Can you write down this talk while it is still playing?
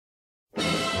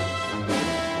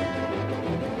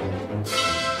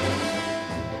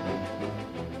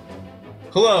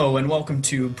Hello, and welcome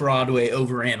to Broadway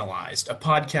Overanalyzed, a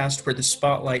podcast where the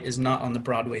spotlight is not on the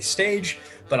Broadway stage,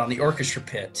 but on the orchestra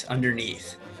pit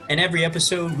underneath. In every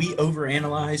episode, we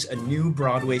overanalyze a new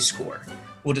Broadway score.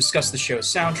 We'll discuss the show's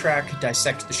soundtrack,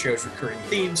 dissect the show's recurring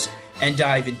themes, and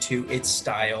dive into its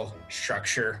style,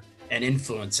 structure, and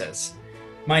influences.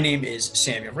 My name is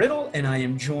Samuel Riddle, and I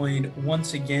am joined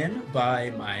once again by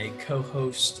my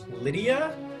co-host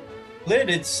Lydia. Lyd,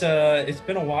 it's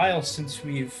been a while since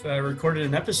we've recorded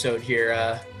an episode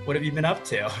here. What have you been up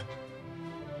to?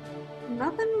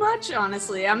 Nothing much,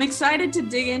 honestly. I'm excited to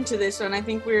dig into this one. I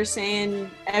think we were saying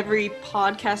every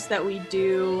podcast that we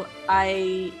do,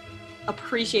 I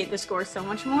appreciate the score so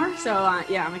much more. So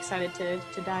yeah, I'm excited to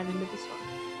dive into this one.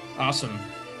 Awesome.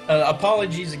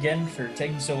 Apologies again for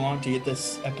taking so long to get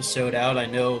this episode out. I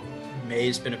know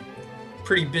May's been a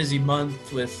pretty busy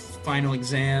month with final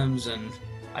exams, and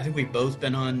I think we've both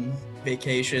been on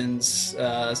vacations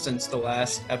since the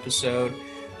last episode.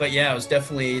 But yeah, it was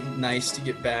definitely nice to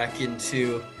get back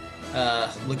into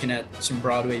looking at some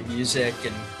Broadway music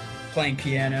and playing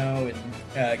piano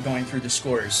and going through the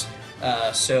scores.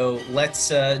 So let's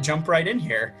jump right in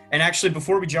here. And actually,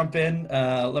 before we jump in,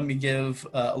 let me give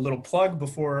a little plug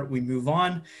before we move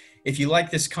on. If you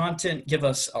like this content, give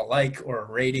us a like or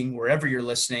a rating wherever you're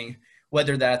listening,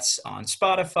 whether that's on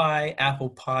Spotify,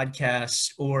 Apple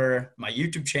Podcasts, or my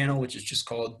YouTube channel, which is just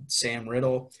called Sam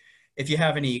Riddle. If you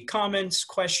have any comments,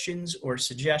 questions, or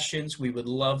suggestions, we would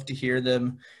love to hear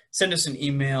them. Send us an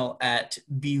email at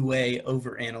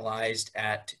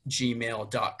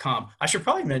bwayoveranalyzed@gmail.com. I should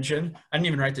probably mention, I didn't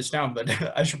even write this down, but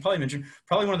I should probably mention,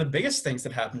 probably one of the biggest things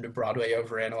that happened to Broadway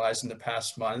Overanalyzed in the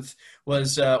past month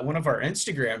was one of our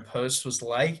Instagram posts was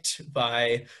liked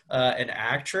by an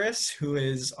actress who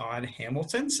is on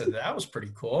Hamilton, so that was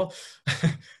pretty cool.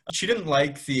 She didn't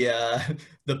like the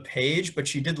page, but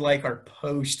she did like our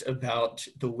post about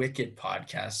the Wicked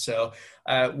podcast. So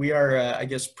we are, I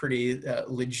guess, pretty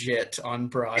legit on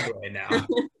Broadway now.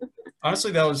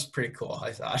 Honestly, that was pretty cool,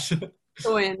 I thought. It's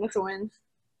a win. It's a win.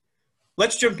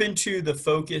 Let's jump into the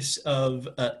focus of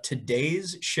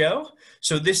today's show.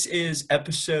 So this is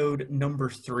episode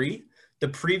number 3. The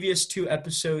previous 2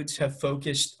 episodes have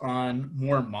focused on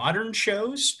more modern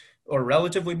shows, or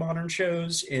relatively modern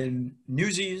shows, in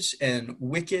Newsies and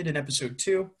Wicked in episode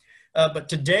 2. But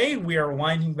today we are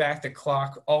winding back the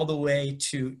clock all the way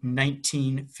to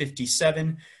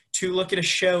 1957 to look at a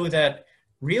show that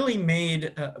really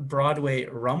made Broadway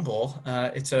rumble.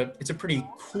 It's a pretty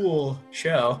cool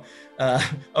show.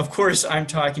 Of course, I'm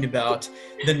talking about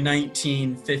the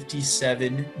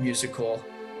 1957 musical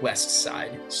West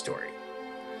Side Story.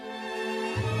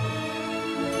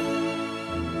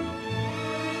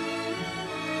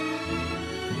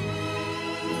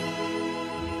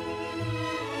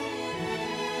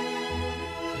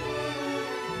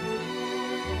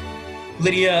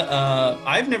 Lydia,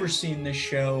 I've never seen this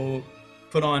show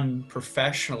put on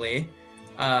professionally.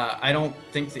 I don't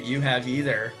think that you have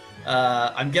either.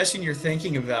 I'm guessing you're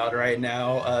thinking about right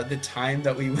now the time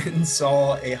that we went and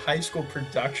saw a high school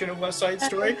production of West Side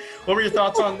Story. What were your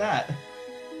thoughts on that?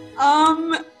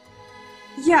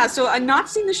 Yeah, so I've not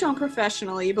seen the show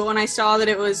professionally, but when I saw that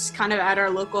it was kind of at our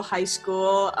local high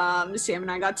school, Sam and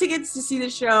I got tickets to see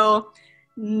the show.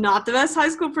 Not the best high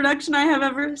school production I have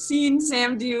ever seen.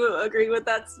 Sam, do you agree with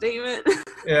that statement?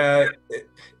 Yeah,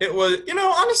 it was,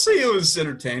 honestly, it was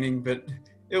entertaining, but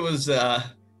it was a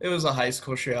high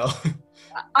school show.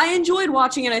 I enjoyed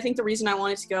watching it. I think the reason I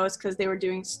wanted to go is because they were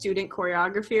doing student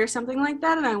choreography or something like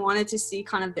that, and I wanted to see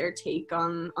kind of their take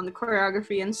on the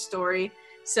choreography and story.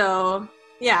 So,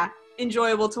 yeah,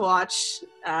 enjoyable to watch,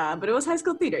 but it was high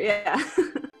school theater, yeah.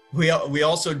 We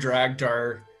also dragged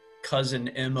our cousin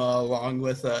Emma along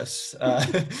with us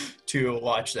to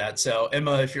watch that. So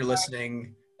Emma, if you're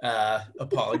listening,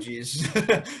 apologies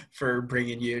for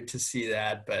bringing you to see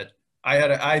that, but I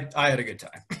had a good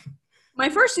time. My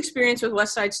first experience with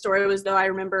West Side Story was, though, I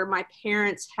remember my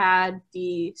parents had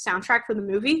the soundtrack for the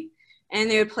movie, and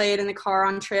they would play it in the car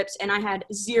on trips, and I had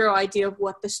zero idea of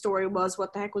what the story was,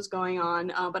 what the heck was going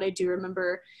on, but I do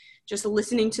remember just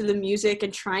listening to the music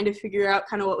and trying to figure out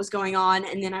kind of what was going on.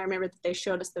 And then I remember that they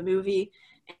showed us the movie,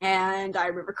 and I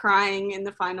remember crying in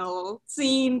the final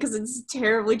scene because it's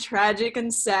terribly tragic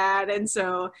and sad. And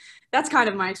so that's kind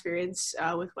of my experience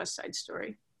with West Side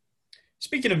Story.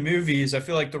 Speaking of movies, I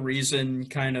feel like the reason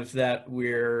kind of that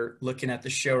we're looking at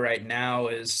the show right now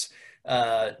is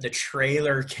the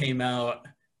trailer came out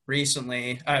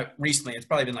recently. It's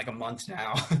probably been like a month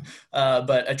now,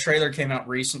 but a trailer came out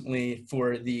recently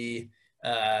for the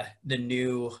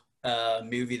new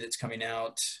movie that's coming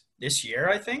out this year,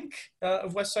 I think,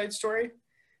 of West Side Story.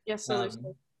 Yes, so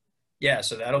Yeah,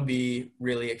 so that'll be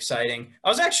really exciting.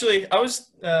 I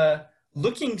was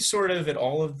looking sort of at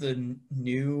all of the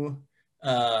new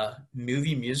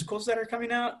movie musicals that are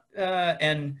coming out,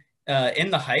 and In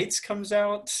the Heights comes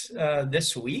out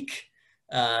this week,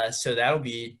 so that'll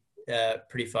be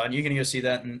pretty fun. You gonna go see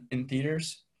that in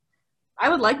theaters? I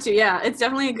would like to. Yeah, it's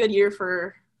definitely a good year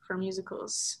for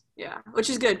musicals. Yeah, which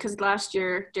is good because last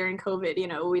year during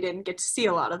COVID, we didn't get to see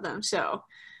a lot of them. So,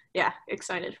 yeah,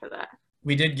 excited for that.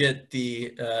 We did get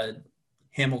the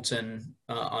Hamilton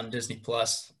on Disney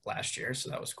Plus last year,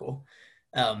 so that was cool.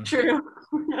 True.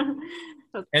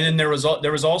 And then there was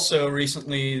also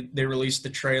recently they released the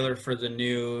trailer for the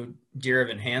new Dear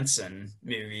Evan Hansen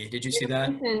movie. Did you see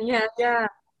that? Yeah, yeah,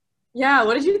 yeah.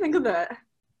 What did you think of that?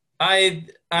 I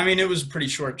mean it was a pretty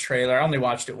short trailer. I only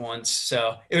watched it once,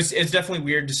 so it's definitely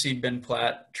weird to see Ben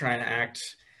Platt trying to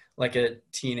act like a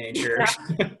teenager.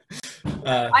 Yeah.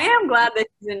 I am glad that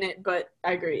he's in it, but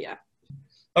I agree. Yeah.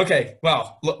 Okay,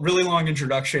 wow, really long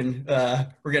introduction.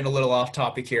 We're getting a little off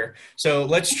topic here. So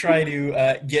let's try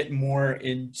to get more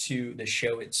into the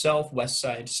show itself, West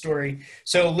Side Story.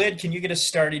 So Lyd, can you get us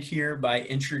started here by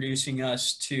introducing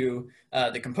us to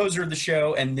the composer of the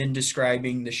show and then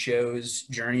describing the show's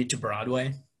journey to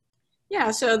Broadway?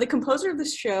 Yeah, so the composer of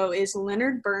this show is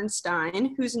Leonard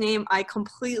Bernstein, whose name I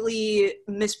completely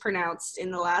mispronounced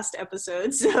in the last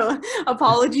episode. So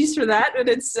apologies for that, but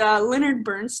it's Leonard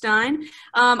Bernstein.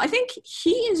 I think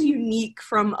he is unique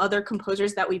from other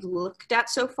composers that we've looked at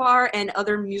so far and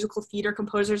other musical theater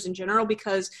composers in general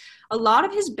because a lot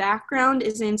of his background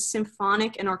is in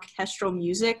symphonic and orchestral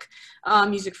music,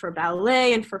 music for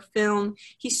ballet and for film.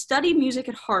 He studied music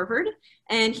at Harvard,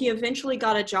 and he eventually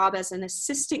got a job as an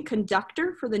assistant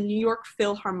conductor for the New York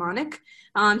Philharmonic.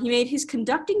 He made his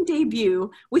conducting debut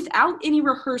without any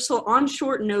rehearsal on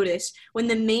short notice when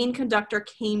the main conductor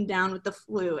came down with the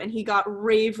flu, and he got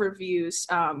rave reviews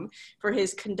for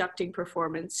his conducting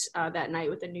performance that night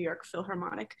with the New York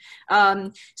Philharmonic.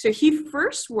 So he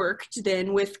first worked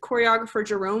then with choreographer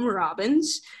Jerome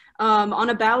Robbins on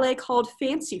a ballet called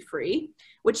Fancy Free,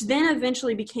 which then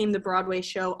eventually became the Broadway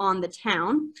show On the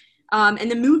Town.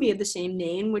 And the movie of the same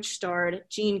name, which starred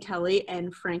Gene Kelly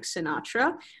and Frank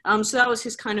Sinatra. So that was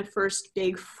his kind of first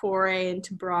big foray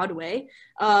into Broadway.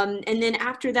 And then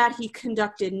after that, he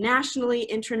conducted nationally,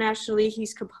 internationally.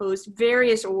 He's composed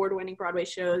various award-winning Broadway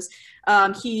shows.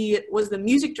 He was the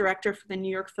music director for the New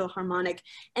York Philharmonic.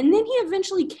 And then he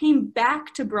eventually came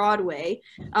back to Broadway,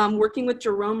 working with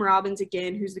Jerome Robbins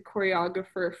again, who's the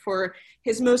choreographer for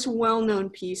his most well-known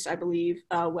piece, I believe,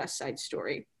 West Side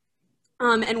Story.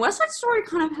 And West Side Story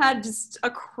kind of had just a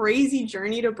crazy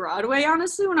journey to Broadway,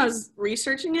 honestly, when I was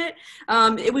researching it.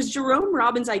 It was Jerome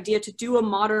Robbins' idea to do a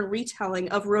modern retelling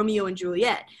of Romeo and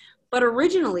Juliet. But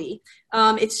originally,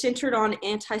 it centered on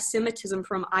anti-Semitism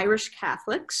from Irish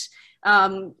Catholics.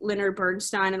 Leonard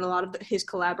Bernstein and a lot of his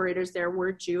collaborators there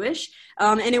were Jewish.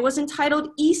 And it was entitled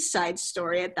East Side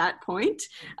Story at that point.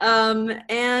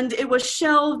 And it was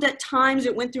shelved at times.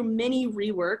 It went through many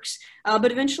reworks.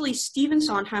 But eventually, Stephen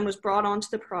Sondheim was brought onto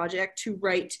the project to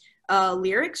write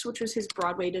lyrics, which was his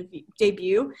Broadway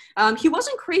debut. He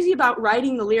wasn't crazy about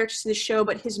writing the lyrics to the show,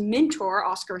 but his mentor,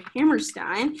 Oscar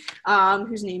Hammerstein,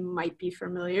 whose name might be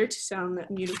familiar to some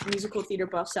musical theater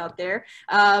buffs out there,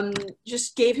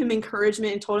 just gave him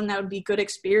encouragement and told him that would be a good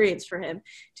experience for him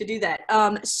to do that.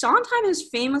 Sondheim has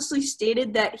famously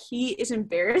stated that he is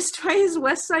embarrassed by his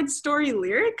West Side Story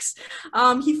lyrics.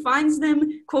 He finds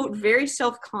them, quote, very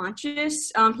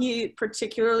self-conscious. He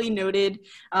particularly noted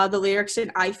the lyrics in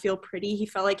I Feel Pretty. He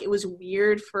felt like it was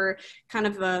weird for kind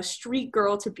of a street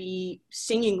girl to be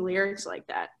singing lyrics like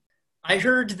that. I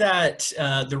heard that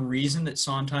the reason that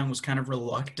Sondheim was kind of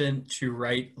reluctant to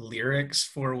write lyrics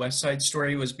for West Side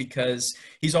Story was because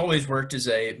he's always worked as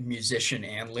a musician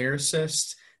and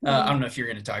lyricist. I don't know if you're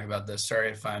going to talk about this. Sorry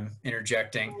if I'm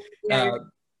interjecting.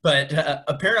 But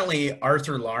apparently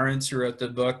Arthur Lawrence, who wrote the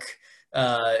book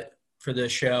for the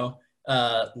show,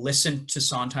 listened to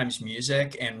Sondheim's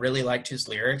music and really liked his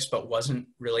lyrics, but wasn't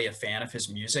really a fan of his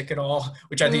music at all,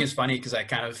 which I think is funny because I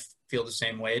kind of feel the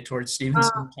same way towards Stephen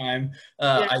Sondheim,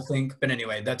 I think. But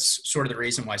anyway, that's sort of the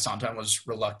reason why Sondheim was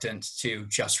reluctant to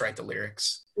just write the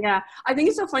lyrics. Yeah, I think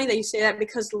it's so funny that you say that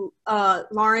because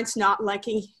Lawrence not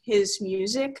liking his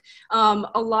music, a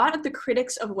lot of the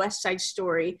critics of West Side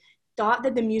Story thought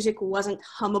that the music wasn't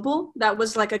hummable. That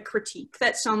was like a critique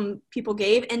that some people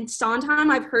gave. And Sondheim,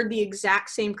 I've heard the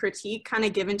exact same critique kind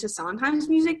of given to Sondheim's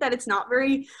music, that it's not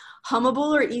very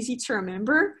hummable or easy to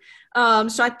remember.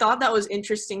 So I thought that was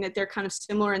interesting that they're kind of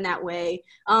similar in that way.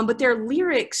 But their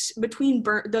lyrics between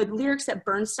the lyrics that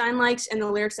Bernstein likes and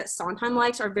the lyrics that Sondheim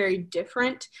likes are very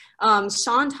different.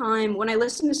 Sondheim, when I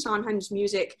listen to Sondheim's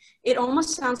music, it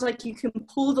almost sounds like you can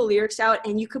pull the lyrics out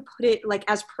and you could put it like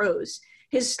as prose.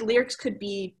 His lyrics could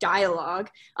be dialogue,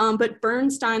 but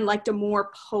Bernstein liked a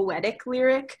more poetic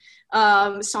lyric.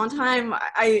 Sondheim,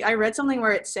 I read something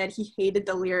where it said he hated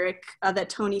the lyric that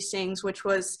Tony sings, which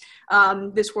was,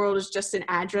 this world is just an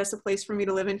address, a place for me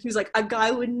to live in. He was like, a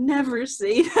guy would never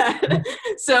say that.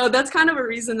 So that's kind of a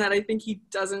reason that I think he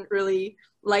doesn't really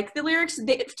like the lyrics.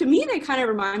 To me, they kind of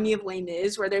remind me of Les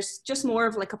Mis, where there's just more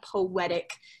of like a poetic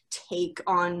take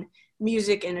on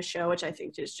music in a show, which I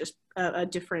think is just a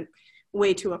different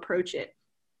way to approach it.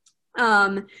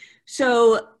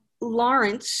 So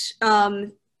Lawrence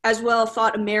as well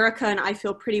thought America and I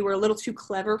Feel Pretty were a little too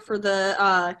clever for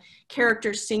the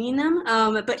characters singing them,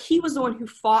 but he was the one who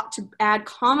fought to add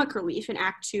comic relief in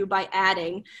Act 2 by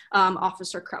adding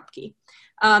Officer Krupke.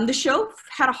 The show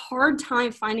had a hard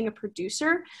time finding a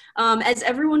producer, as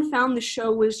everyone found the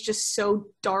show was just so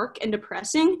dark and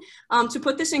depressing. To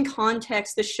put this in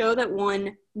context, the show that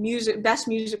won Best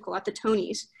Musical at the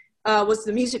Tonys was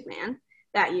The Music Man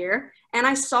that year. And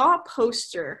I saw a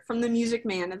poster from The Music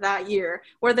Man that year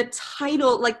where the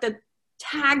title, like the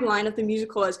tagline of the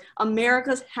musical is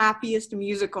America's Happiest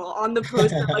Musical on the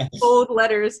poster, like bold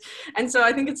letters. And so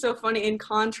I think it's so funny. In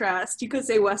contrast, you could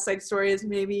say West Side Story is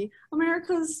maybe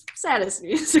America's saddest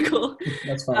musical.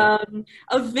 That's funny.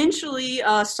 Eventually,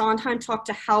 Sondheim talked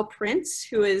to Hal Prince,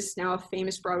 who is now a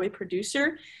famous Broadway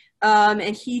producer,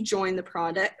 and he joined the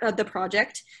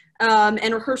project.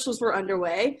 And rehearsals were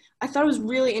underway. I thought it was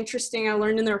really interesting. I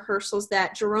learned in the rehearsals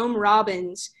that Jerome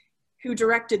Robbins, who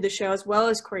directed the show as well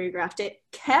as choreographed it,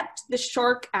 kept the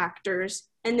Shark actors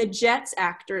and the Jets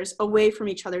actors away from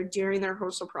each other during the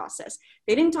rehearsal process.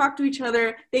 They didn't talk to each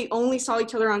other. They only saw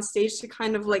each other on stage to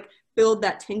kind of like build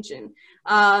that tension.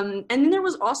 And then there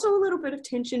was also a little bit of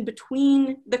tension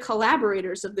between the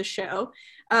collaborators of the show.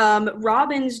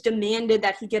 Robbins demanded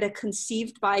that he get a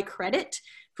conceived by credit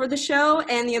for the show,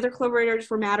 and the other collaborators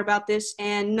were mad about this,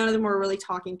 and none of them were really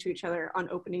talking to each other on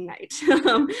opening night.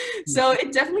 So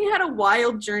it definitely had a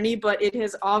wild journey, but it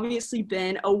has obviously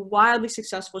been a wildly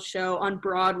successful show on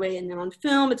Broadway and then on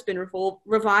film. It's been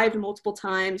revived multiple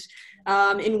times.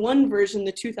 In one version,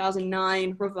 the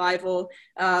 2009 revival,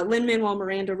 Lin-Manuel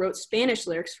Miranda wrote Spanish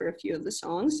lyrics for a few of the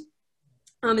songs.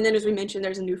 And then, as we mentioned,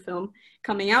 there's a new film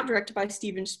coming out directed by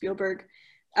Steven Spielberg.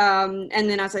 And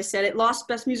then, as I said, it lost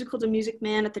Best Musical to Music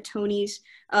Man at the Tonys,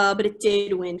 but it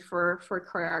did win for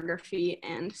choreography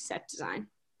and set design.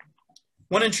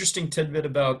 One interesting tidbit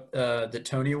about the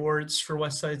Tony Awards for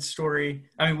West Side Story.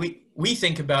 I mean, we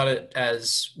think about it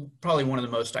as probably one of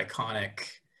the most iconic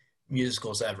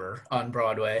musicals ever on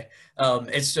Broadway.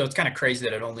 It's kind of crazy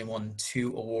that it only won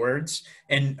 2 awards.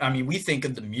 And I mean, we think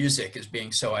of the music as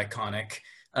being so iconic.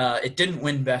 It didn't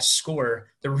win Best Score.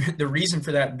 The reason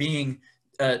for that being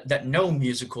that no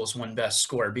musicals won Best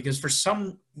Score, because for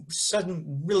some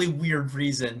sudden really weird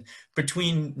reason,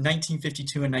 between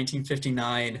 1952 and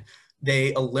 1959,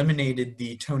 they eliminated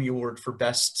the Tony Award for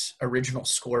Best Original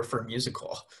Score for a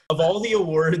Musical. Of all the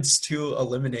awards to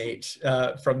eliminate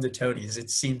from the Tonys, it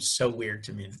seems so weird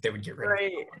to me that they would get rid of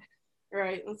it.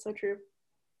 Right, that's so true.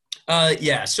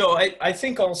 Yeah, so I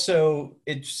think also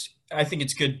it's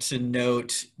good to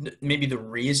note maybe the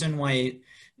reason why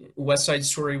West Side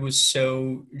Story was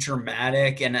so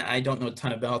dramatic, and I don't know a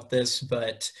ton about this,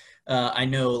 but I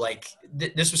know like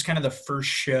this was kind of the first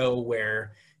show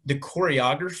where the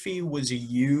choreography was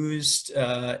used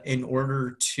in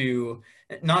order to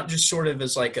not just sort of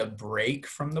as like a break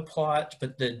from the plot,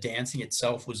 but the dancing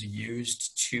itself was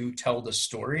used to tell the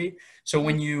story. So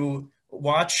when you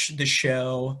watch the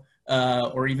show,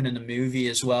 or even in the movie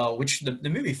as well, which the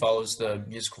movie follows the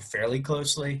musical fairly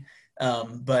closely,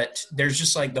 but there's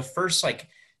just like the first like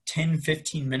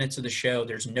 10-15 minutes of the show,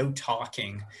 there's no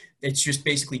talking. It's just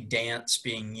basically dance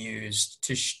being used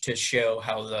to show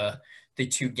how the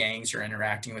two gangs are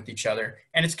interacting with each other.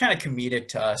 And it's kind of comedic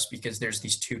to us because there's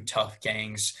these 2 tough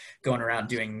gangs going around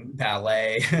doing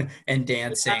ballet and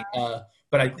dancing.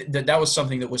 But that was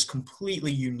something that was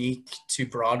completely unique to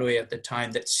Broadway at the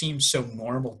time that seems so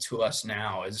normal to us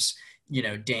now, as, you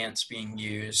know, dance being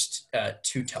used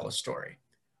to tell a story.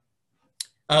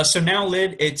 So now,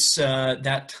 Lyd, it's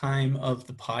that time of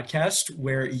the podcast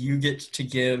where you get to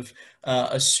give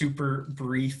a super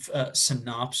brief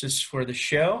synopsis for the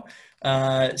show.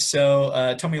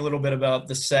 So tell me a little bit about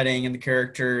the setting and the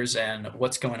characters and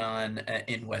what's going on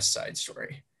in West Side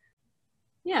Story.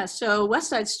 Yeah, so West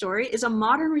Side Story is a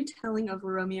modern retelling of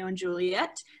Romeo and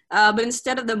Juliet, but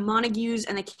instead of the Montagues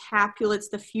and the Capulets,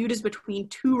 the feud is between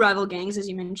two rival gangs, as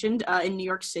you mentioned, in New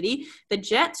York City, the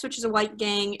Jets, which is a white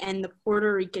gang, and the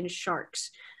Puerto Rican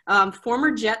Sharks. Former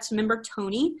Jets member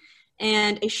Tony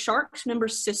and a Sharks member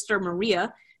sister,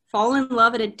 Maria, fall in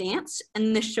love at a dance,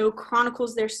 and the show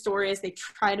chronicles their story as they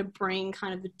try to bring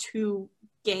kind of the two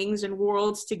gangs and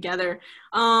worlds together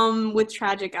with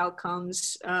tragic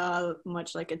outcomes,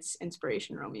 much like its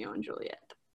inspiration, Romeo and Juliet.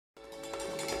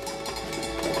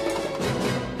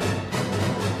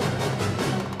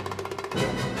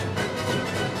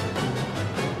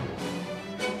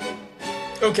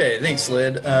 Okay, thanks,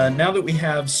 Lyd. Now that we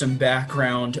have some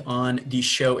background on the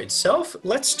show itself,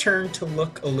 let's turn to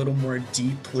look a little more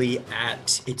deeply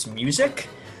at its music.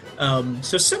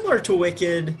 So similar to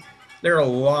Wicked, there are a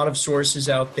lot of sources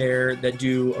out there that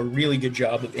do a really good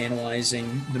job of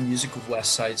analyzing the music of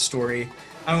West Side Story.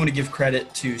 I want to give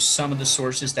credit to some of the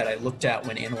sources that I looked at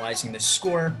when analyzing this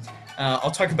score. I'll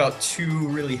talk about two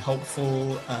really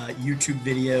helpful YouTube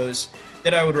videos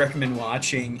that I would recommend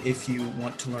watching if you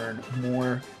want to learn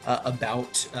more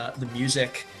about the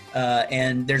music.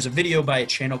 And there's a video by a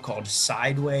channel called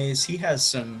Sideways. He has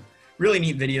some really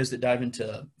neat videos that dive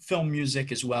into film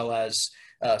music as well as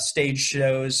stage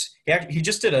shows. He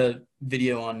just did a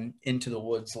video on Into the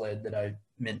Woods, Lyd, that I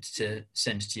meant to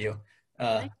send to you.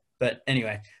 But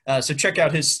anyway, so check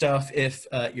out his stuff if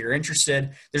you're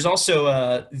interested. There's also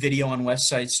a video on West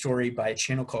Side Story by a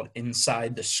channel called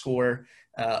Inside the Score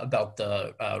about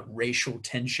the racial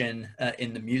tension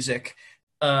in the music.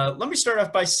 Let me start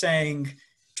off by saying,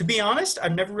 to be honest,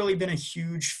 I've never really been a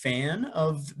huge fan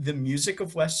of the music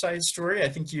of West Side Story. I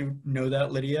think you know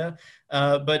that, Lydia.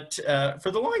 But for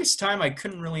the longest time, I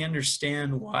couldn't really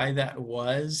understand why that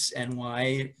was and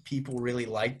why people really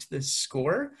liked this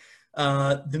score.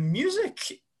 The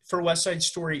music for West Side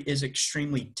Story is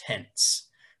extremely tense.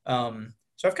 So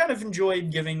I've kind of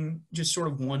enjoyed giving just sort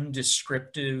of one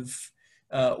descriptive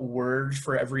word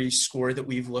for every score that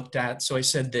we've looked at. So I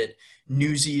said that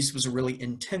Newsies was a really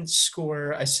intense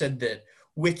score. I said that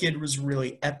Wicked was a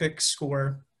really epic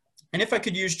score. And if I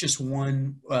could use just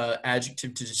one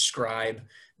adjective to describe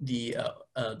the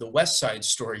West Side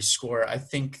Story score, I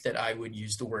think that I would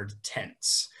use the word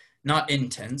tense. Not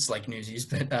intense like Newsies,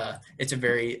 but it's a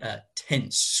very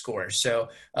tense score. So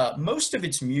most of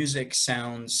its music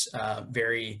sounds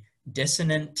very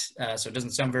dissonant, so it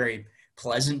doesn't sound very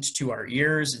pleasant to our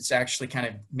ears. It's actually kind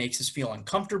of makes us feel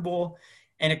uncomfortable.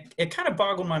 And it kind of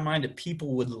boggled my mind that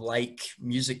people would like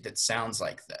music that sounds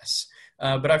like this.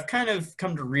 But I've kind of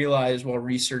come to realize while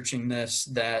researching this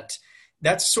that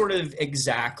that's sort of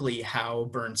exactly how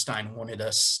Bernstein wanted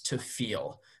us to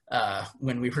feel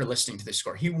when we were listening to this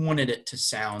score. He wanted it to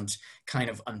sound kind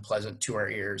of unpleasant to our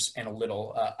ears and a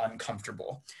little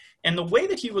uncomfortable. And the way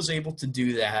that he was able to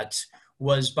do that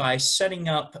was by setting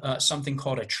up something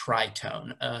called a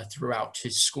tritone throughout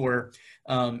his score.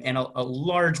 And a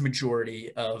large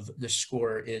majority of the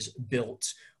score is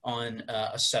built on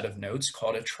a set of notes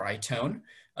called a tritone.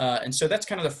 And so that's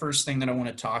kind of the first thing that I want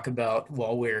to talk about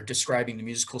while we're describing the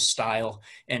musical style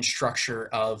and structure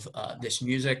of this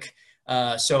music.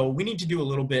 So we need to do a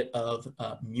little bit of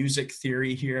music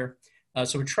theory here.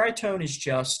 So a tritone is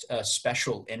just a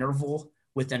special interval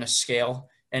within a scale.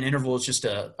 An interval is just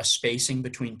a spacing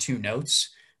between two notes.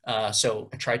 So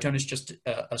a tritone is just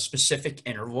a specific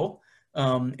interval.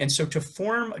 And so to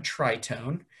form a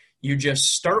tritone, you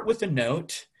just start with a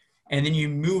note and then you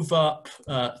move up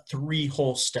 3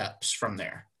 whole steps from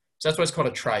there. So that's why it's called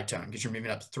a tritone, because you're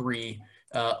moving up 3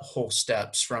 whole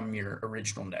steps from your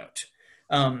original note.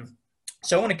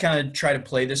 So I want to kind of try to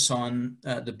play this on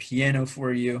the piano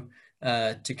for you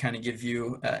to kind of give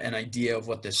you an idea of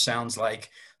what this sounds like.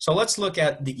 So let's look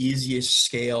at the easiest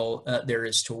scale there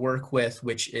is to work with,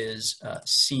 which is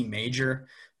C major.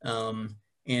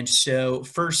 And so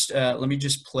first, let me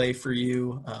just play for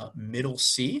you middle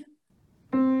C.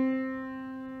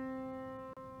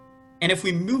 And if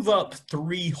we move up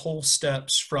 3 whole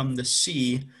steps from the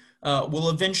C, we'll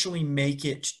eventually make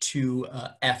it to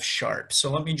F sharp. So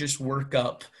let me just work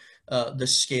up the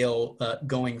scale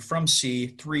going from C,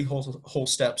 3 whole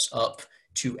steps up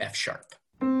to F sharp.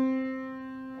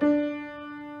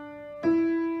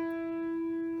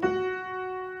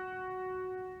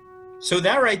 So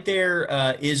that right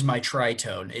there is my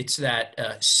tritone. It's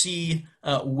that C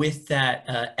with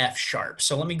that F sharp.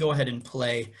 So let me go ahead and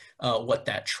play what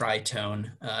that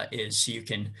tritone is so you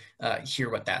can hear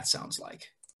what that sounds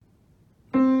like.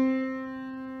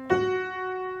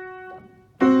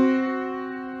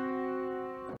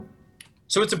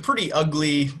 So it's a pretty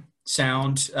ugly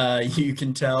sound. You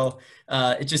can tell.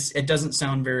 It doesn't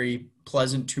sound very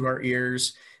pleasant to our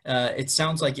ears. It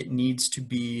sounds like it needs to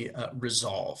be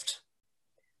resolved.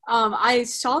 I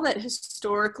saw that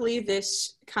historically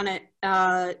this kind of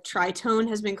tritone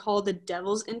has been called the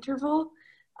devil's interval.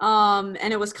 And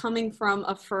it was coming from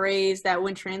a phrase that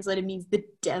when translated means the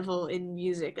devil in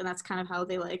music. And that's kind of how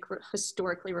they like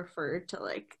historically referred to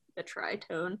like the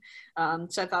tritone.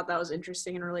 So I thought that was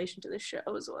interesting in relation to this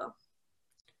show as well.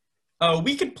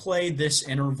 We could play this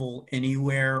interval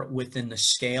anywhere within the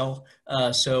scale.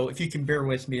 So if you can bear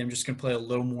with me, I'm just going to play a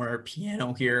little more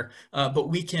piano here. But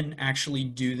we can actually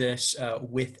do this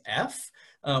with F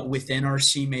within our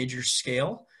C major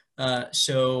scale.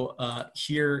 So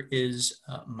here is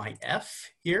my F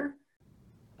here.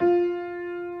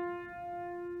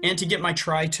 And to get my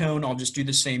tritone, I'll just do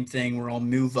the same thing where I'll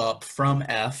move up from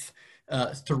F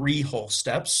 3 whole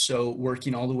steps. So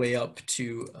working all the way up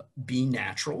to B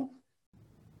natural.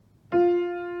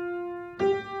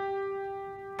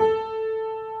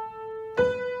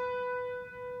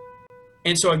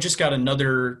 And so I've just got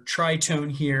another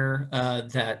tritone here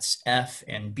that's F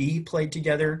and B played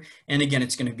together. And again,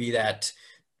 it's going to be that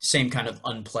same kind of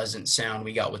unpleasant sound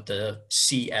we got with the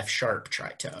C F sharp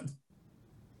tritone.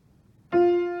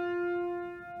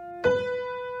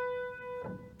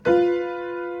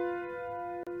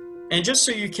 And just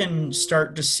so you can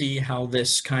start to see how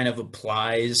this kind of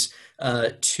applies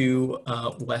to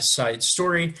West Side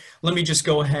Story, let me just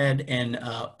go ahead and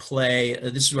play.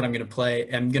 This is what I'm going to play.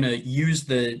 I'm going to use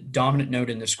the dominant note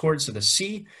in this chord, so the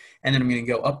C, and then I'm going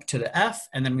to go up to the F,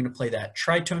 and then I'm going to play that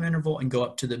tritone interval and go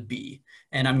up to the B.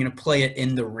 And I'm going to play it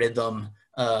in the rhythm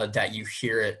that you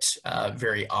hear it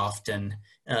very often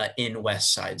in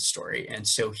West Side Story. And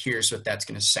so here's what that's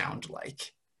going to sound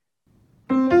like.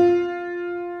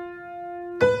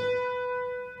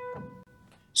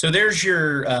 So there's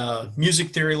your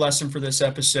music theory lesson for this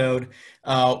episode.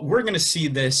 We're going to see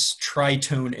this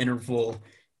tritone interval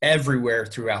everywhere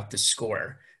throughout the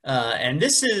score. And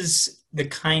this is the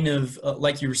kind of,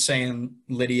 like you were saying,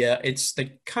 Lydia, it's the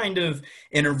kind of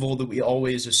interval that we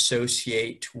always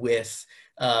associate with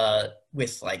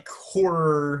like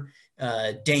horror,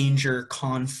 danger,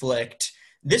 conflict.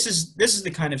 This is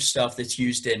the kind of stuff that's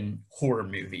used in horror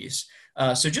movies.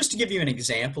 So just to give you an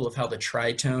example of how the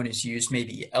tritone is used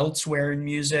maybe elsewhere in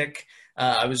music,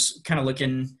 I was kind of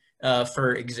looking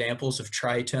for examples of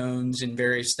tritones and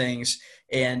various things,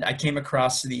 and I came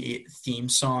across the theme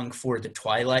song for The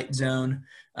Twilight Zone,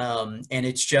 and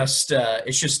it's just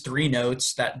 3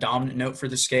 notes, that dominant note for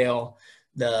the scale,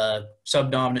 the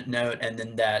subdominant note, and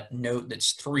then that note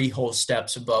that's 3 whole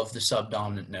steps above the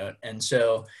subdominant note. And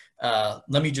so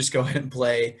let me just go ahead and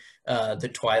play the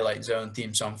Twilight Zone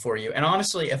theme song for you. And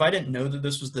honestly, if I didn't know that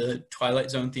this was the Twilight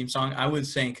Zone theme song, I would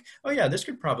think, oh yeah, this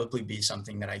could probably be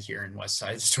something that I hear in West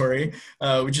Side Story,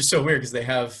 which is so weird because they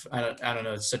have, I don't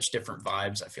know, such different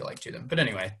vibes, I feel like, to them. But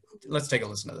anyway, let's take a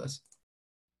listen to this.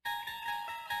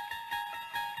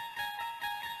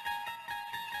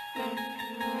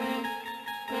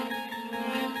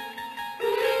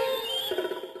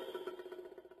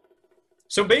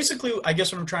 So basically, I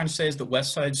guess what I'm trying to say is that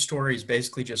West Side Story is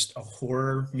basically just a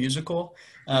horror musical.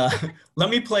 Let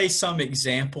me play some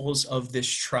examples of this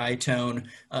tritone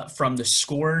from the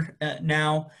score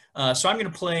now. So I'm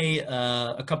going to play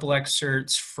a couple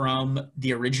excerpts from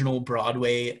the original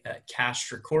Broadway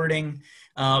cast recording.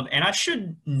 And I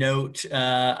should note,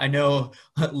 I know,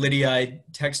 Lydia, I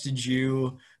texted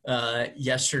you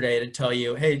yesterday to tell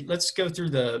you, hey, let's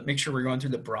make sure we're going through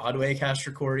the Broadway cast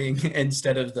recording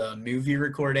instead of the movie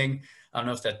recording. I don't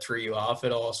know if that threw you off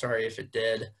at all. Sorry if it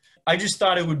did. I just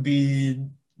thought it would be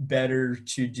better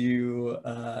to do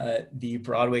the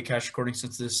Broadway cast recording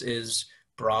since this is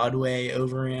Broadway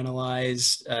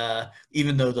overanalyzed,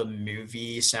 even though the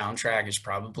movie soundtrack is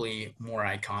probably more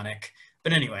iconic.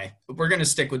 But anyway, we're going to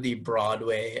stick with the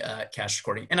Broadway cast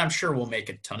recording, and I'm sure we'll make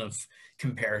a ton of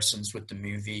comparisons with the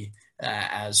movie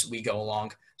as we go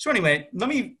along. So anyway, let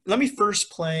me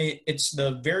first play. It's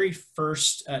the very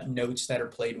first notes that are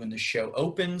played when the show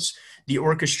opens. The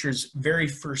orchestra's very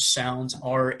first sounds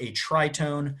are a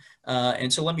tritone,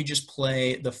 and so let me just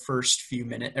play the first few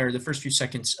minutes or the first few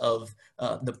seconds of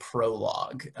the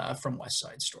prologue from West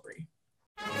Side Story.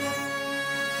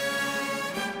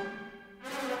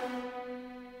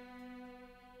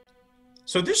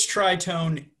 So this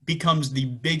tritone becomes the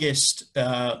biggest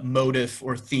motif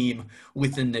or theme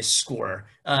within this score.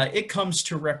 It comes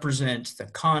to represent the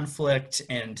conflict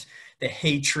and the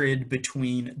hatred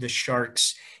between the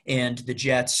Sharks and the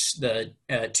Jets, the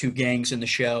two gangs in the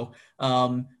show.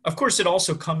 Of course, it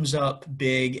also comes up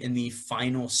big in the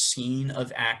final scene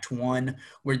of Act One,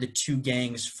 where the two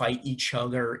gangs fight each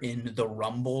other in the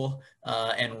Rumble,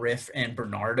 and Riff and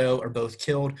Bernardo are both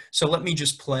killed. So let me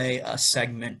just play a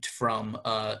segment from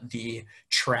the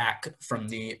track from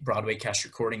the Broadway cast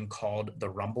recording called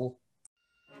The Rumble.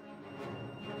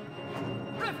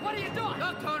 Riff, what are you doing?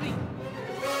 Look, Tony! You're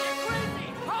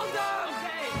crazy! Hold on!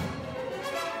 Okay!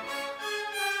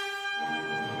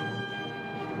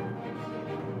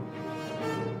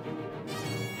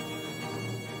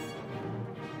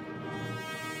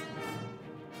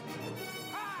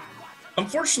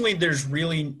 Unfortunately, there's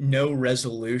really no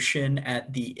resolution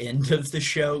at the end of the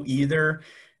show either.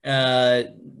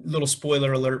 Little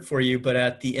spoiler alert for you, but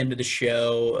at the end of the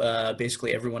show,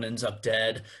 basically everyone ends up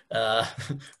dead.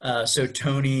 So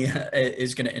Tony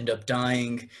is going to end up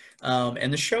dying.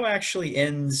 And the show actually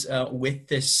ends with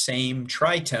this same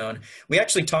tritone. We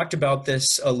actually talked about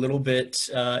this a little bit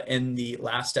in the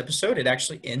last episode. It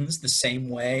actually ends the same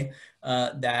way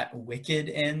that Wicked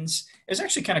ends. It was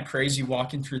actually kind of crazy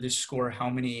walking through this score how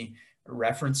many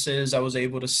references I was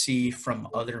able to see from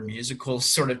other musicals,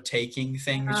 sort of taking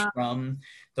things from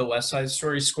the West Side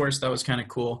Story score. So that was kind of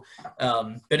cool.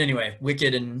 But anyway,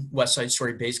 Wicked and West Side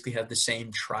Story basically have the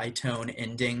same tritone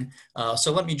ending.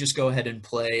 So let me just go ahead and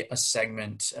play a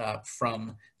segment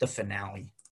from the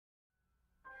finale.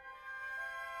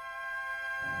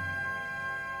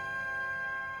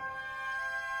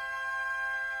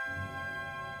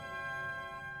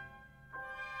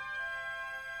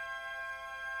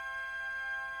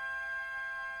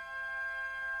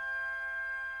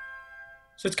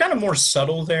 So it's kind of more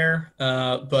subtle there,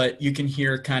 but you can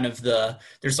hear kind of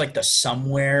there's like the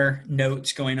somewhere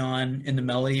notes going on in the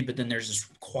melody, but then there's this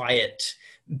quiet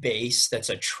bass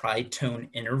that's a tritone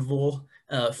interval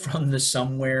from the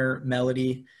somewhere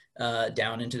melody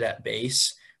down into that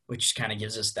bass, which kind of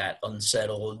gives us that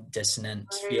unsettled,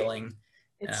 dissonant feeling.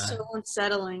 It's so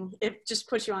unsettling. It just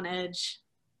puts you on edge.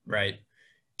 Right.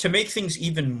 To make things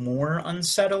even more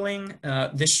unsettling,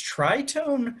 this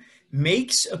tritone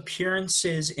makes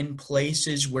appearances in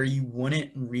places where you wouldn't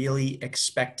really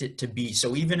expect it to be.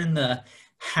 So even in the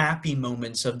happy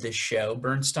moments of this show,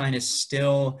 Bernstein is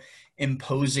still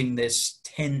imposing this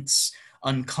tense,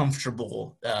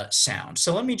 uncomfortable sound.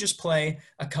 So let me just play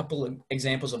a couple of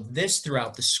examples of this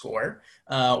throughout the score,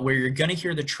 where you're going to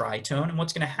hear the tritone. And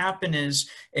what's going to happen is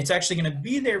it's actually going to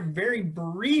be there very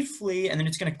briefly, and then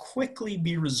it's going to quickly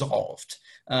be resolved.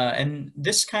 And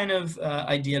this kind of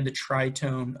idea of the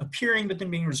tritone appearing but then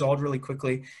being resolved really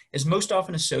quickly is most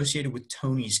often associated with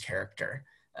Tony's character,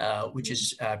 which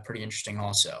is pretty interesting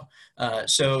also.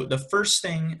 So the first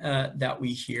thing that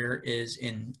we hear is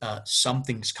in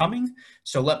Something's Coming.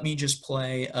 So let me just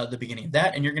play the beginning of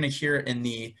that, and you're going to hear it in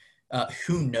the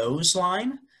Who Knows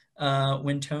line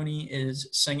when Tony is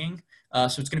singing.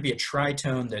 So it's going to be a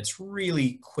tritone that's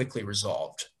really quickly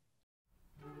resolved.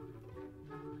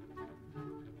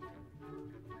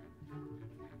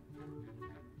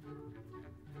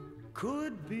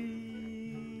 Could be,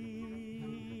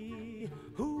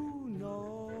 who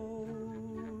knows?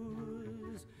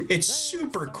 It's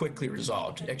super quickly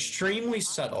resolved, extremely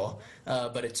subtle,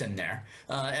 but it's in there.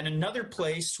 And another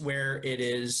place where it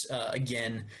is,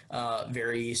 again,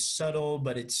 very subtle,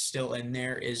 but it's still in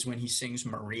there is when he sings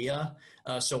Maria.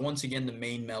 So once again, the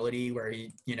main melody where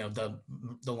he, the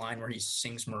line where he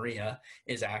sings Maria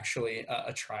is actually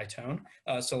a tritone.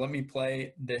 So let me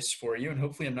play this for you, and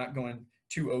hopefully I'm not going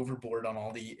too overboard on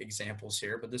all the examples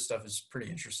here, but this stuff is pretty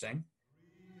interesting.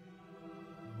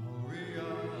 Maria,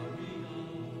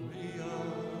 Maria,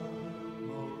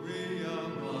 Maria,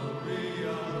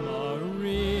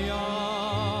 Maria,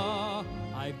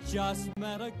 I've just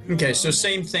met a girl. Okay, so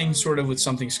same thing sort of with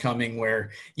Something's Coming, where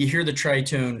you hear the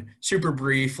tritone super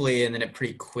briefly and then it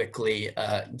pretty quickly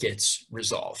gets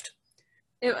resolved.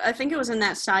 I think it was in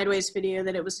that Sideways video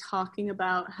that it was talking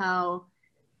about how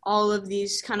all of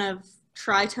these kind of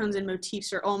tritones and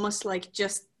motifs are almost like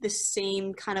just the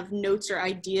same kind of notes or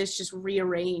ideas just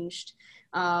rearranged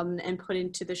and put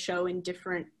into the show in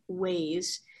different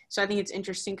ways. So I think it's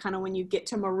interesting kind of when you get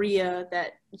to Maria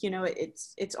that,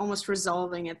 it's almost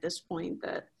resolving at this point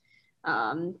that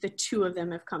the two of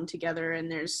them have come together and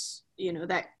there's,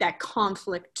 that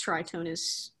conflict tritone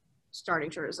is starting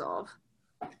to resolve.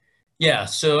 Yeah,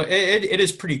 so it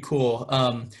is pretty cool.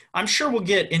 I'm sure we'll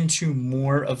get into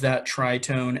more of that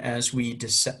tritone as we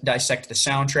dissect the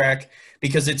soundtrack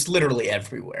because it's literally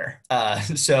everywhere.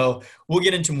 So we'll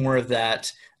get into more of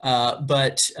that.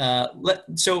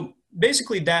 So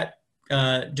basically that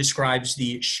describes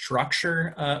the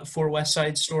structure for West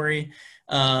Side Story.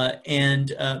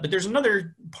 But there's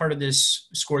another part of this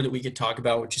score that we could talk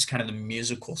about, which is kind of the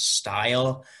musical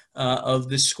style of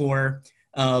the score.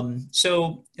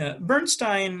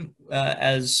 Bernstein,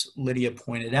 as Lydia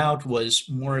pointed out, was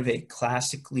more of a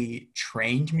classically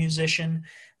trained musician.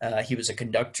 He was a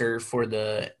conductor for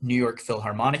the New York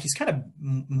Philharmonic. He's kind of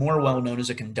more well known as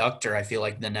a conductor, I feel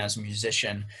like, than as a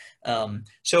musician.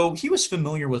 So he was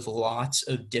familiar with lots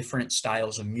of different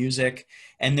styles of music,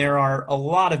 and there are a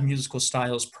lot of musical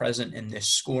styles present in this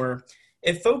score.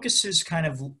 It focuses kind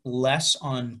of less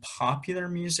on popular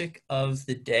music of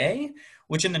the day,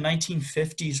 which in the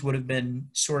 1950s would have been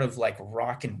sort of like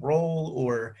rock and roll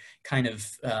or kind of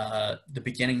the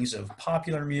beginnings of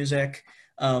popular music.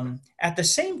 At the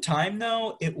same time,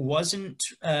 though, it wasn't,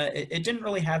 it didn't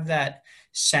really have that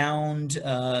sound,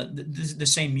 the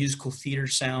same musical theater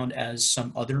sound as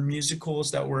some other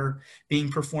musicals that were being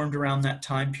performed around that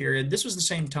time period. This was the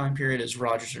same time period as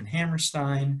Rodgers and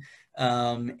Hammerstein,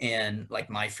 and like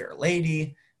My Fair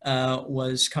Lady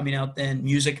was coming out then,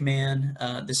 Music Man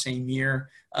the same year.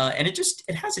 And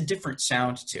it has a different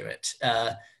sound to it.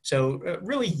 So a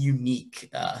really unique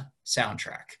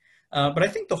soundtrack. But I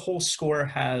think the whole score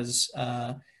has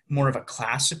more of a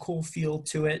classical feel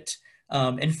to it.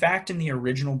 In fact, in the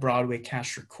original Broadway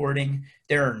cast recording,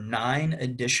 there are 9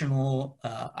 additional,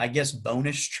 I guess,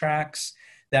 bonus tracks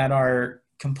that are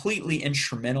completely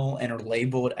instrumental and are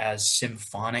labeled as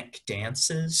symphonic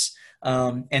dances.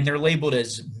 And they're labeled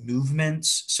as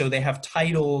movements. So they have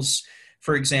titles,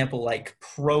 for example, like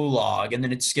Prologue, and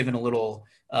then it's given a little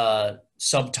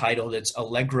subtitle that's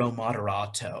Allegro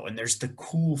Moderato, and there's the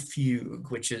Cool Fugue,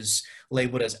 which is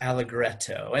labeled as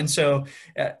Allegretto. And so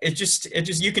it just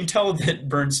you can tell that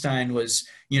Bernstein was,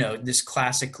 this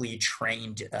classically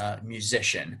trained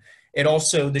musician. It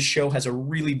also, the show has a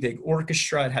really big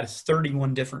orchestra. It has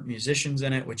 31 different musicians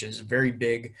in it, which is very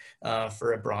big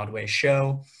for a Broadway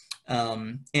show.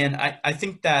 And I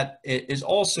think that it is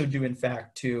also due, in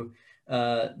fact, to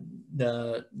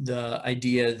the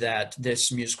idea that this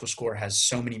musical score has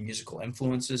so many musical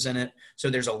influences in it. So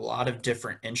there's a lot of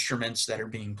different instruments that are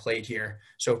being played here.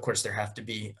 So of course there have to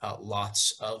be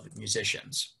lots of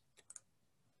musicians.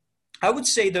 I would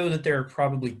say, though, that there are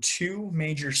probably 2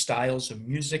 major styles of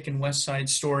music in West Side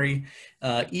Story,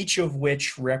 each of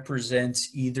which represents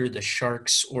either the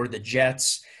Sharks or the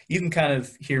Jets. You can kind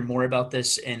of hear more about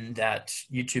this in that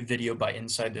YouTube video by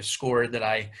Inside the Score that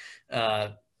I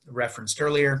referenced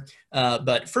earlier.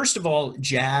 But first of all,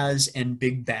 jazz and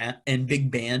big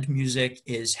band music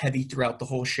is heavy throughout the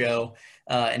whole show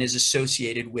and is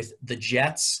associated with the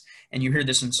Jets. And you hear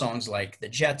this in songs like the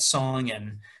Jets song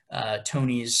and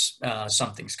Tony's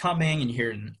Something's Coming, and you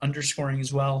hear it in underscoring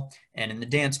as well, and in the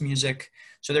dance music.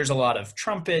 So there's a lot of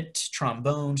trumpet,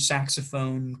 trombone,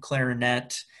 saxophone,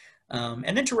 clarinet.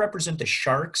 And then to represent the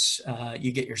Sharks,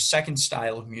 you get your second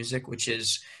style of music, which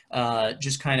is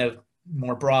just kind of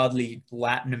more broadly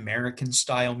Latin American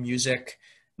style music,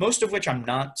 most of which I'm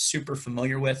not super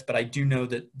familiar with, but I do know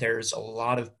that there's a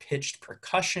lot of pitched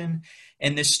percussion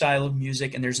in this style of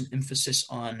music, and there's an emphasis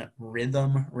on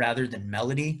rhythm rather than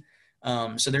melody.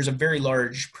 So there's a very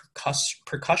large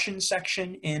percussion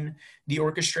section in the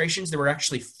orchestrations. There were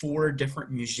actually 4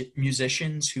 different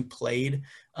musicians who played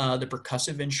the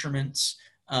percussive instruments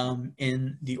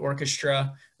in the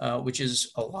orchestra, which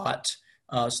is a lot.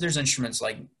 So there's instruments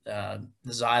like the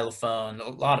xylophone, a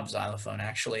lot of xylophone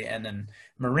actually, and then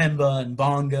marimba and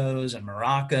bongos and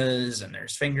maracas, and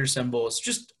there's finger cymbals,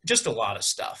 just a lot of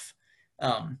stuff.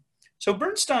 So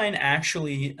Bernstein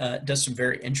actually does some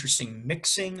very interesting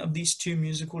mixing of these 2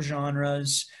 musical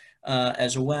genres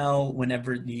as well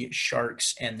whenever the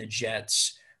Sharks and the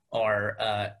Jets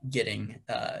are getting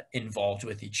involved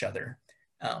with each other.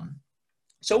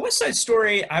 So West Side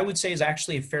Story, I would say, is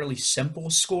actually a fairly simple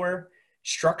score.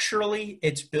 Structurally,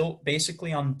 it's built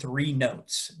basically on 3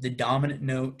 notes: the dominant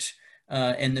note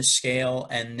in the scale,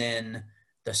 and then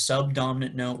the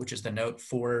subdominant note, which is the note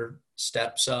 4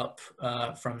 steps up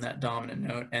from that dominant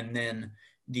note, and then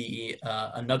the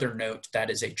another note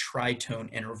that is a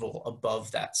tritone interval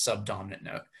above that subdominant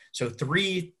note. So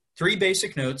three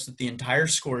basic notes that the entire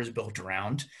score is built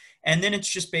around, and then it's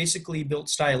just basically built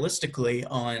stylistically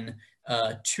on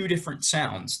 2 different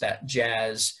sounds: that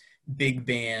jazz, big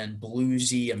band,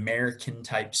 bluesy, American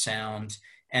type sound,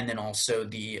 and then also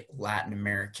the Latin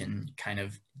American kind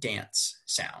of dance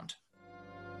sound.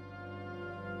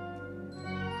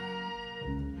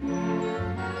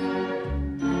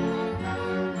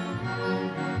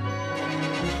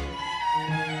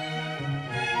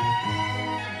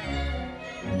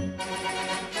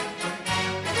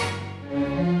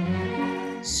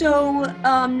 So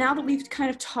now that we've kind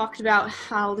of talked about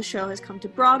how the show has come to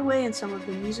Broadway and some of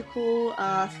the musical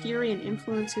theory and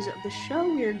influences of the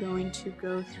show, we are going to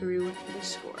go through the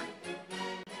score.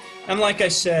 And like I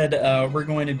said, we're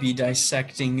going to be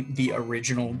dissecting the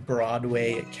original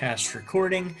Broadway cast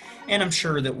recording, and I'm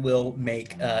sure that we'll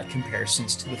make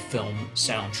comparisons to the film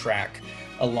soundtrack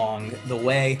along the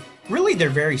way. Really, they're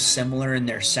very similar in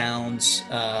their sounds.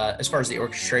 As far as the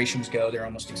orchestrations go, they're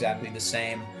almost exactly the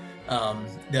same.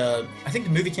 I think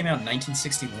the movie came out in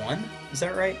 1961. Is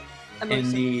that right?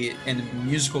 And the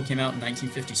musical came out in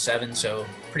 1957, so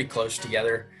pretty close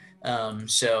together.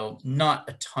 So not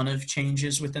a ton of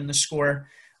changes within the score.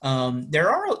 There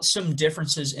are some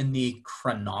differences in the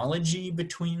chronology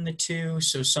between the two.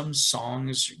 So some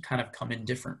songs kind of come in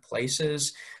different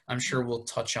places. I'm sure we'll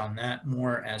touch on that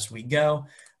more as we go.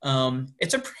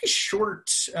 It's a pretty short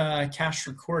cast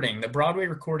recording. The Broadway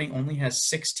recording only has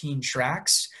 16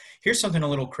 tracks. Here's something a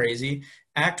little crazy.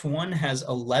 Act 1 has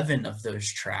 11 of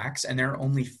those tracks, and there are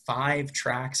only 5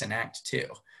 tracks in Act 2.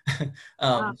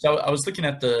 Wow. So I was looking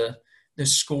at the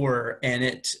score, and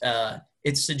it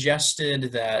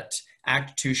suggested that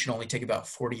Act 2 should only take about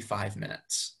 45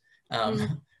 minutes.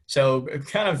 So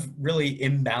kind of really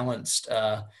imbalanced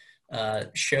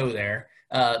show there.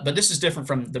 But this is different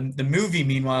from the movie.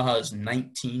 Meanwhile, has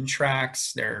 19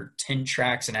 tracks. There are 10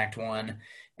 tracks in Act 1,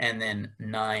 and then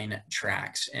 9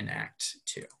 tracks in Act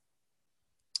 2.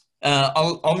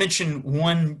 I'll mention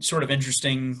one sort of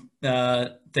interesting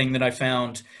thing that I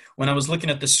found when I was looking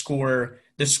at the score.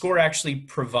 The score actually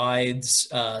provides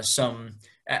some,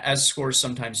 as scores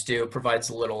sometimes do, provides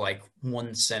a little like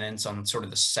one sentence on sort of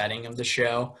the setting of the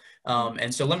show.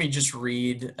 And so let me just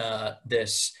read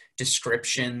this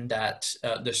description that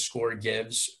the score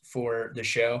gives for the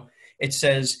show. It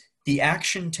says, "The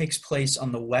action takes place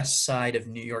on the west side of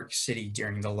New York City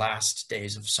during the last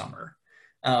days of summer."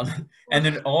 And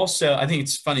then also, I think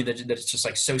it's funny that it's just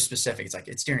like so specific. It's like,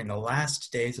 it's during the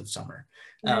last days of summer.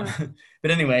 But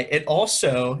anyway,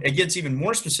 it gets even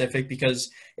more specific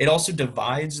because it also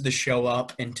divides the show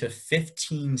up into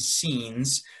 15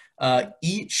 scenes.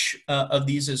 Each of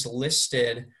these is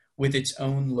listed with its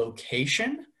own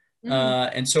location.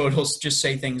 And so it'll just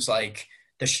say things like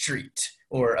the street,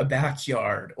 or a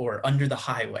backyard, or under the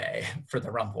highway for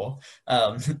the Rumble.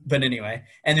 But anyway,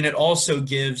 and then it also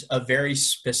gives a very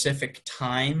specific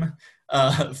time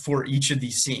for each of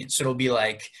these scenes. So it'll be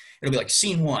like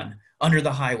scene 1, under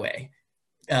the highway,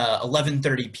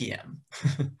 11:30 p.m.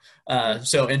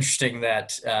 So interesting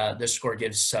that the score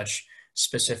gives such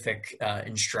specific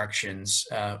instructions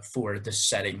for the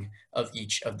setting of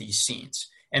each of these scenes.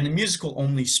 And the musical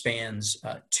only spans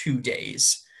 2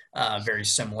 days. Very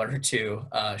similar to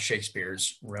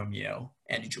Shakespeare's Romeo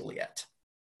and Juliet.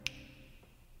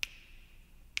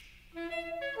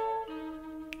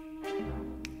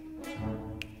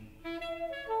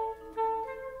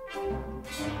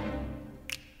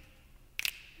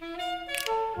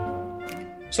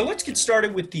 So let's get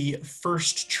started with the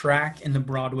first track in the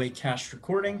Broadway cast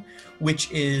recording, which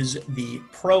is the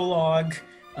prologue.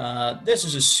 This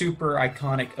is a super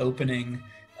iconic opening.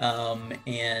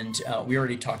 And we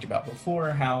already talked about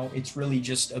before how it's really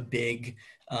just a big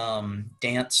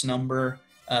dance number,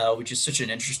 which is such an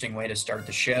interesting way to start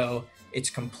the show. It's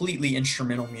completely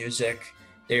instrumental music.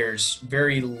 There's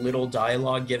very little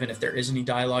dialogue given. If there is any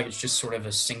dialogue, it's just sort of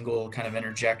a single kind of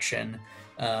interjection.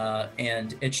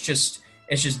 And it's just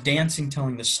dancing,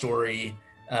 telling the story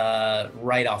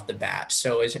right off the bat.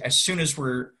 So as soon as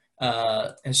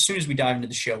we dive into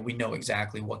the show, we know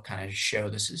exactly what kind of show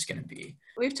this is going to be.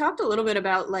 We've talked a little bit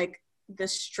about like the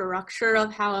structure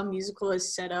of how a musical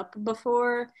is set up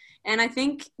before, and I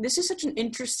think this is such an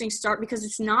interesting start because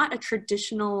it's not a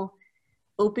traditional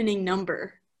opening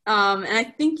number. And I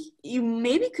think you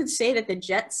maybe could say that the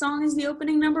Jet song is the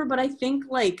opening number, but I think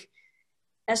like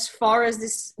as far as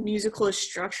this musical is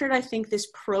structured, I think this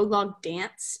prologue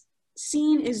dance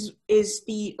scene is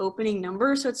the opening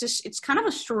number. So it's kind of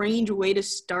a strange way to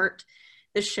start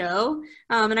the show.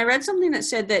 And I read something that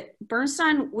said that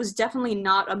Bernstein was definitely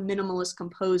not a minimalist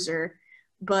composer,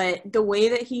 but the way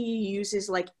that he uses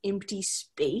like empty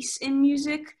space in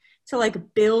music to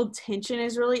like build tension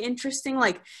is really interesting.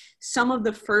 Like some of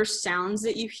the first sounds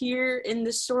that you hear in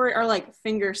the story are like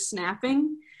finger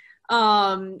snapping.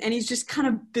 And he's just kind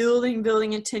of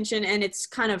building in tension, and it's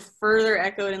kind of further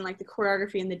echoed in like the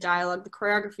choreography and the dialogue. The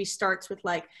choreography starts with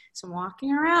like some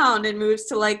walking around and moves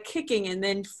to like kicking and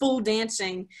then full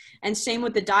dancing, and same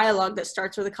with the dialogue that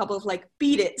starts with a couple of like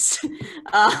beat it's,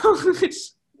 which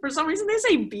for some reason they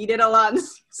say beat it a lot in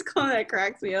this musical, that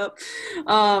cracks me up.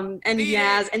 And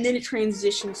yaz, and then it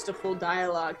transitions to full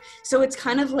dialogue. So it's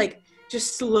kind of like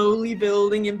just slowly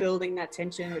building and building that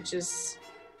tension, which is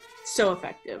so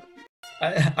effective.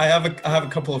 I have a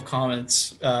couple of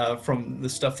comments from the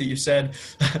stuff that you said.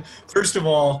 First of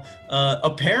all,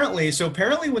 apparently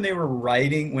when they were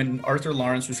when Arthur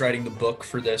Lawrence was writing the book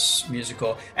for this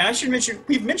musical, and I should mention,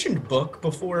 we've mentioned book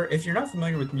before. If you're not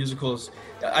familiar with musicals,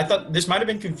 I thought this might have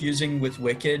been confusing with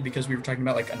Wicked because we were talking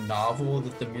about like a novel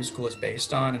that the musical is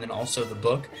based on, and then also the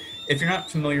book. If you're not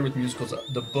familiar with musicals,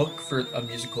 the book for a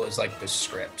musical is like the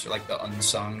script, or like the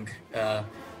unsung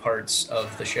parts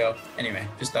of the show. Anyway,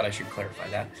 just thought I should clarify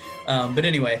that. But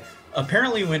anyway,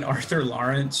 apparently when Arthur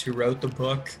Lawrence, who wrote the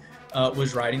book,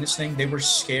 was writing this thing, they were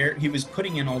scared. He was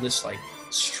putting in all this like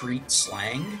street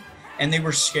slang, and they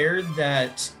were scared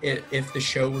that if the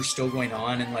show were still going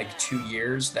on in like 2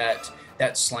 years, that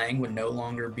slang would no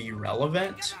longer be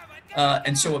relevant.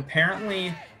 And so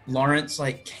apparently Lawrence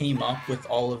like came up with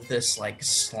all of this like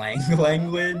slang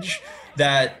language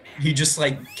that he just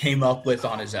like came up with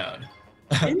on his own.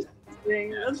 I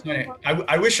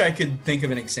wish I could think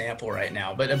of an example right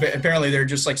now, but apparently they're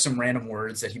just like some random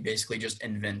words that he basically just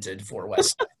invented for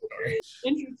West Side Story.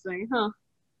 Interesting, huh?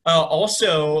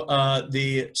 Also,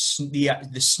 the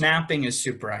snapping is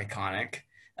super iconic.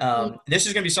 This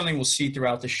is going to be something we'll see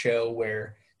throughout the show,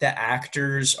 where the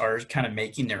actors are kind of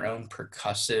making their own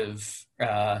percussive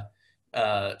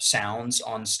sounds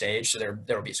on stage. So there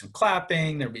will be some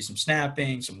clapping, there will be some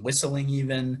snapping, some whistling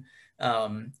even.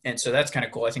 And so that's kind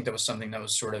of cool. I think that was something that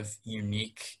was sort of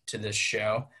unique to this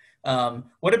show.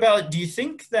 What about, do you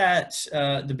think that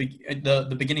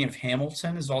the beginning of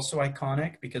Hamilton is also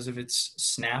iconic because of its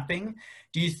snapping?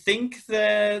 Do you think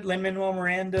that Lin-Manuel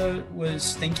Miranda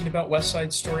was thinking about West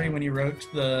Side Story when he wrote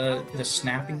the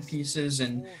snapping pieces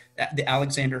and the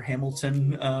Alexander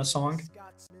Hamilton song?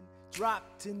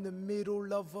 Dropped in the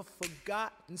middle of a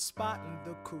forgotten spot in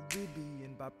the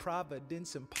Caribbean, by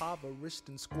providence impoverished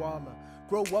and squalor.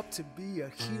 Grow up to be a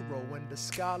hero and a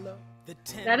scholar.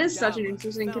 That is such an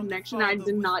interesting connection. I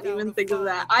did not even think of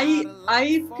that.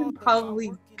 I can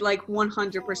probably like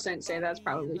 100% say that's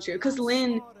probably true, because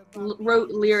Lin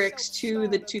wrote lyrics to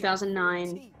the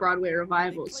 2009 Broadway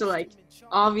revival, so like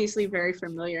obviously very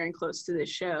familiar and close to this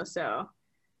show. So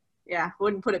yeah,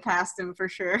 wouldn't put it past him for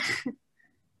sure.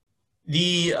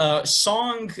 The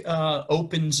song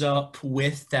opens up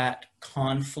with that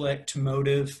conflict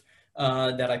motive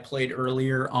that I played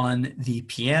earlier on the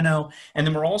piano. And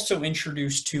then we're also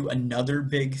introduced to another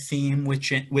big theme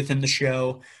within the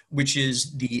show, which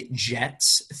is the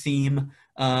Jets theme.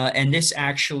 And this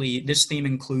theme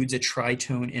includes a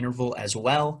tritone interval as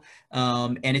well.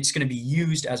 And it's going to be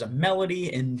used as a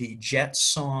melody in the Jets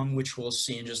song, which we'll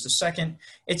see in just a second.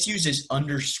 It's used as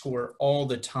underscore all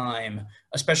the time,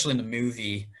 especially in the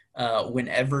movie,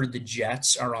 whenever the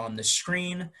Jets are on the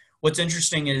screen. What's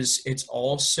interesting is it's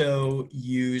also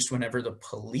used whenever the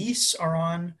police are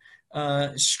on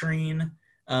screen.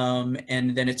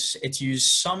 And then it's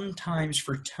used sometimes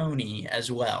for Tony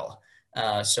as well.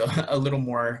 So a little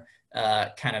more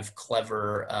kind of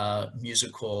clever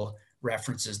musical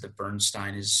references that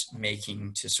Bernstein is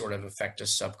making to sort of affect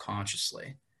us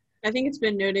subconsciously. I think it's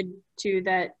been noted too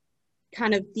that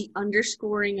kind of the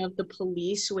underscoring of the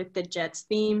police with the Jets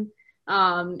theme,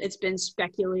 it's been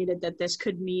speculated that this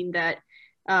could mean that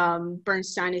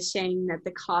Bernstein is saying that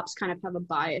the cops kind of have a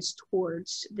bias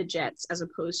towards the Jets as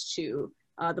opposed to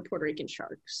the Puerto Rican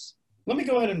Sharks. Let me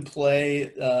go ahead and play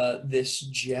this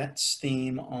Jets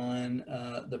theme on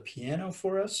the piano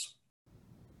for us.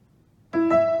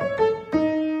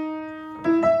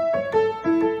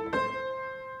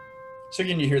 So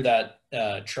again, you hear that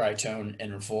tritone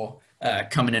interval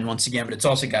coming in once again, but it's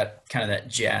also got kind of that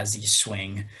jazzy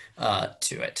swing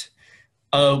to it.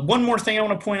 One more thing I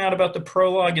want to point out about the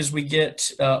prologue is we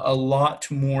get a lot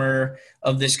more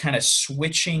of this kind of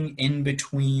switching in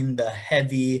between the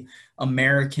heavy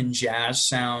American jazz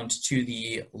sound to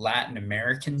the Latin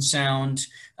American sound.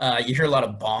 You hear a lot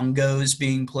of bongos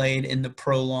being played in the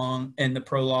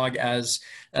prologue as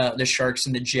the Sharks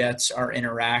and the Jets are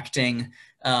interacting.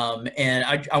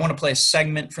 And I want to play a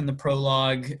segment from the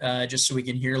prologue just so we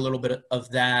can hear a little bit of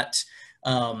that.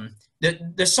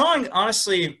 The song,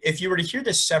 honestly, if you were to hear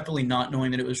this separately, not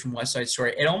knowing that it was from West Side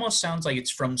Story, it almost sounds like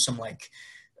it's from some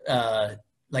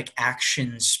like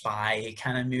action spy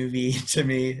kind of movie to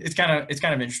me. It's kind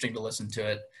of interesting to listen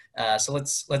to it. So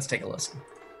let's take a listen.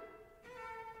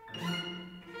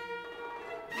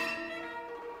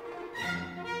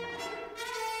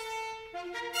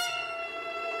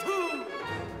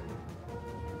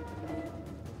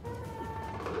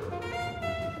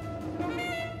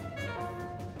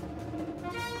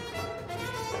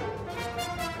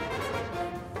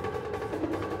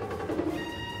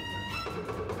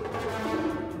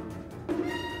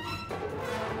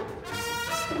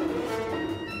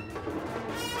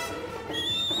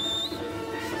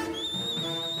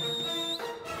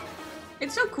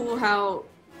 It's so cool how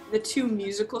the two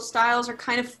musical styles are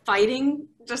kind of fighting,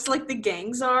 just like the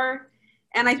gangs are.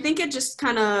 And I think it just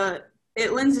kind of,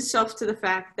 it lends itself to the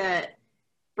fact that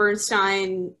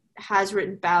Bernstein has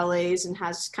written ballets and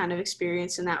has kind of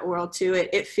experience in that world too.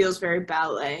 It feels very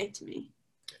ballet to me.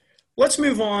 Let's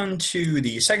move on to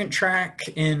the second track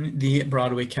in the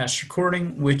Broadway cast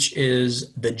recording, which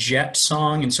is the Jet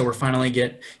song. And so we're finally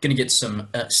going to get some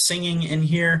singing in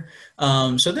here.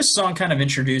 So this song kind of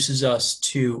introduces us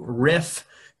to Riff,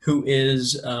 who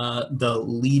is the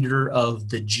leader of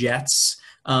the Jets.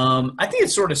 I think it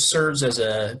sort of serves as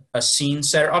a scene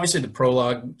setter. Obviously, the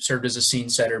prologue served as a scene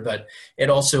setter, but it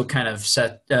also kind of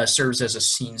serves as a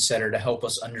scene setter to help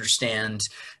us understand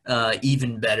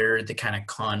even better the kind of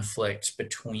conflict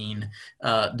between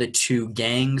the two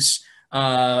gangs.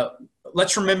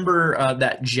 Let's remember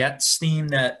that Jets theme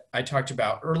that I talked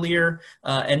about earlier,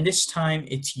 and this time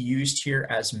it's used here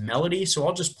as melody. So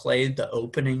I'll just play the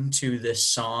opening to this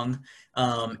song,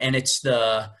 and it's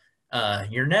the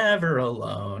 "You're Never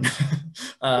Alone."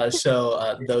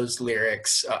 So those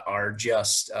lyrics are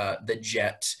just the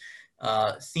Jet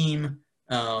theme,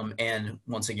 and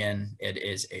once again, it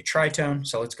is a tritone.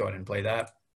 So let's go ahead and play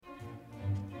that.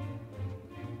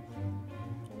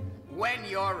 When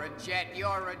you're a jet,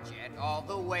 all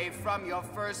the way from your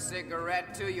first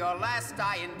cigarette to your last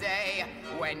dying day.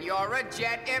 When you're a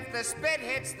jet, if the spit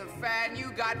hits the fan,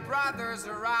 you got brothers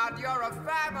around, you're a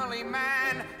family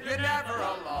man. You're never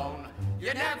alone,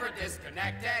 you're never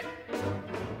disconnected.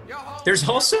 There's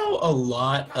also a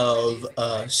lot of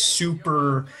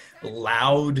super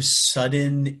loud,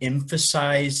 sudden,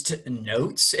 emphasized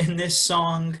notes in this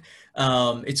song.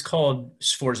 It's called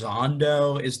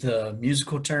sforzando is the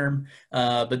musical term,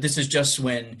 but this is just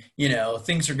when, you know,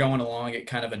 things are going along at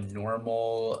kind of a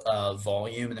normal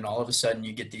volume, and then all of a sudden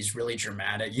you get these really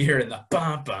dramatic, you hear in the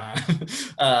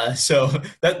ba-ba. So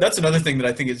that's another thing that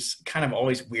I think is kind of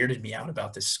always weirded me out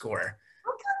about this score.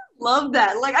 Love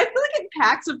that. Like, I feel like it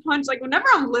packs a punch. Like, whenever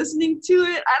I'm listening to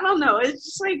it, I don't know. It's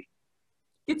just like,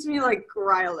 gets me like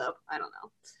riled up. I don't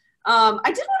know.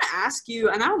 I did want to ask you,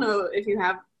 and I don't know if you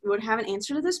would have an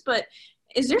answer to this, but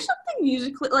is there something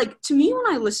musically, like, to me when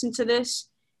I listen to this,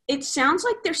 it sounds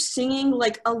like they're singing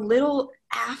like a little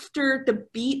after the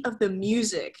beat of the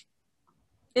music.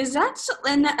 Is that so?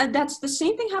 And that's the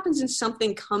same thing happens in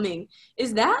Something Coming.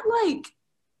 Is that like,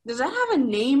 does that have a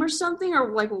name or something,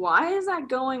 or like why is that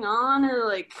going on, or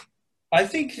like? I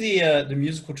think the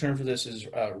musical term for this is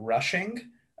rushing.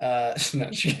 I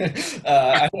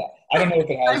don't know if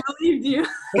it has. I believed you.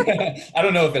 I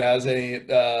don't know if it has any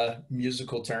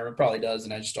musical term. It probably does,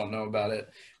 and I just don't know about it.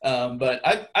 But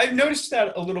I've noticed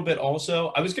that a little bit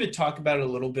also. I was going to talk about it a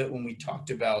little bit when we talked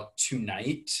about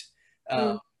Tonight.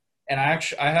 And I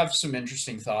have some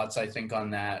interesting thoughts, I think,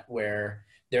 on that, where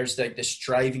there's like this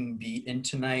driving beat in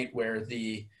Tonight where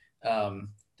the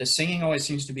singing always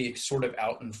seems to be sort of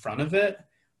out in front of it,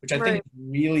 which I think is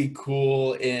really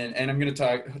cool. And I'm going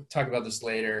to talk about this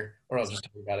later, or I'll just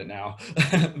talk about it now.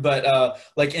 But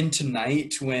like in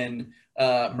Tonight, when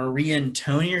Maria and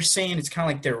Tony are singing, it's kind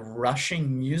of like they're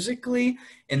rushing musically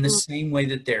in the same way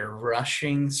that they're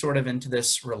rushing sort of into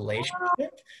this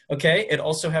relationship. Okay. It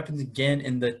also happens again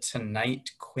in the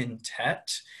Tonight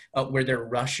Quintet, where they're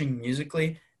rushing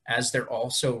musically as they're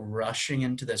also rushing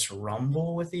into this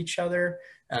rumble with each other.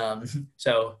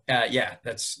 Yeah,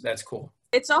 that's cool.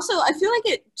 It's also, I feel like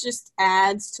it just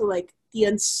adds to like the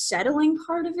unsettling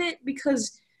part of it,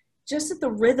 because just that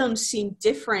the rhythms seem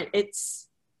different, it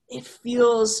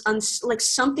feels like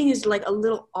something is like a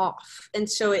little off, and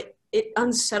so it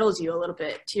unsettles you a little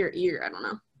bit to your ear. I don't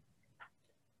know.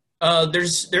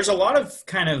 There's a lot of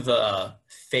kind of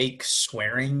fake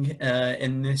swearing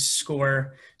in this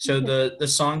score. So the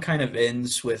song kind of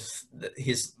ends with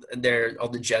all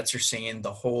the Jets are singing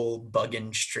 "The Whole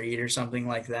Buggin' Street" or something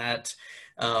like that.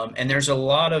 And there's a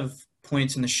lot of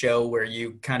points in the show where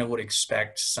you kind of would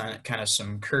expect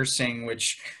some cursing,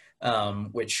 which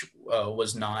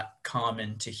was not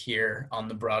common to hear on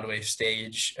the Broadway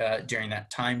stage during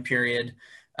that time period.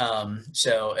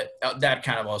 So that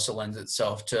kind of also lends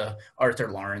itself to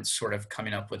Arthur Lawrence sort of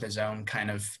coming up with his own kind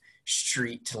of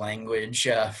street language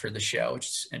for the show, which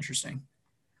is interesting.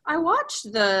 I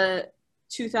watched the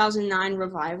 2009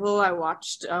 revival. I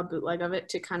watched a bootleg of it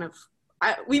to kind of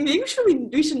we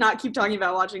should not keep talking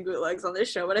about watching bootlegs on this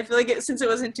show, but I feel like since it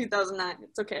was in 2009,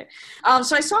 it's okay.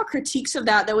 So I saw critiques of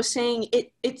that was saying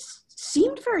it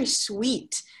seemed very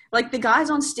sweet. Like the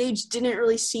guys on stage didn't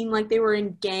really seem like they were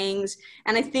in gangs,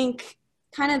 and I think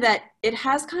kind of that it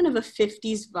has kind of a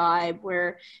 50s vibe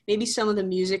where maybe some of the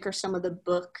music or some of the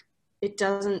book, it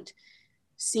doesn't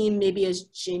seem maybe as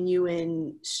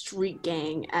genuine street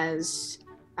gang as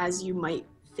you might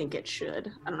think it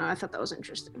should. I don't know. I thought that was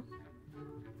interesting.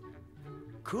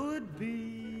 Could be.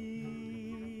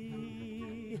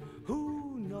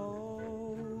 Who knows?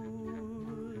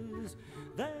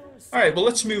 All right, well,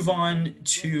 let's move on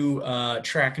to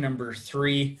track number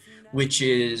 3, which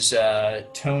is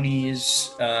Tony's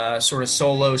sort of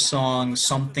solo song,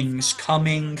 Something's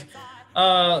Coming.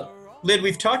 Lyd,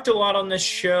 we've talked a lot on this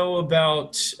show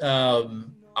about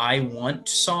I Want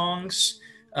songs.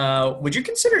 Would you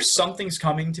consider Something's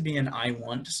Coming to be an I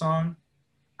Want song?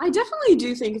 I definitely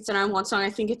do think it's an I Want song. I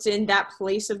think it's in that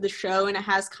place of the show, and it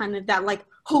has kind of that like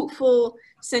hopeful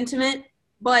sentiment.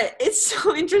 But it's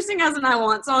so interesting as an I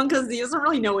Want song because he doesn't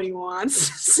really know what he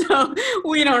wants. So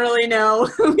we don't really know.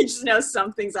 We just know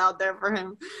something's out there for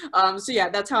him. So yeah,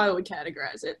 that's how I would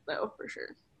categorize it, though, for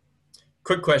sure.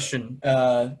 Quick question.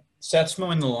 Seth's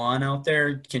mowing the lawn out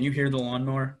there. Can you hear the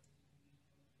lawnmower?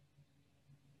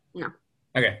 No.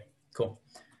 Okay, cool.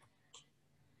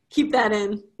 Keep that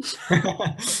in.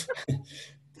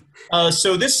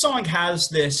 So this song has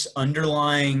this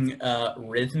underlying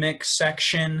rhythmic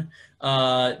section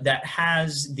that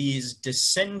has these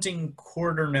descending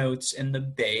quarter notes in the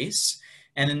bass,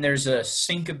 and then there's a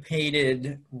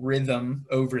syncopated rhythm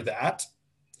over that.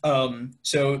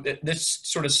 So this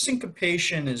sort of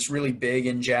syncopation is really big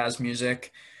in jazz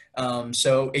music.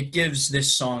 So it gives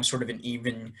this song sort of an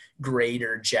even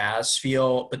greater jazz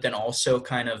feel, but then also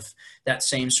kind of that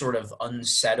same sort of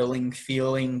unsettling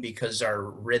feeling because our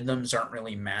rhythms aren't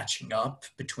really matching up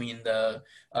between the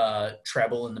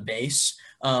treble and the bass.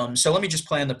 So let me just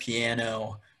play on the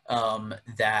piano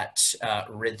that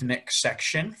rhythmic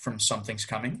section from Something's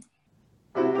Coming.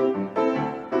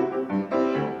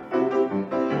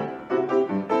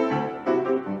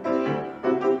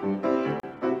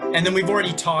 And then we've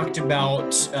already talked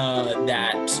about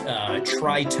that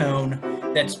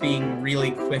tritone that's being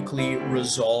really quickly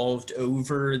resolved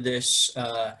over this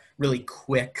really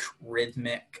quick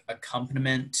rhythmic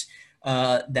accompaniment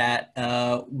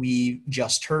that we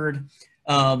just heard.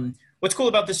 What's cool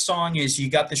about this song is you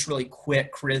got this really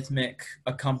quick rhythmic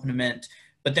accompaniment,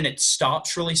 but then it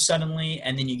stops really suddenly,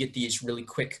 and then you get these really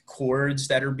quick chords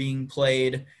that are being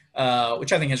played,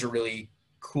 which I think has a really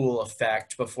cool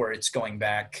effect before it's going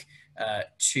back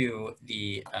to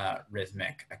the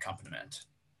rhythmic accompaniment.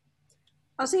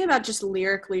 I was thinking about just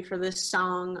lyrically for this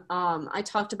song. I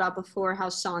talked about before how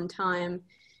Sondheim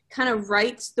kind of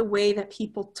writes the way that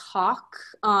people talk.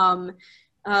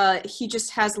 He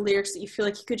just has lyrics that you feel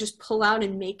like he could just pull out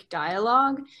and make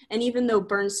dialogue. And even though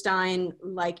Bernstein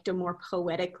liked a more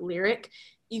poetic lyric,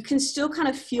 you can still kind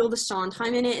of feel the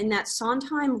Sondheim in it, and that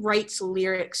Sondheim writes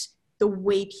lyrics the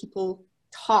way people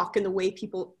talk and the way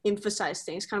people emphasize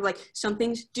things, kind of like some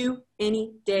things due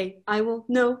any day, I will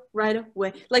know right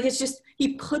away. Like it's just,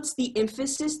 he puts the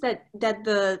emphasis that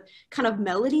the kind of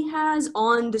melody has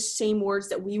on the same words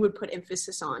that we would put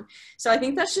emphasis on. So I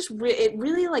think that's just, it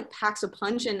really like packs a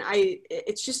punch, and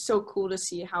it's just so cool to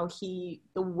see how the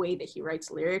way that he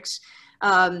writes lyrics.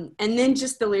 And then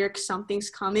just the lyric, Something's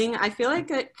Coming, I feel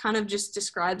like it kind of just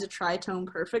describes a tritone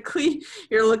perfectly.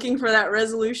 You're looking for that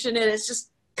resolution, and it's just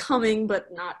coming,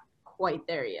 but not quite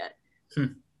there yet.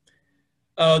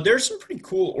 There's some pretty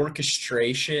cool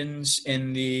orchestrations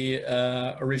in the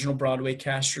original Broadway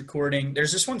cast recording.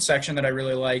 There's this one section that I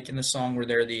really like in the song where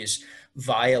there are these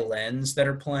violins that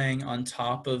are playing on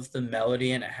top of the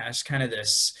melody, and it has kind of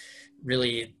this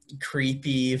really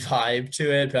creepy vibe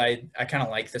to it, but I kind of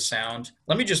like the sound.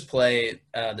 Let me just play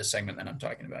the segment that I'm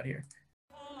talking about here.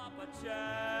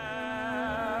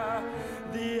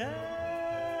 The air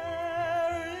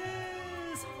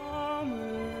is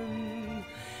humming,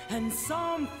 and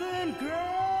something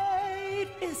great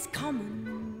is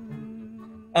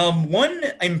coming. One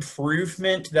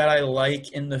improvement that I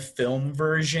like in the film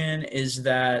version is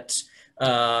that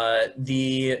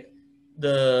the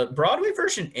Broadway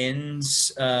version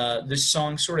ends, this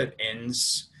song sort of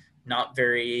ends not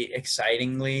very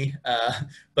excitingly,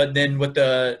 but then what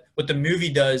the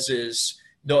movie does is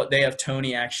they have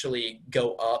Tony actually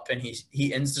go up, and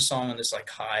he ends the song on this like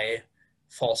high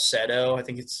falsetto. I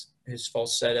think it's his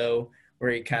falsetto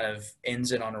where he kind of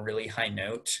ends it on a really high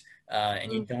note,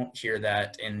 and you don't hear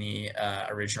that in the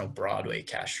original Broadway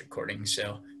cast recording.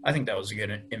 So I think that was a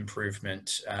good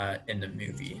improvement in the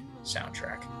movie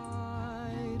soundtrack.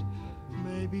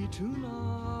 Maybe tonight,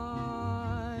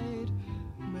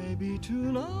 maybe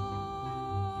tonight.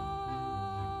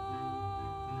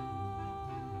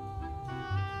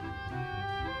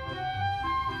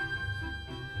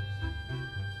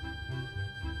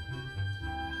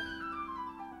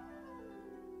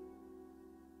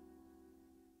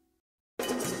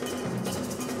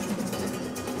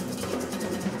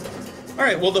 All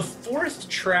right, well, the fourth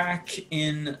track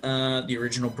in the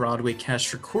original Broadway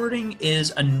cast recording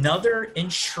is another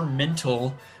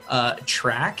instrumental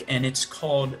track, and it's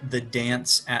called The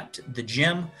Dance at the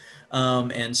Gym.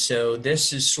 And so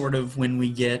this is sort of when we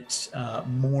get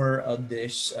more of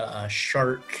this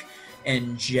Shark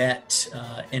and Jet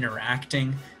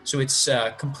interacting. So it's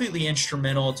completely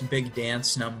instrumental. It's a big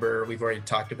dance number. We've already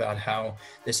talked about how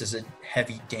this is a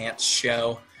heavy dance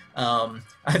show.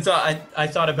 I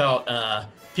thought about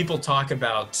people talk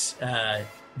about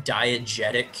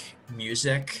diegetic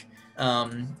music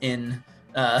in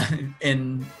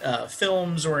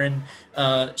films or in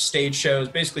stage shows.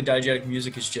 Basically, diegetic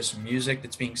music is just music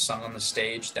that's being sung on the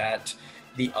stage that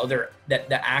the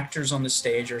actors on the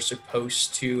stage are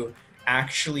supposed to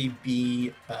actually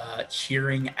be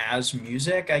hearing as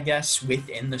music, I guess,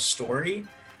 within the story.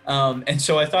 And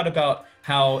so I thought about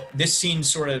how this scene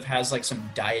sort of has like some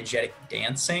diegetic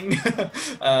dancing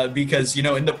because, you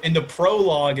know, in the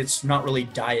prologue, it's not really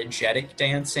diegetic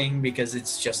dancing because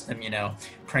it's just them, you know,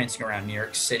 prancing around New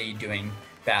York City doing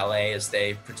ballet as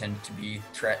they pretend to be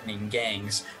threatening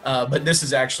gangs. But this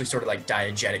is actually sort of like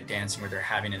diegetic dancing where they're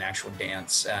having an actual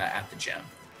dance at the gym.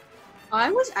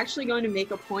 I was actually going to make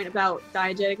a point about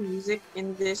diegetic music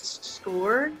in this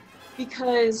score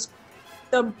because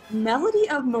the melody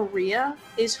of Maria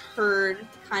is heard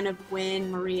kind of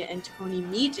when Maria and Tony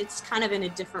meet. It's kind of in a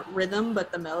different rhythm,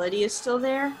 but the melody is still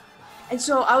there. And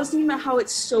so I was thinking about how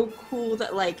it's so cool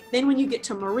that, like, then when you get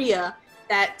to Maria,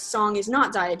 that song is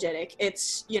not diegetic.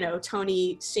 It's, you know,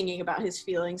 Tony singing about his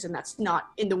feelings, and that's not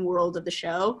in the world of the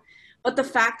show. But the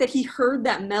fact that he heard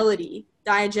that melody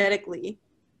diegetically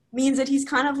means that he's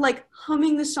kind of like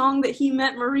humming the song that he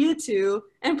met Maria to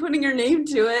and putting her name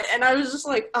to it. And I was just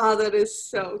like, oh, that is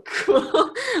so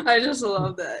cool. I just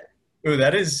love that. Ooh,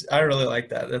 I really like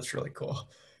that. That's really cool.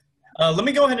 Let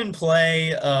me go ahead and play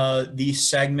the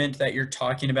segment that you're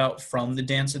talking about from The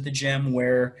Dance at the Gym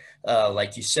where,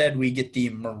 like you said, we get the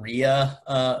Maria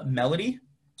melody.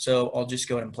 So I'll just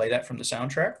go ahead and play that from the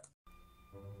soundtrack.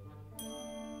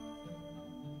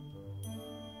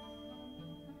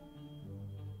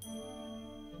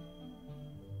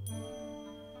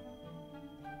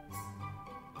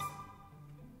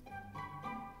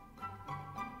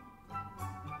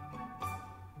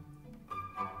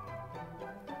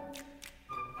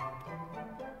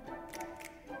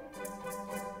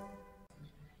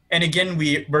 And again,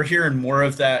 we're hearing more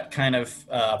of that kind of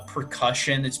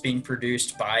percussion that's being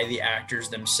produced by the actors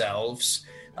themselves,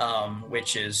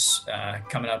 which is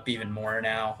coming up even more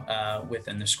now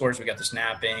within the scores. We got the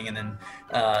snapping and then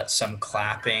some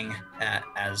clapping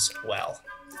as well.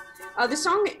 The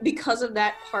song, because of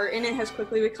that part in it, has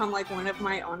quickly become like one of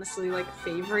my honestly like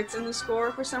favorites in the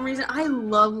score for some reason. I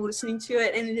love listening to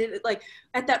it, and it like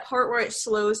at that part where it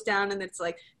slows down and it's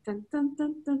like dun dun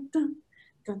dun dun dun.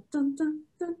 Dun, dun, dun,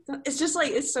 dun, dun. It's just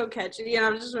like, it's so catchy, and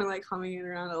I've just been like humming it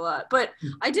around a lot. But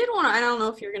I did want to, I don't know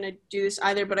if you're going to do this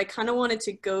either, but I kind of wanted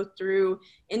to go through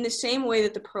in the same way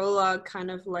that the prologue kind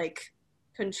of like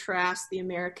contrasts the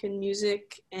American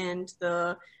music and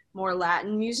the more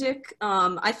Latin music.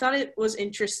 I thought it was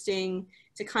interesting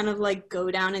to kind of like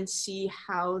go down and see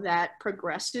how that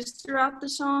progresses throughout the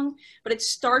song. But it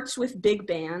starts with big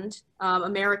band,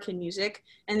 American music,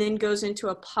 and then goes into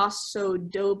a paso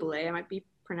doble. I might be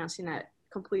pronouncing that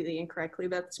completely incorrectly,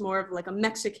 but it's more of like a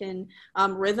Mexican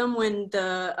rhythm when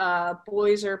the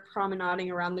boys are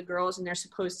promenading around the girls and they're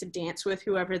supposed to dance with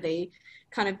whoever they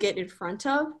kind of get in front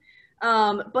of.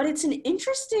 But it's an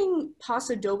interesting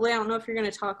paso doble. I don't know if you're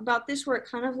going to talk about this, where it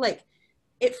kind of like,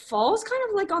 it falls kind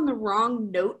of like on the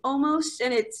wrong note almost.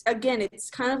 And it's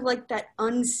kind of like that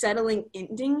unsettling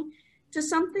ending to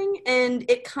something. And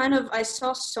it kind of, I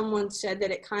saw someone said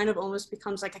that it kind of almost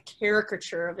becomes like a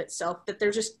caricature of itself, that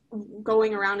they're just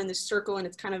going around in this circle and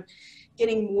it's kind of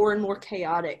getting more and more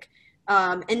chaotic.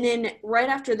 And then right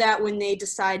after that, when they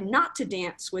decide not to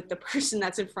dance with the person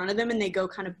that's in front of them and they go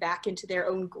kind of back into their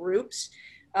own groups,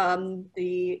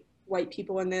 the white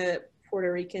people and the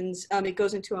Puerto Ricans, it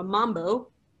goes into a mambo,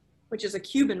 which is a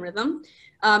Cuban rhythm.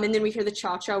 And then we hear the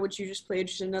cha-cha, which you just played,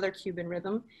 which is another Cuban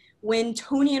rhythm. When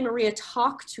Tony and Maria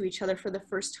talk to each other for the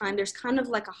first time, there's kind of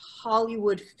like a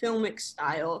Hollywood filmic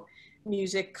style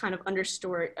music kind of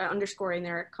underscoring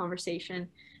their conversation.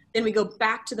 Then we go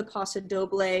back to the paso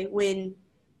doble when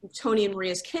Tony and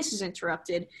Maria's kiss is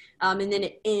interrupted. And then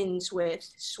it ends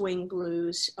with swing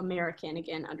blues, American,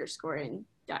 again, underscoring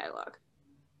dialogue.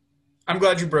 I'm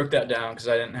glad you broke that down because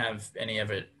I didn't have any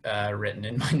of it written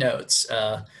in my notes.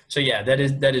 So yeah, that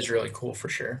is really cool for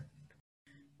sure.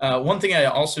 One thing I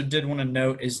also did want to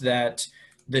note is that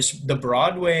the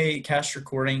Broadway cast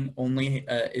recording only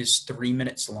is 3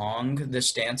 minutes long,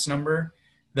 this dance number.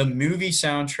 The movie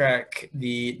soundtrack,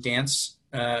 the dance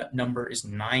number is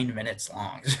 9 minutes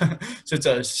long. So it's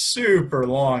a super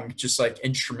long, just like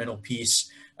instrumental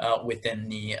piece within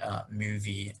the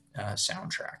movie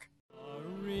soundtrack.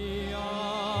 Maria,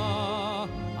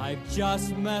 I've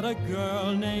just met a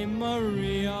girl named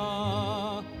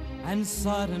Maria, and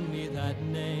suddenly that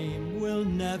name will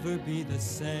never be the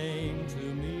same to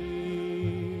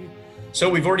me. So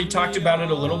we've already talked about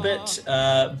it a little bit,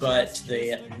 but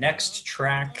the next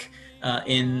track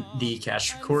in the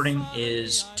cast recording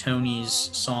is Tony's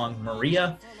song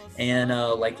Maria. And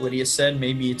like Lydia said,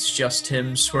 maybe it's just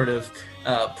him sort of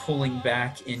pulling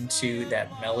back into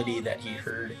that melody that he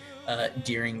heard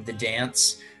during the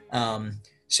dance.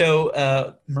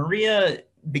 So Maria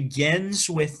begins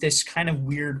with this kind of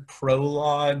weird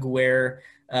prologue where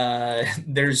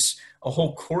there's a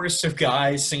whole chorus of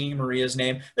guys singing Maria's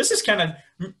name. This is kind of,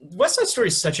 West Side Story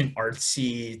is such an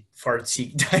artsy,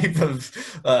 fartsy type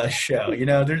of show. You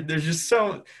know, there's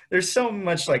so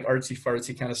much like artsy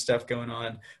fartsy kind of stuff going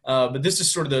on. But this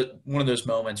is sort of one of those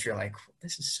moments where you're like,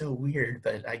 this is so weird,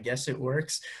 but I guess it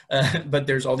works. But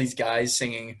there's all these guys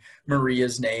singing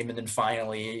Maria's name, and then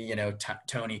finally, you know,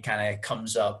 Tony kind of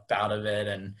comes up out of it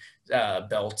and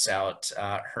belts out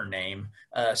her name.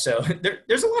 So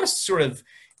there's a lot of sort of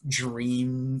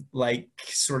dream-like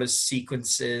sort of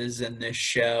sequences in this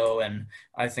show, and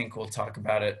I think we'll talk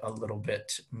about it a little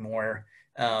bit more.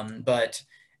 But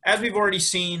as we've already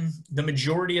seen, the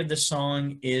majority of the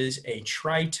song is a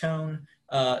tritone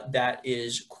that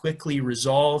is quickly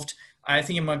resolved. I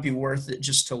think it might be worth it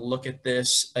just to look at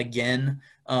this again.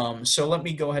 So let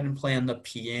me go ahead and play on the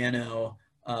piano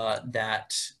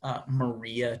that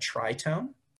Maria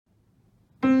tritone.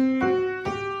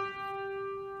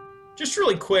 Just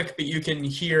really quick, but you can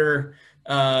hear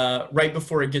right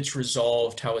before it gets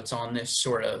resolved how it's on this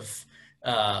sort of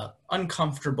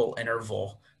uncomfortable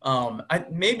interval.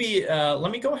 Let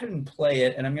me go ahead and play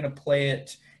it, and I'm going to play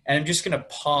it, and I'm just going to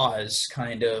pause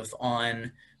kind of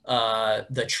on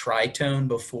the tritone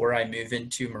before I move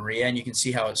into Maria, and you can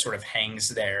see how it sort of hangs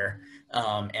there.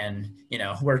 And, you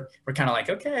know, we're kind of like,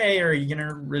 okay, are you going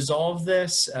to resolve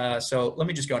this? So let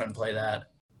me just go ahead and play that.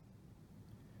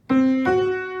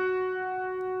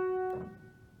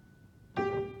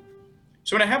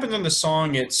 So when it happens in the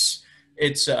song, it's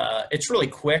really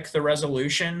quick, the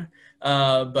resolution,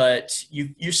 but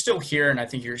you still hear, and I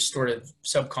think you're sort of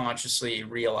subconsciously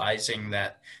realizing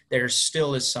that there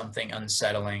still is something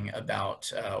unsettling about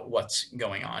what's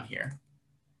going on here.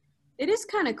 It is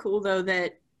kind of cool, though,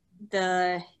 that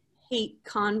the hate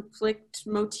conflict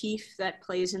motif that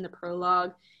plays in the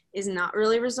prologue is not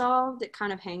really resolved. It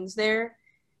kind of hangs there.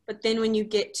 But then when you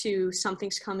get to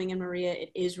Something's Coming in Maria,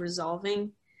 it is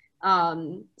resolving.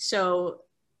 So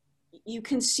you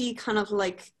can see kind of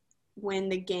like when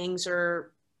the gangs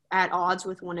are at odds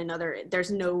with one another,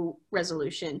 there's no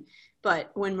resolution.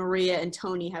 But when Maria and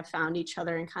Tony have found each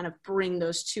other and kind of bring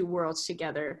those two worlds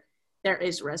together, there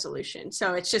is resolution.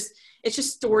 So it's just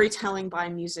storytelling by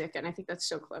music, and I think that's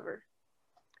so clever.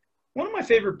 One of my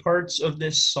favorite parts of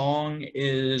this song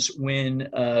is when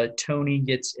Tony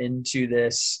gets into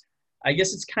this, I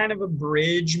guess it's kind of a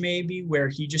bridge maybe, where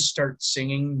he just starts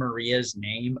singing Maria's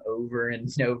name over and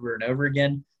over and over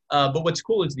again. But what's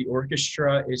cool is the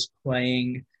orchestra is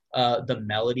playing the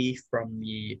melody from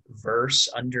the verse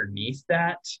underneath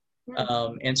that.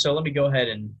 And so let me go ahead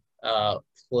and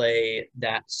play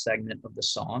that segment of the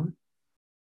song.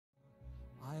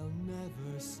 I'll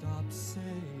never stop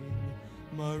saying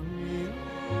Maria,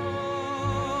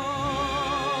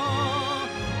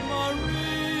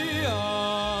 Maria,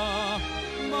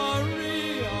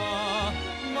 Maria,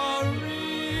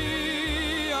 Maria,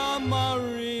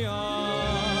 Maria,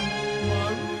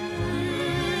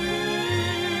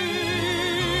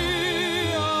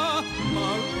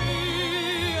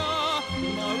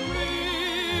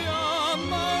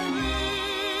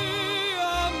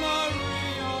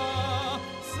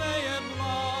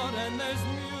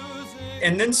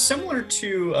 And then similar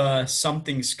to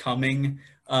Something's Coming,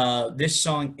 this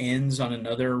song ends on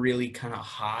another really kind of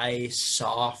high,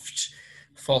 soft,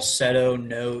 falsetto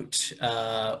note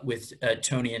with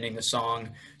Tony ending the song.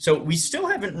 So we still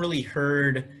haven't really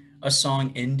heard a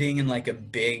song ending in like a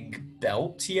big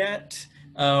belt yet,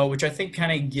 which I think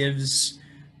kind of gives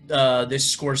this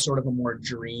score sort of a more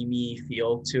dreamy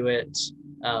feel to it.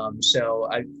 So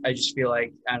I just feel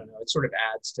like, I don't know, it sort of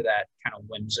adds to that kind of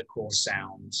whimsical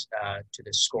sound to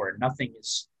this score. Nothing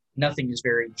is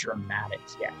very dramatic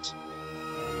yet.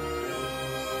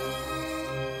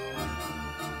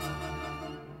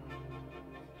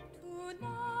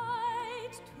 Tonight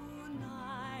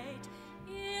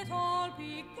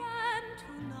began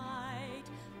tonight.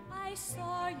 I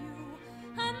saw you,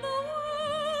 and the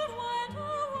world went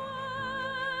away.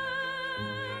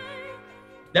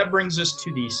 That brings us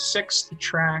to the 6th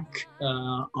track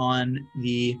on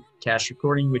the cast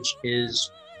recording, which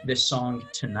is this song,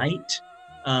 Tonight.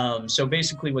 So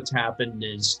basically what's happened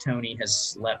is Tony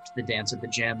has left the dance at the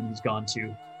gym and he's gone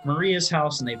to Maria's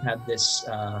house, and they've had this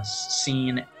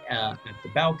scene at the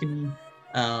balcony.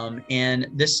 And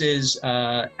this is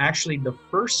actually the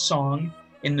first song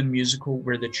in the musical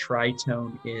where the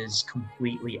tritone is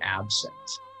completely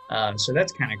absent. So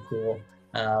that's kind of cool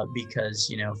because,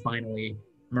 you know, finally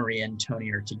Maria and Tony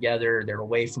are together. They're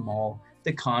away from all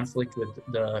the conflict with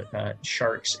the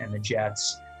Sharks and the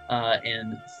Jets.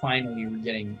 And finally we're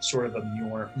getting sort of a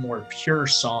more pure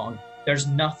song. There's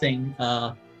nothing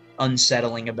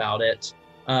unsettling about it.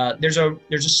 There's a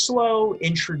slow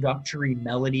introductory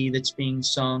melody that's being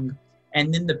sung,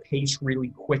 and then the pace really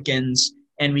quickens,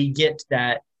 and we get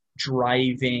that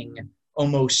driving,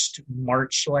 almost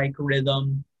march-like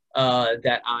rhythm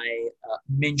that I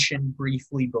mentioned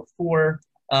briefly before.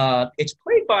 It's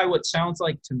played by what sounds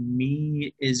like to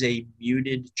me is a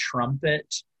muted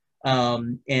trumpet,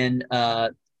 and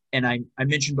I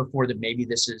mentioned before that maybe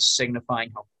this is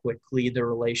signifying how quickly the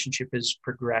relationship is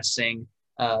progressing.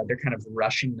 They're kind of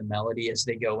rushing the melody as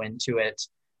they go into it.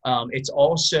 It's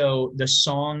also, the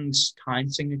song's time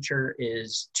signature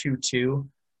is 2/2,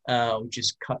 which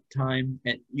is cut time,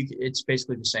 and it's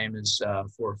basically the same as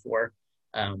 4/4.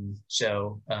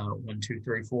 So 1, 2,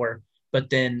 3, 4. But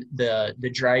then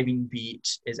the driving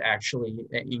beat is actually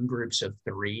in groups of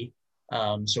 3.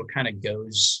 So it kind of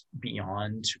goes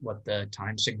beyond what the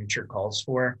time signature calls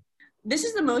for. This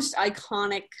is the most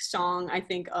iconic song, I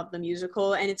think, of the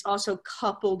musical, and it's also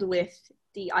coupled with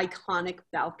the iconic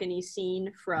balcony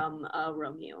scene from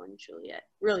Romeo and Juliet.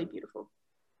 Really beautiful.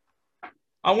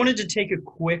 I wanted to take a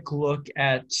quick look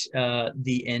at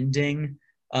the ending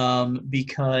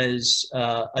because,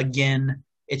 again,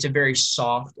 it's a very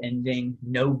soft ending,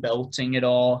 no belting at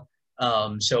all.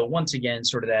 So once again,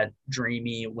 sort of that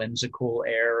dreamy, whimsical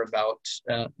air about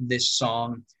this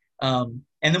song.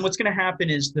 And then what's going to happen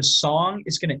is the song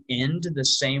is going to end the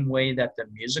same way that the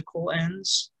musical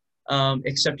ends,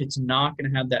 except it's not going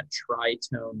to have that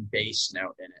tritone bass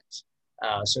note in it.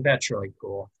 So that's really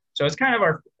cool. So it's kind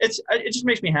of it just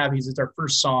makes me happy because it's our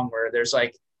first song where there's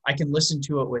like, I can listen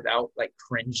to it without like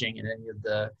cringing at any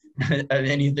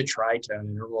of the tritone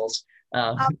intervals.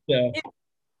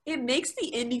 It makes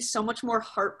the ending so much more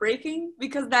heartbreaking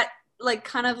because that like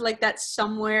kind of like that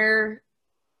somewhere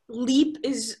leap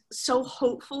is so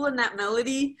hopeful in that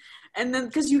melody, and then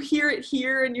because you hear it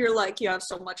here and you're like, you have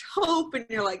so much hope and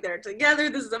you're like, they're together,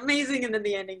 this is amazing, and then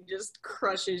the ending just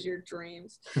crushes your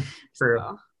dreams. True.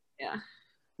 So, yeah,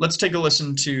 let's take a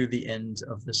listen to the end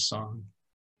of this song.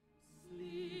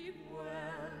 Sleep well,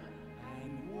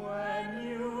 and when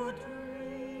you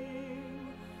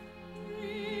dream,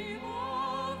 dream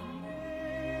of me.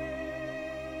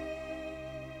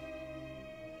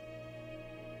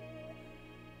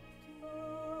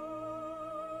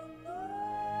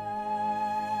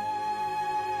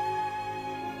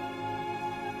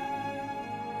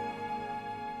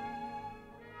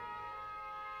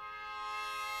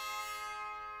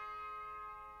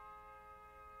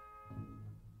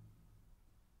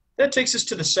 That takes us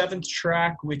to the 7th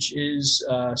track, which is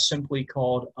simply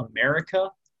called America.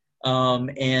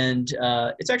 And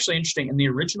it's actually interesting. In the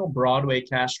original Broadway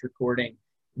cast recording,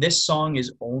 this song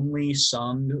is only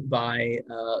sung by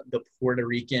the Puerto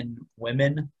Rican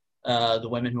women, the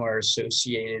women who are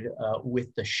associated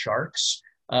with the Sharks.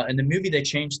 In the movie, they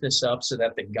changed this up so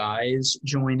that the guys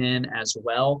join in as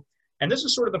well. And this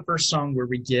is sort of the first song where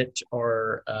we get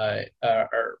our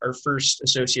first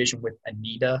association with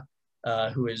Anita,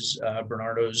 who is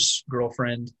Bernardo's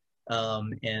girlfriend,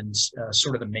 and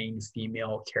sort of the main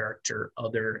female character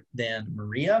other than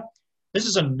Maria. This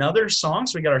is another song,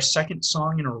 so we got our 2nd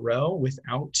song in a row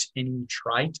without any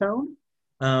tritone.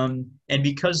 And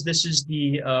because this is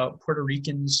the Puerto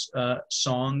Ricans'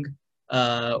 song,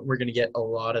 we're going to get a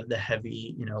lot of the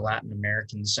heavy, Latin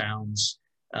American sounds,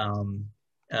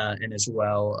 and as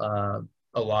well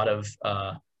a lot of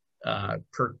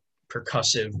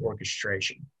percussive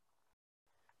orchestration.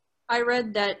 I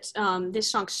read that this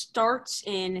song starts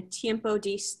in Tiempo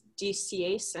de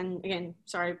Seis, and again,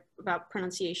 sorry about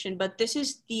pronunciation, but this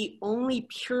is the only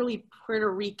purely Puerto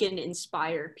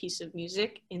Rican-inspired piece of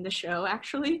music in the show,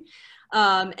 actually.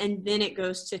 And then it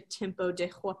goes to Tiempo de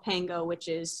Huapango, which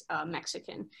is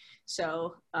Mexican.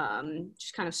 So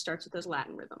just kind of starts with those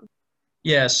Latin rhythms.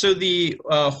 Yeah, so the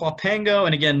Huapango,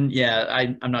 and again,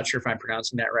 I'm not sure if I'm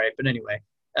pronouncing that right, but anyway,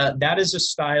 That is a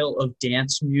style of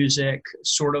dance music,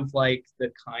 sort of like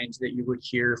the kinds that you would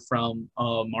hear from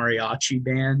a mariachi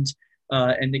band.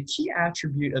 And the key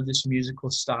attribute of this musical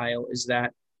style is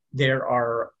that there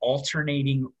are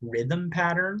alternating rhythm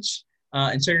patterns.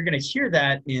 And so you're going to hear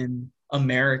that in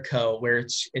America, where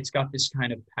it's got this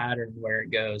kind of pattern where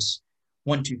it goes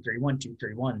 1, 2, 3, 1, 2,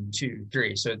 3, 1, 2,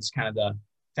 3. So it's kind of the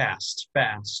fast,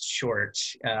 short,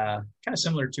 kind of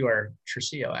similar to our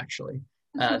Tresillo, actually,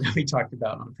 that we talked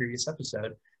about on a previous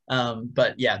episode.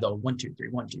 But yeah, the 1, 2, 3,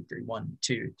 1, 2, 3, 1,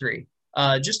 2, 3.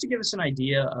 Just to give us an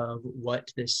idea of what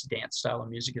this dance style of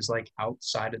music is like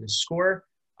outside of the score,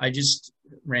 I just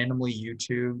randomly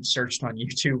searched on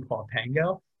YouTube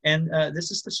Huapango, and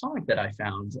this is the song that I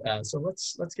found. So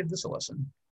let's give this a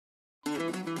listen.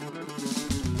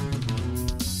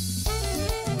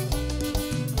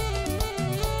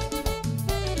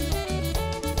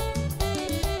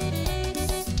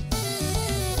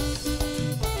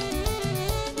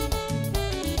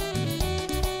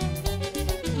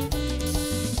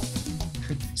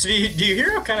 So do you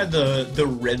hear how kind of the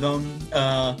rhythm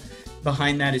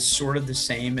behind that is sort of the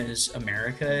same as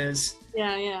America is?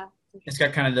 Yeah. It's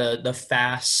got kind of the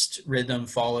fast rhythm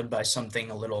followed by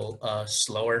something a little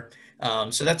slower.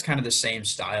 So that's kind of the same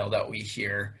style that we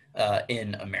hear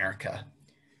in America.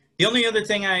 The only other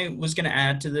thing I was going to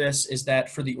add to this is that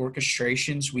for the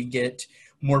orchestrations, we get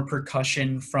more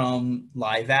percussion from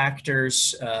live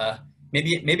actors.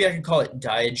 Maybe I could call it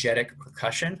diegetic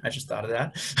percussion. I just thought of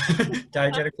that.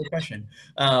 Diegetic percussion.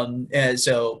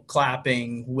 So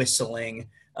clapping, whistling.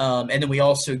 And then we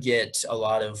also get a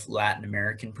lot of Latin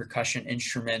American percussion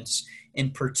instruments.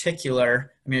 In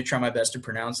particular, I'm going to try my best at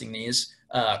pronouncing these,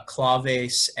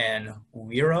 claves and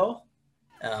güiro.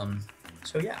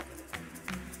 So yeah.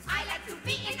 I like to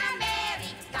be in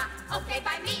America, okay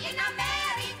by me in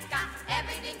America,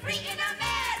 everything free in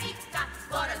America,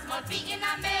 for a small fee in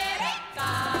America.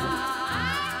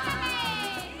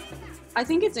 I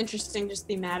think it's interesting just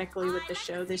thematically with the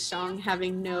show, this song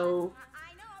having no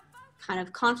kind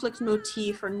of conflict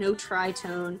motif or no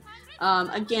tritone.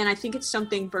 Again, I think it's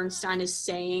something Bernstein is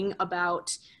saying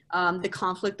about the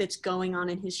conflict that's going on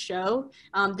in his show.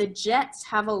 The Jets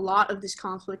have a lot of this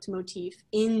conflict motif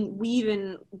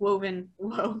woven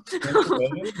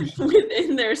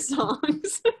within their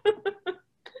songs.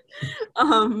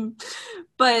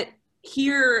 But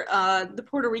here, the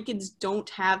Puerto Ricans don't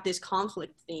have this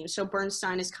conflict theme. So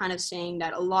Bernstein is kind of saying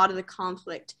that a lot of the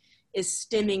conflict is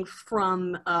stemming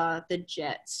from the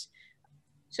Jets.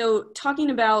 So talking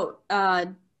about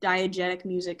diegetic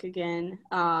music again,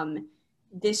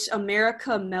 this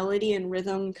America melody and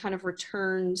rhythm kind of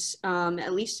returns,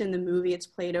 at least in the movie. It's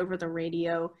played over the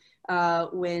radio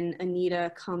when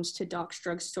Anita comes to Doc's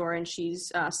drugstore and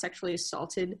she's sexually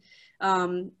assaulted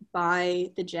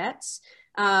by the Jets.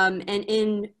 And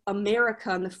in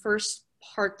America, in the first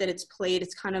part that it's played,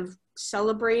 it's kind of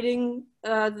celebrating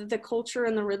the culture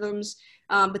and the rhythms.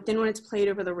 But then when it's played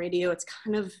over the radio, it's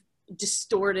kind of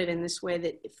distorted in this way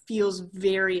that it feels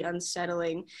very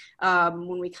unsettling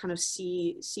when we kind of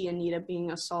see Anita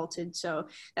being assaulted. So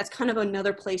that's kind of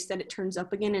another place that it turns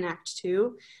up again in Act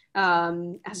 2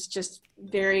 as just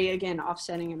very, again,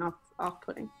 offsetting and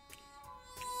off-putting.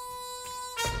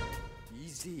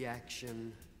 Easy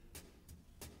action.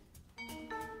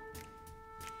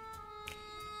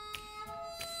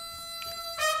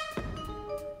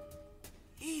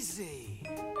 Easy.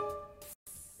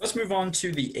 Let's move on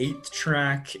to the 8th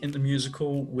track in the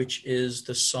musical, which is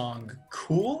the song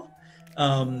Cool.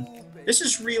 This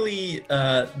is really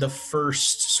the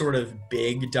first sort of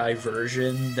big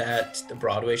diversion that the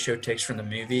Broadway show takes from the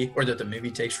movie, or that the movie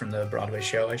takes from the Broadway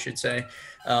show, I should say.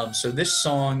 So this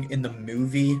song in the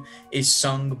movie is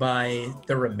sung by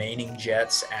the remaining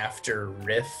Jets after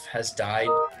Riff has died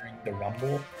during the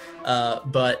Rumble.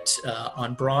 But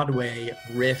on Broadway,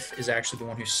 Riff is actually the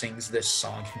one who sings this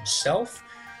song himself.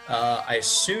 I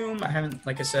assume,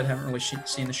 like I said, haven't really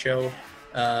seen the show,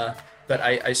 but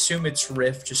I assume it's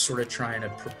Riff just sort of trying to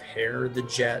prepare the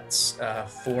Jets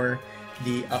for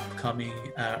the upcoming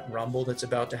Rumble that's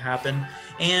about to happen.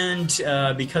 And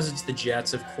because it's the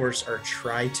Jets, of course, our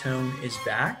tritone is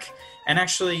back. And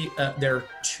actually, there are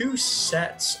 2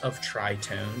 sets of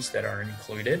tritones that are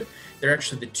included. They're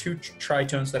actually the 2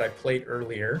 tritones that I played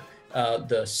earlier,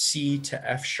 the C to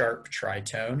F sharp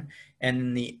tritone,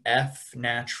 and the F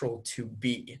natural to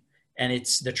B. And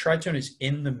the tritone is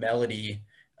in the melody.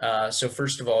 So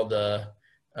first of all, the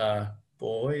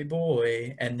boy,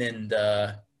 boy, and then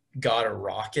the Gotta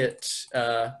Rocket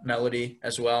melody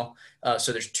as well.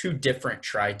 So there's 2 different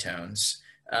tritones.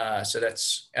 So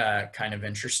that's kind of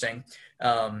interesting.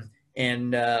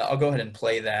 And I'll go ahead and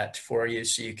play that for you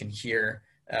so you can hear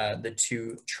the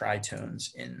two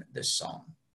tritones in this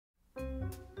song.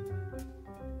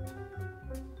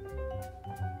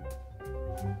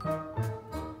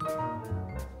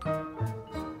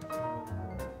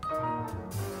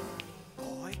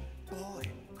 Boy, boy,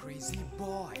 crazy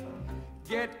boy.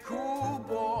 Get cool,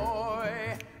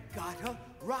 boy. Got a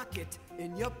rocket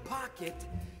in your pocket.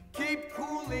 Keep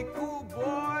coolly cool,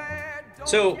 boy. Don't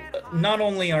So get not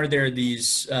only are there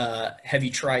these heavy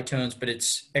tritones, but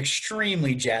it's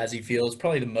extremely jazzy feel. It's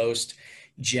probably the most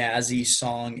jazzy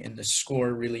song in the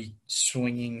score, really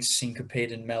swinging,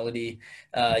 syncopated melody.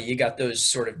 You got those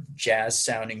sort of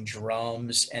jazz-sounding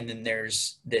drums, and then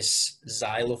there's this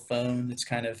xylophone that's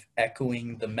kind of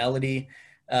echoing the melody.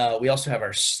 We also have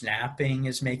our snapping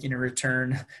is making a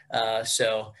return.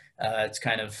 So it's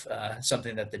kind of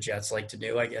something that the Jets like to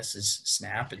do, I guess, is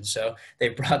snap. And so they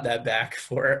brought that back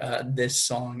for this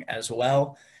song as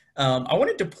well. I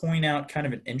wanted to point out kind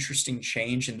of an interesting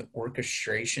change in the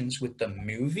orchestrations with the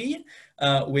movie,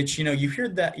 which, you know, you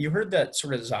heard that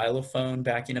sort of xylophone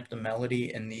backing up the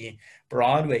melody in the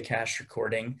Broadway cast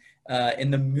recording.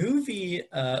 In the movie,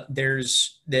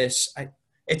 there's this,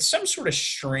 it's some sort of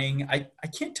string. I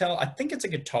can't tell. I think it's a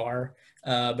guitar,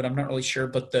 but I'm not really sure.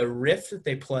 But the riff that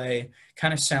they play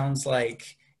kind of sounds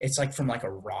like it's like from like a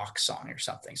rock song or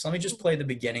something. So let me just play the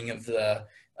beginning of the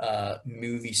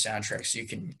movie soundtrack so you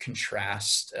can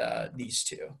contrast these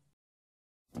two.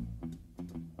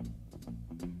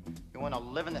 You want to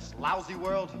live in this lousy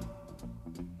world?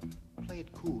 Play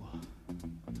it cool.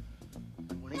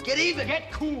 I want to get even.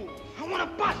 Get cool. I want to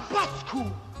bust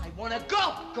cool. I want to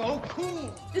go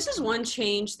cool. This is one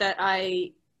change that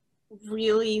I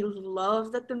really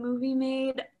love that the movie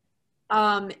made,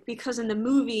 because in the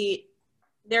movie,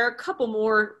 there are a couple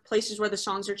more places where the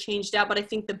songs are changed out, but I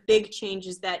think the big change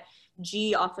is that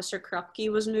G, Officer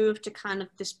Krupke, was moved to kind of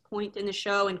this point in the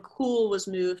show, and Cool was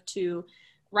moved to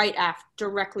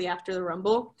directly after the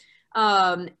Rumble.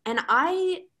 And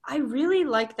I really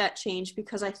like that change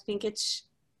because I think it's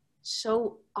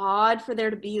so odd for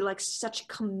there to be like such a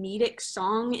comedic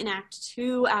song in Act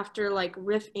 2 after like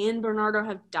Riff and Bernardo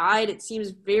have died. It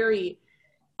seems very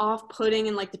off-putting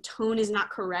and like the tone is not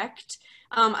correct.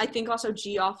 I think also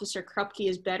G, Officer Krupke,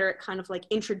 is better at kind of like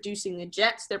introducing the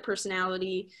Jets, their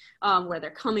personality, where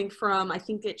they're coming from. I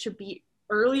think it should be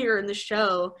earlier in the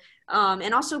show.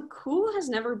 And also Cool has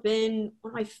never been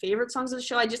one of my favorite songs of the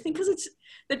show. I just think because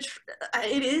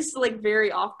it is like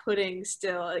very off-putting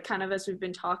still, kind of as we've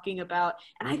been talking about.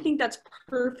 And I think that's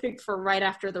perfect for right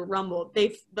after the Rumble.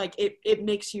 They like it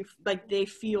makes you like they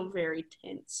feel very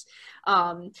tense.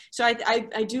 So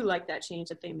I do like that change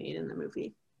that they made in the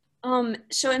movie.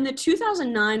 So in the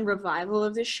 2009 revival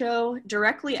of the show,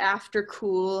 directly after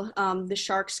Cool, the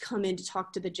Sharks come in to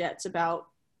talk to the Jets about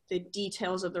the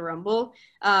details of the Rumble.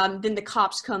 Then the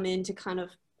cops come in to kind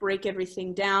of break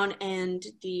everything down, and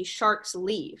the Sharks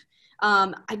leave.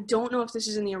 I don't know if this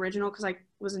is in the original because I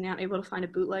wasn't able to find a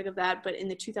bootleg of that, but in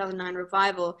the 2009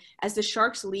 revival, as the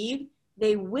Sharks leave,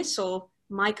 they whistle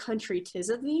 "My Country 'Tis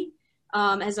of Thee"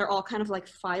 as they're all kind of like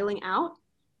filing out.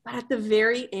 But at the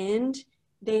very end,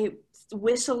 they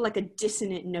whistle like a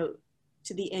dissonant note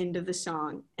to the end of the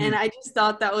song. And I just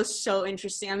thought that was so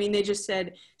interesting. I mean, they just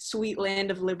said, "Sweet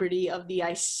land of liberty of thee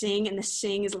I sing," and the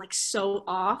sing is like so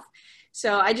off.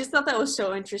 So I just thought that was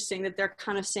so interesting that they're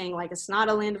kind of saying like, it's not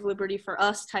a land of liberty for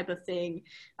us type of thing,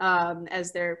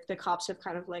 as the cops have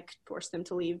kind of like forced them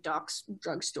to leave Doc's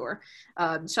drugstore.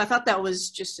 So I thought that was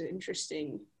just an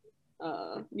interesting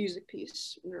music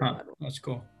piece. That's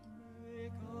cool.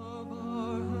 Make of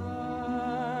our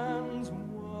hands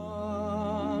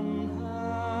one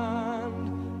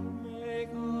hand, make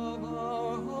of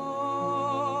our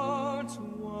hearts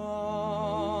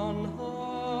one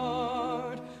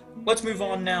heart. Let's move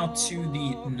on now to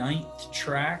the 9th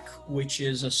track, which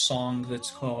is a song that's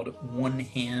called "One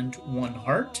Hand, One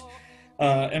Heart."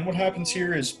 And what happens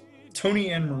here is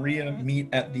Tony and Maria meet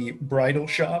at the bridal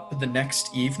shop the next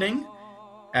evening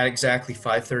at exactly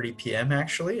 5:30 p.m.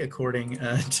 actually, according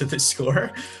to the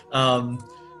score.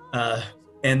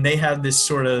 And they have this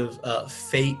sort of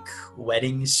fake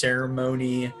wedding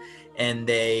ceremony, and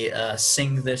they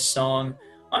sing this song.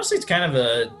 Honestly, it's kind of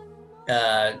a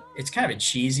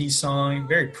cheesy song,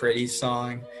 very pretty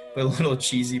song, but a little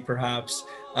cheesy perhaps.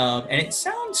 And it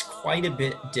sounds quite a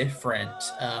bit different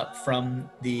from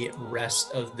the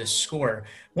rest of the score.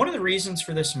 One of the reasons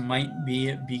for this might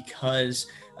be because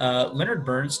Leonard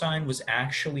Bernstein was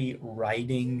actually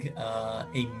writing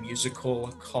a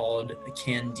musical called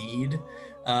Candide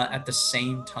at the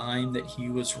same time that he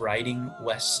was writing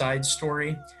West Side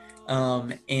Story.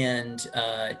 And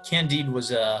Candide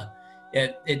was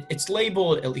it's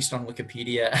labeled, at least on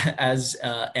Wikipedia, as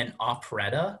an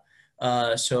operetta.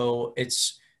 So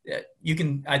it's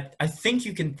I think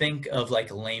you can think of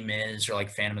like Les Mis or like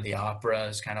Phantom of the Opera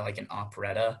as kind of like an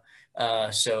operetta.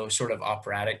 So sort of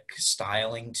operatic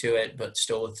styling to it, but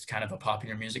still with kind of a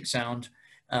popular music sound.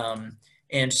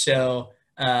 And so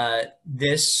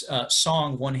this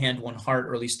song, One Hand, One Heart,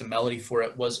 or at least the melody for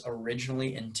it, was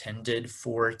originally intended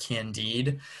for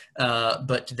Candide,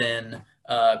 but then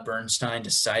Bernstein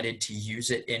decided to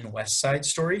use it in West Side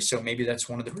Story. So maybe that's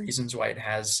one of the reasons why it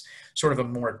has sort of a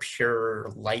more pure,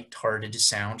 light-hearted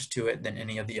sound to it than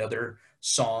any of the other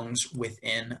songs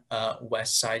within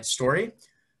West Side Story.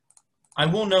 I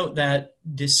will note that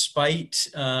despite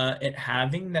it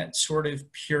having that sort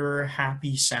of pure,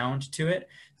 happy sound to it,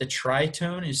 the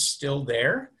tritone is still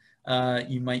there.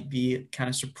 You might be kind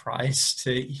of surprised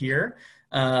to hear,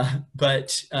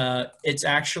 but it's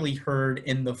actually heard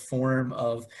in the form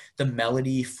of the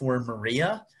melody for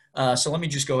Maria. So let me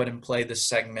just go ahead and play the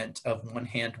segment of One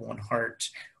Hand, One Heart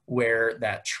where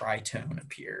that tritone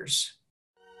appears.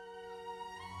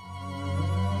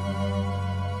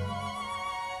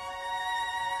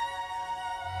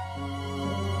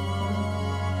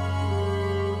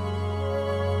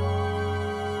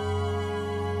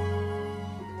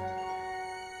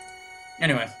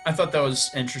 Anyway, I thought that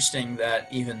was interesting that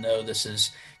even though this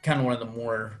is kind of one of the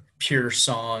more pure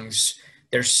songs,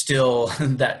 there's still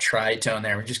that tritone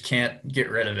there. We just can't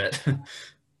get rid of it.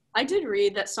 I did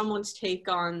read that someone's take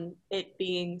on it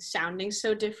being sounding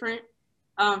so different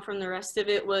from the rest of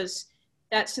it was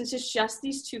that since it's just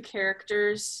these two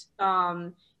characters,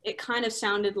 it kind of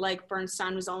sounded like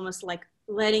Bernstein was almost like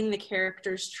letting the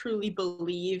characters truly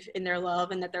believe in their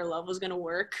love and that their love was going to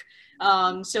work.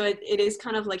 So it is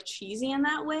kind of like cheesy in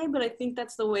that way, but I think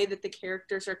that's the way that the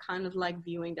characters are kind of like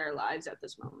viewing their lives at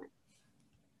this moment.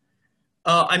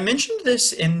 I mentioned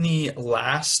this in the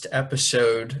last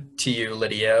episode to you,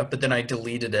 Lydia, but then I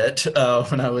deleted it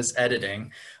when I was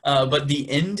editing. But the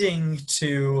ending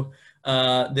to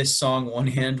this song, One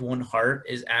Hand, One Heart,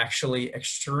 is actually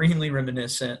extremely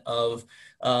reminiscent of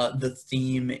the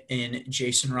theme in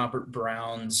Jason Robert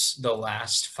Brown's The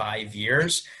Last 5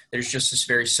 Years. There's just this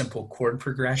very simple chord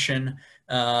progression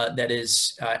that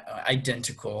is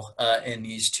identical in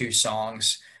these two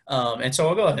songs. And so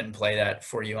I'll go ahead and play that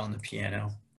for you on the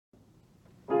piano.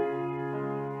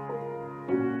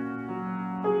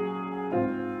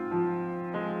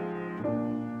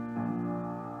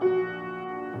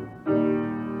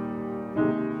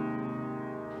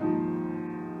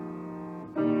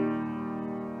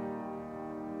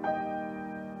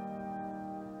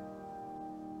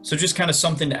 So just kind of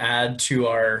something to add to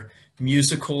our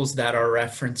musicals that are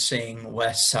referencing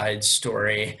West Side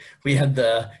Story. We had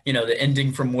the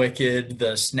ending from Wicked,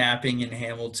 the snapping in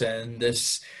Hamilton,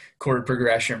 this chord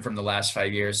progression from The Last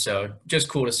 5 Years. So just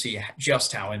cool to see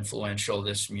just how influential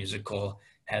this musical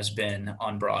has been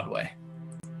on Broadway.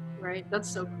 Right,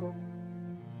 that's so cool.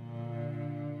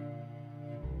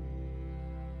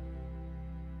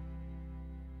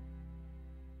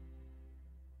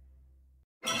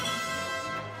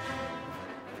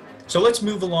 So let's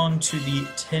move along to the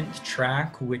 10th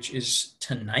track, which is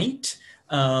Tonight.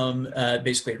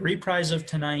 Basically a reprise of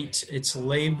Tonight. It's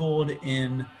labeled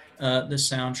in the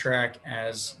soundtrack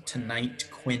as Tonight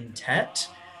Quintet.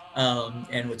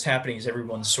 And what's happening is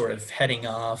everyone's sort of heading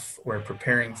off or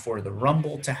preparing for the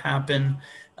Rumble to happen.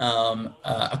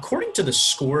 According to the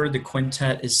score, the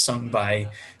quintet is sung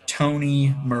by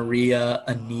Tony, Maria,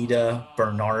 Anita,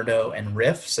 Bernardo, and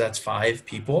Riff. So that's 5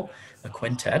 people, a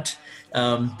quintet.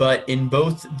 But in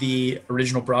both the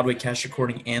original Broadway cast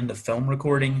recording and the film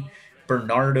recording,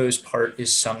 Bernardo's part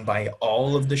is sung by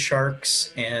all of the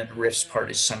Sharks and Riff's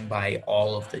part is sung by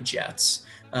all of the Jets.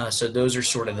 So those are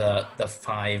sort of the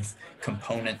 5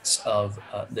 components of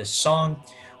this song.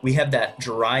 We have that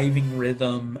driving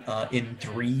rhythm in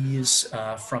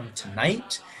 3s from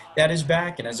Tonight that is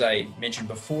back. And as I mentioned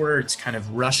before, it's kind of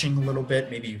rushing a little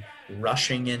bit, maybe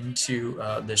rushing into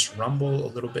this Rumble a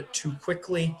little bit too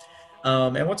quickly.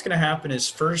 And what's going to happen is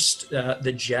first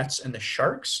the Jets and the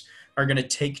Sharks are going to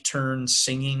take turns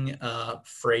singing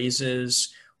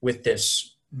phrases with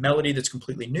this melody that's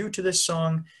completely new to this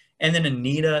song. And then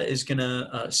Anita is going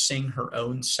to sing her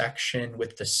own section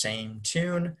with the same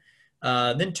tune.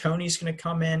 Then Tony's going to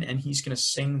come in and he's going to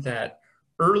sing that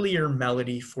earlier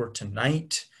melody for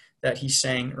Tonight that he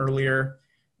sang earlier.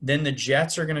 Then the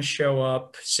Jets are going to show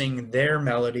up, sing their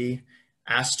melody,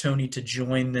 ask Tony to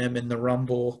join them in the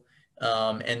Rumble.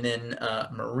 And then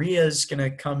Maria's going to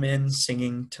come in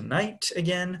singing Tonight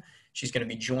again. She's going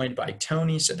to be joined by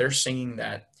Tony. So they're singing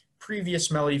that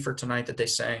previous melody for Tonight that they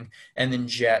sang, and then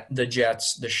the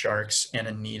Jets, the Sharks, and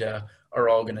Anita are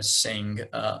all going to sing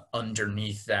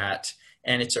underneath that.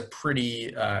 And it's a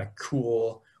pretty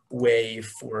cool way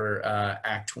for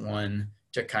Act 1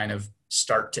 to kind of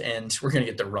start to end. We're going to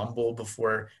get the rumble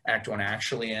before Act 1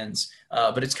 actually ends.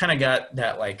 But it's kind of got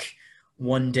that like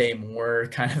One Day More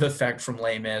kind of effect from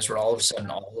Les Mis, where all of a sudden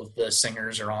all of the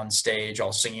singers are on stage,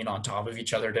 all singing on top of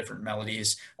each other, different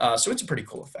melodies. So it's a pretty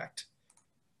cool effect.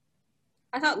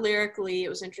 I thought lyrically it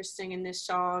was interesting in this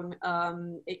song.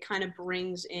 It kind of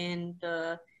brings in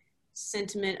the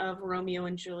sentiment of Romeo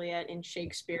and Juliet in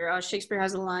Shakespeare. Shakespeare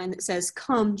has a line that says,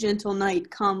 "Come, gentle knight,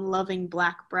 come, loving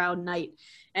black-browed knight."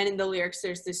 And in the lyrics,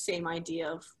 there's this same idea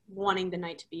of wanting the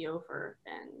night to be over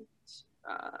and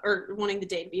or wanting the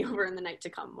day to be over and the night to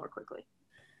come more quickly.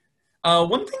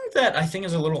 One thing that I think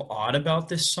is a little odd about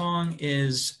this song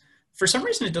is, for some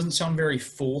reason, it doesn't sound very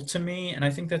full to me, and I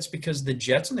think that's because the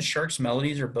Jets and the Sharks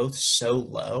melodies are both so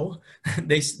low.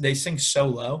 they sing so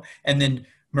low, and then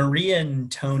Maria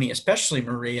and Tony, especially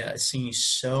Maria, is singing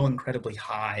so incredibly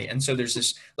high, and so there's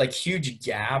this like huge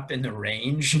gap in the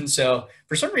range, and so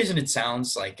for some reason it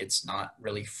sounds like it's not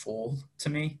really full to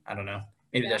me. I don't know.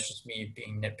 Maybe that's just me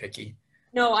being nitpicky.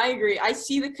 No, I agree. I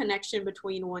see the connection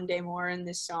between One Day More and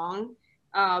this song.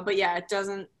 But yeah, it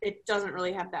doesn't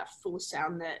really have that full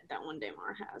sound that One Day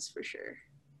More has, for sure.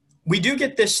 We do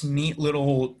get this neat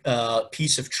little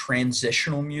piece of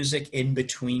transitional music in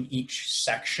between each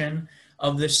section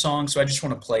of this song. So I just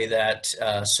want to play that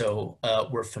so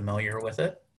we're familiar with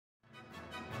it.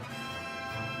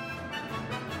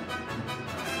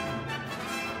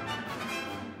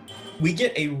 We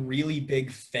get a really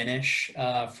big finish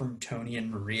from Tony and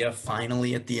Maria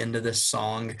finally at the end of this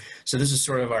song. So this is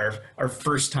sort of our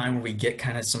first time where we get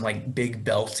kind of some like big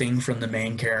belting from the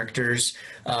main characters.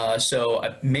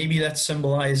 So maybe that's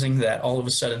symbolizing that all of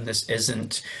a sudden this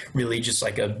isn't really just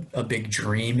like a big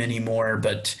dream anymore,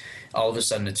 but all of a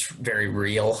sudden it's very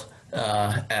real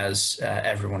as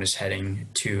everyone is heading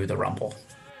to the Rumble.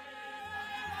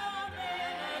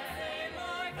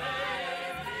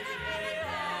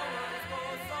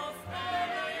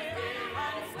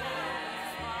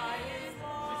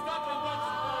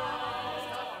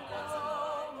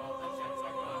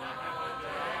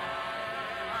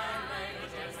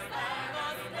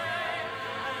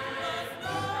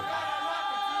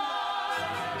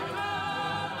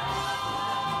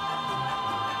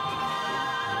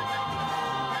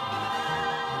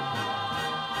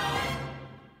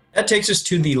 That takes us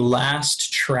to the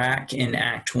last track in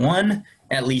Act 1,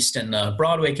 at least in the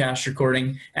Broadway cast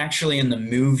recording. Actually, in the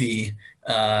movie,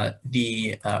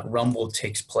 the Rumble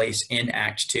takes place in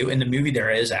Act 2. In the movie,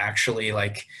 there is actually,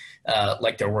 like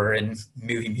there were in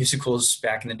movie musicals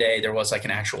back in the day, there was like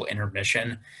an actual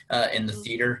intermission in the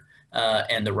theater,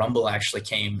 and the Rumble actually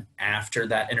came after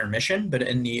that intermission. But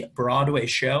in the Broadway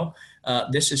show,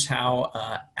 this is how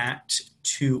Act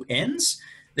 2 ends.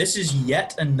 This is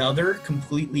yet another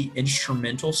completely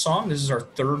instrumental song. This is our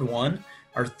third one,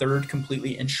 our third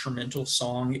completely instrumental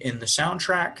song in the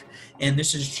soundtrack. And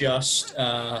this is just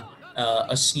a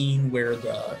scene where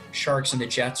the Sharks and the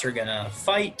Jets are gonna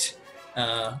fight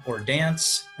or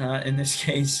dance in this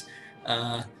case.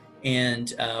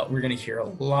 And we're gonna hear a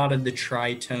lot of the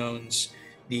tritones.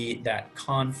 That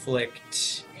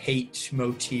conflict, hate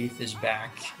motif is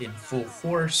back in full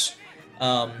force.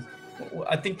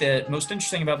 I think the most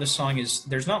interesting about this song is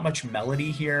there's not much melody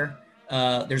here.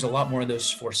 There's a lot more of those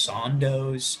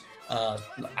forçandos,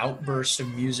 outbursts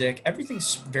of music.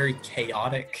 Everything's very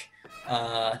chaotic.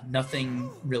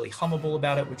 Nothing really hummable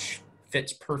about it, which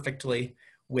fits perfectly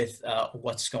with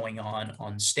what's going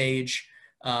on stage.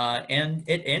 And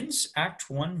it ends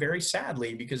Act 1 very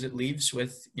sadly because it leaves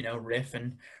with, Riff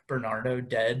and Bernardo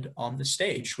dead on the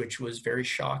stage, which was very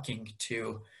shocking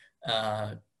to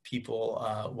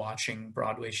people watching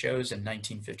Broadway shows in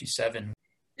 1957.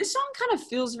 This song kind of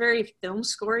feels very film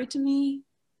scory to me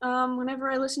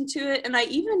whenever I listen to it. And I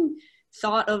even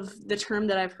thought of the term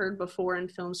that I've heard before in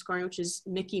film scoring, which is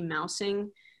Mickey Mousing,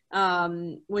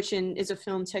 which is a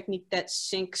film technique that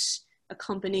syncs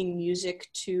accompanying music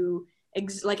to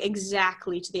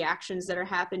exactly to the actions that are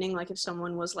happening. Like if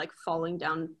someone was like falling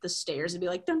down the stairs, it'd be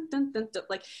like dun, dun, dun, dun.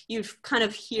 Like you kind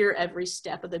of hear every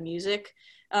step of the music.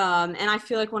 And I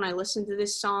feel like when I listen to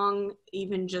this song,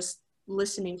 even just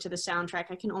listening to the soundtrack,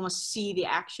 I can almost see the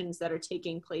actions that are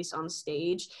taking place on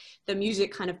stage. The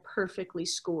music kind of perfectly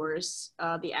scores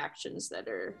the actions that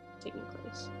are taking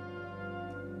place.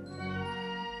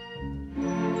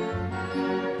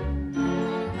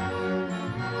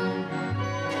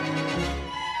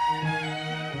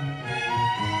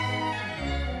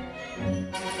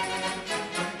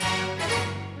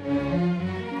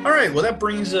 right, well, that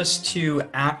brings us to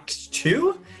Act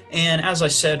 2. And as I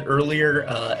said earlier,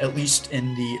 at least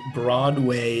in the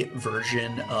Broadway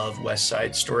version of West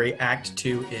Side Story, Act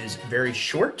 2 is very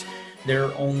short. There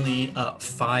are only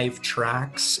 5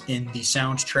 tracks in the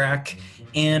soundtrack.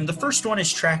 And the first one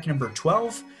is track number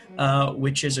 12,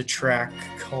 which is a track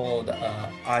called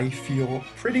I Feel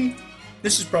Pretty.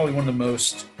 This is probably one of the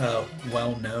most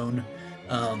well-known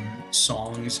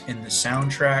songs in the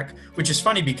soundtrack, which is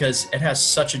funny because it has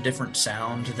such a different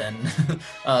sound than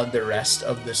the rest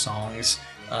of the songs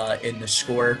in the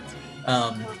score.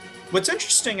 What's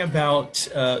interesting about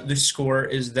the score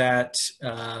is that,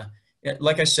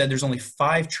 like I said, there's only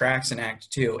 5 tracks in Act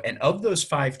 2, and of those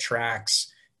 5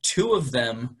 tracks, 2 of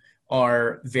them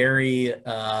are very,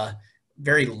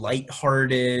 very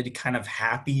lighthearted, kind of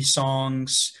happy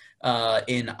songs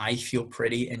in I Feel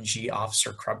Pretty and G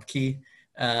Officer Krupke.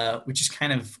 Which is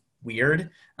kind of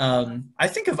weird. I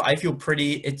think of I Feel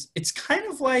Pretty, it's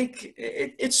kind of like,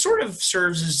 it sort of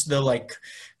serves as the like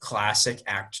classic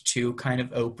Act 2 kind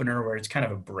of opener where it's kind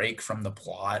of a break from the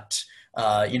plot.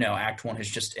 Act 1 has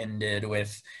just ended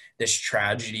with this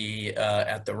tragedy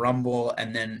at the Rumble,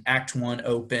 and then Act 1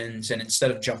 opens, and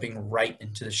instead of jumping right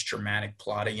into this dramatic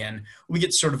plot again, we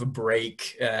get sort of a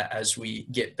break as we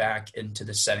get back into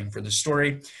the setting for the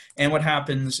story. And what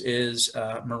happens is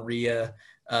Maria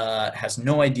has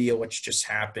no idea what's just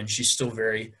happened. She's still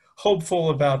very hopeful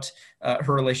about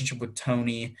her relationship with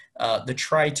Tony. The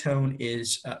tritone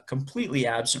is completely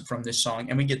absent from this song,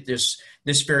 and we get this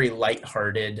very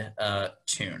lighthearted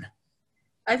tune.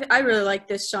 I really like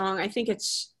this song. I think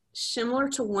it's similar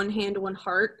to One Hand, One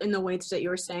Heart in the ways that you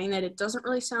were saying, that it doesn't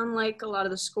really sound like a lot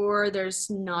of the score. There's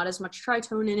not as much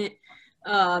tritone in it,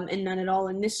 and none at all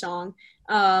in this song.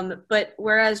 But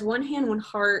whereas One Hand, One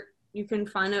Heart, you can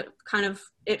find it kind of,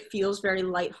 it feels very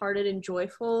lighthearted and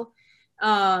joyful.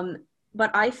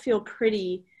 But I Feel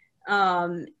Pretty,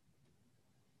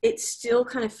 it still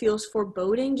kind of feels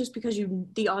foreboding just because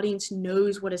the audience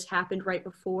knows what has happened right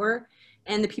before,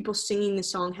 and the people singing the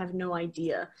song have no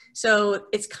idea. So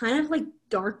it's kind of like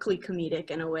darkly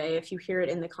comedic in a way if you hear it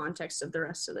in the context of the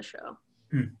rest of the show.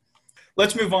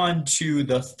 Let's move on to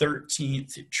the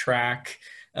 13th track,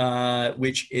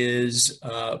 which is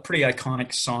a pretty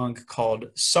iconic song called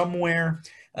Somewhere.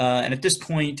 And at this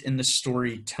point in the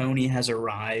story, Tony has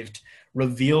arrived,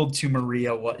 revealed to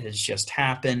Maria what has just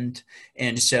happened.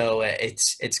 And so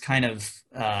it's kind of,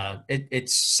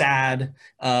 it's sad,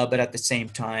 but at the same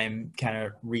time, kind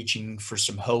of reaching for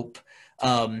some hope.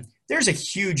 There's a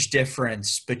huge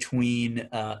difference between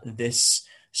this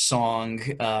song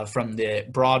from the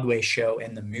Broadway show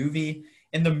and the movie.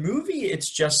 In the movie, it's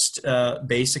just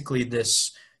basically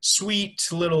this sweet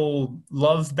little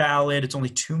love ballad. It's only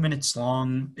 2 minutes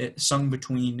long. It's sung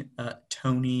between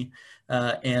Tony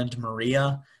and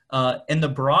Maria. In the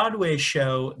Broadway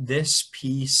show, this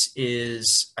piece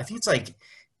is, I think it's like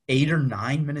 8 or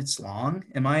 9 minutes long.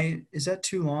 Is that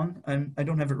too long? I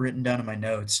don't have it written down in my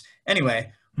notes.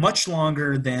 Anyway, much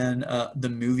longer than the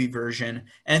movie version,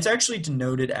 and it's actually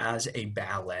denoted as a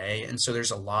ballet, and so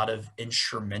there's a lot of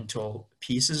instrumental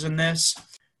pieces in this.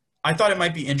 I thought it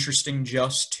might be interesting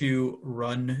just to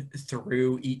run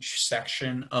through each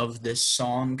section of this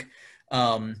song.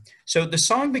 So the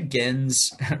song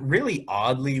begins really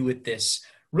oddly with this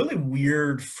really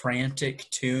weird, frantic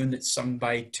tune that's sung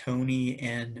by Tony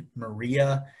and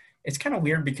Maria. It's kind of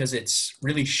weird because it's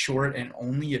really short and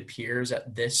only appears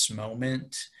at this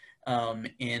moment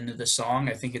in the song.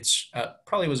 I think it's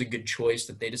probably was a good choice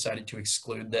that they decided to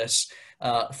exclude this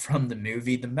from the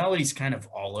movie. The melody's kind of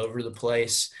all over the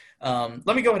place.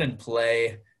 Let me go ahead and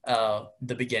play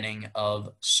the beginning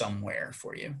of Somewhere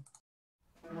for you.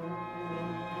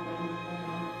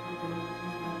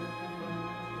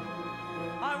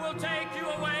 I will take you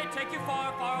away, take you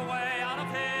far, far away out of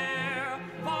here.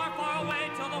 Far, far away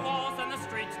till the walls and the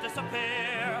streets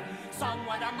disappear.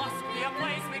 Somewhere there must be a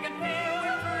place we can feel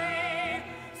we're free.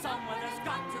 Somewhere there's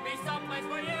got to be some place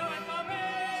for you and for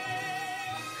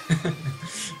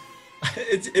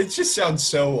me. It just sounds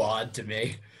so odd to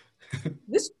me.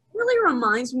 This really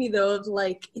reminds me though of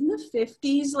like in the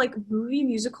 50s, like movie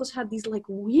musicals had these like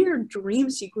weird dream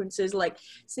sequences, like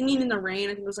Singing in the Rain.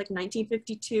 I think it was like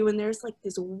 1952, and there's like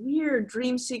this weird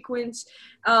dream sequence.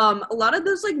 A lot of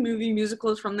those like movie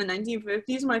musicals from the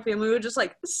 1950s, my family would just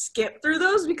like skip through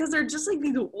those because they're just like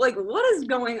these, like, what is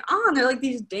going on? They're like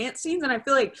these dance scenes, and I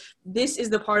feel like this is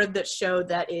the part of the show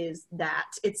that is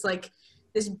that. It's like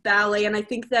this ballet, and I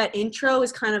think that intro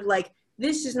is kind of like,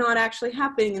 this is not actually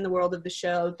happening in the world of the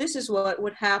show. This is what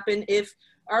would happen if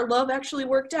our love actually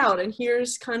worked out, and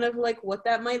here's kind of like what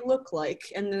that might look like,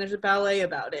 and then there's a ballet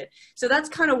about it. So that's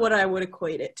kind of what I would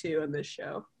equate it to in this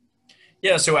show.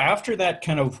 Yeah, so after that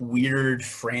kind of weird,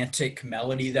 frantic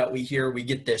melody that we hear, we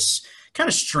get this kind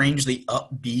of strangely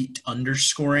upbeat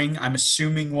underscoring, I'm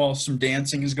assuming, while some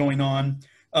dancing is going on.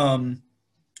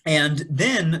 And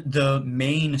then the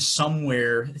main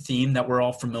Somewhere theme that we're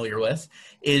all familiar with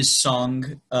is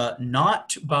sung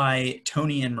not by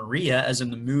Tony and Maria, as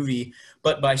in the movie,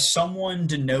 but by someone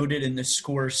denoted in the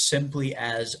score simply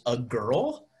as a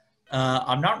girl.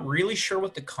 I'm not really sure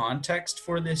what the context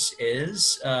for this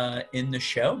is in the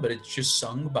show, but it's just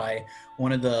sung by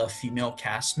one of the female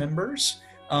cast members.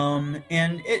 And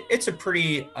it's a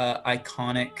pretty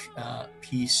iconic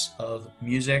piece of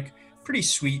music. Pretty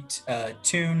sweet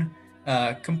tune,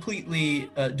 completely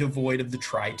devoid of the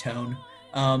tritone.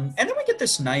 And then we get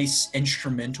this nice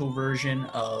instrumental version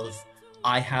of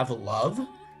I Have a Love,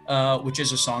 which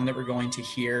is a song that we're going to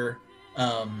hear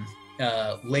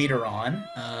later on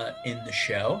in the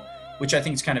show, which I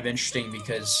think is kind of interesting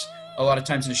because a lot of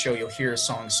times in the show you'll hear a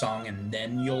song sung and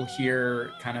then you'll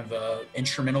hear kind of a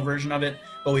instrumental version of it.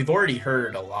 But we've already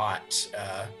heard a lot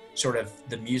sort of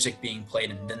the music being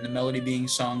played and then the melody being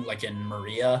sung, like in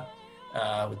Maria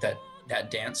with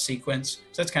that dance sequence.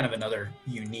 So that's kind of another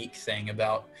unique thing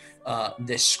about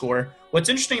this score. What's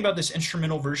interesting about this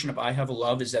instrumental version of I Have a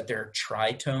Love is that there are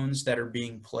tritones that are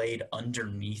being played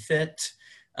underneath it.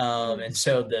 And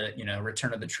so the,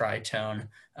 return of the tritone,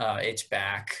 it's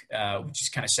back, which is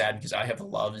kind of sad because I Have a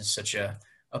Love is such a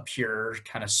pure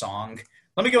kind of song.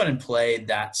 Let me go ahead and play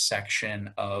that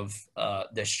section of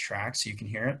this track so you can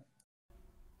hear it.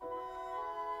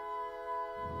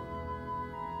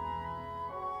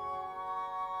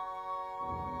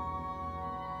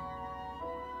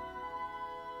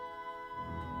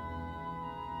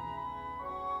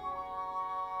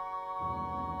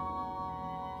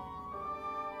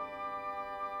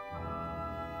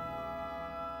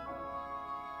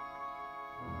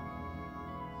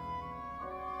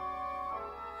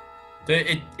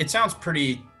 It sounds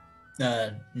pretty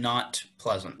not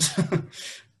pleasant.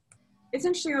 It's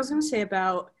interesting. I was going to say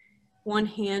about One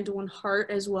Hand, One Heart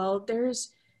as well.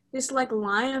 There's this like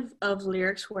line of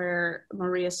lyrics where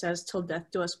Maria says till death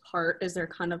do us part as they're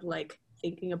kind of like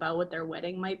thinking about what their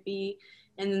wedding might be.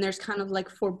 And then there's kind of like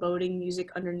foreboding music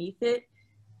underneath it.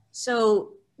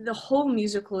 So the whole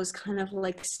musical is kind of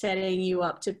like setting you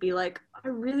up to be like, I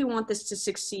really want this to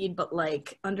succeed, but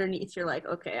like underneath you're like,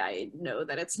 okay, I know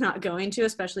that it's not going to,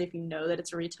 especially if you know that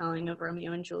it's a retelling of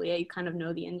Romeo and Juliet. You kind of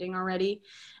know the ending already.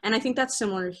 And I think that's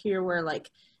similar here where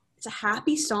like it's a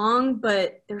happy song,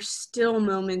 but there's still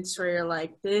moments where you're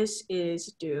like, this is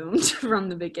doomed from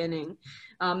the beginning.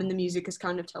 And the music is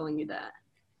kind of telling you that.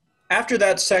 After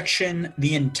that section,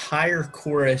 the entire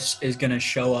chorus is going to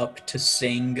show up to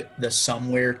sing the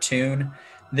Somewhere tune.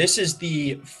 This is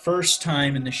the first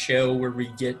time in the show where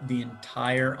we get the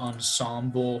entire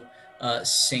ensemble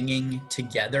singing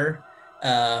together,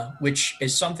 which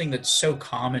is something that's so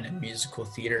common in musical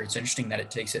theater. It's interesting that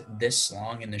it takes it this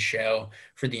long in the show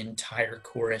for the entire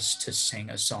chorus to sing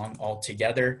a song all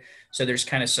together. So there's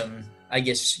kind of some, I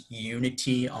guess,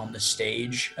 unity on the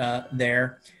stage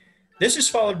there. This is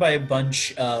followed by a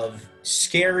bunch of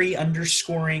scary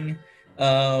underscoring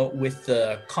with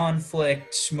the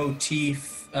conflict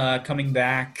motif coming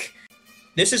back.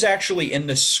 This is actually in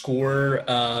the score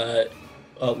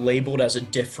labeled as a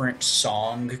different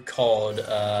song called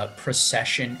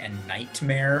Procession and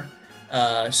Nightmare.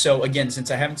 So again, since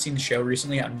I haven't seen the show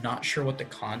recently, I'm not sure what the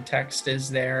context is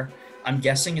there. I'm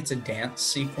guessing it's a dance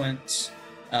sequence.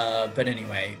 But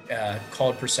anyway,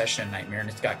 called Procession and Nightmare, and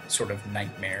it's got sort of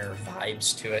nightmare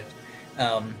vibes to it.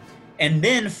 And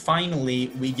then finally,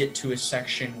 we get to a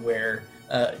section where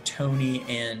Tony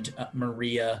and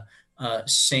Maria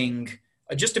sing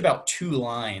just about 2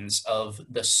 lines of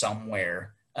the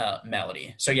Somewhere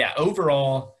melody. So yeah,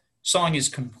 overall, song is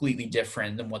completely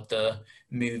different than what the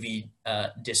movie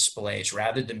displays.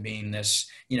 Rather than being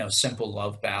this, simple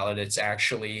love ballad, it's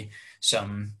actually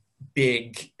some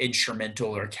big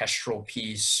instrumental orchestral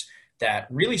piece that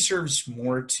really serves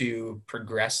more to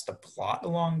progress the plot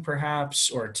along,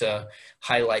 perhaps, or to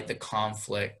highlight the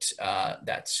conflict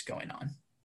that's going on.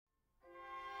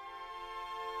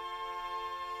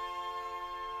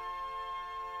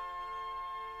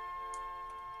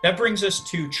 That brings us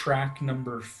to track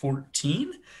number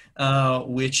 14,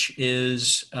 which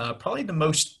is probably the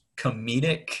most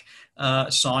comedic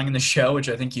song in the show, which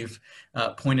I think you've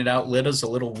pointed out, Lida's a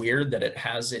little weird that it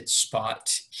has its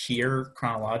spot here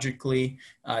chronologically.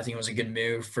 I think it was a good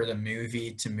move for the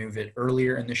movie to move it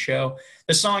earlier in the show.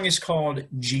 The song is called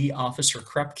G Officer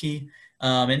Krupke.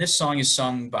 And this song is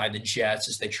sung by the Jets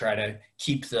as they try to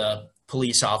keep the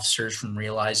police officers from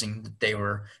realizing that they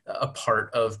were a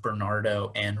part of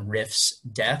Bernardo and Riff's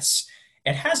deaths.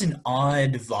 It has an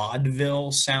odd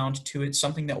vaudeville sound to it,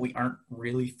 something that we aren't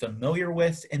really familiar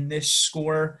with in this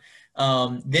score.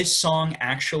 This song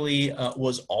actually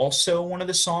was also one of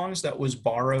the songs that was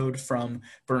borrowed from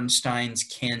Bernstein's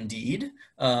Candide,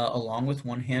 along with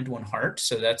One Hand, One Heart.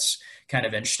 So that's kind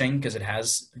of interesting because it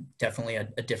has definitely a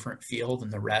different feel than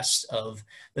the rest of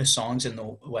the songs in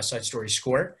the West Side Story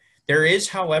score. There is,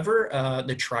 however,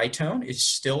 the tritone is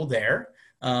still there.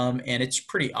 And it's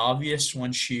pretty obvious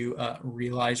once you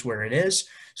realize where it is.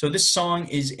 So this song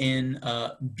is in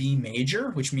B major,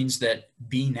 which means that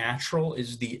B natural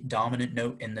is the dominant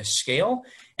note in the scale.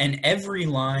 And every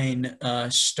line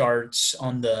starts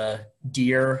on the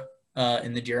Dear,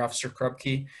 in the Dear Officer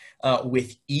Krupke,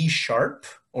 with E sharp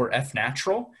or F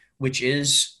natural, which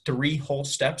is 3 whole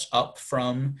steps up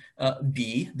from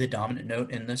B, the dominant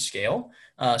note in the scale.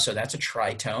 So that's a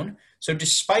tritone. So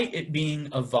despite it being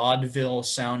a vaudeville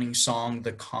sounding song,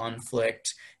 the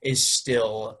conflict is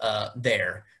still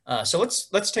there. So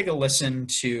let's take a listen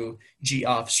to G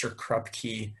Officer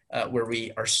Krupke, where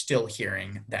we are still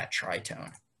hearing that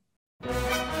tritone.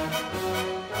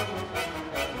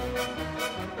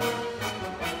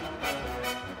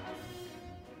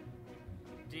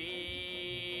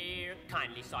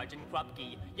 Sergeant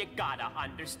Krupke, you gotta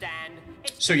understand.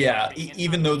 So yeah,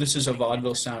 even though this is a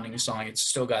vaudeville sounding song, it's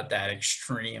still got that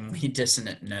extremely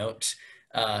dissonant note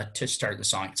to start the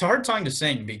song. It's a hard song to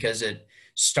sing because it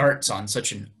starts on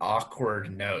such an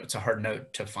awkward note. It's a hard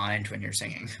note to find when you're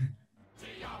singing.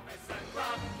 Officer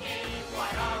Krupke,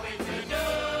 what are we to do?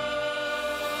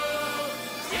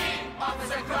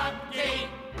 Officer Krupke,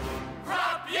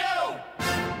 Krupp you!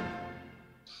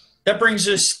 That brings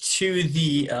us to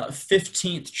the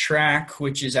 15th track,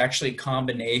 which is actually a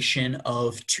combination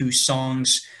of 2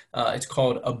 songs. It's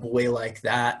called A Boy Like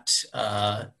That /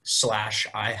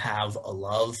 I Have a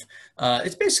Love.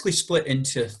 It's basically split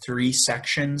into 3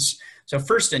 sections. So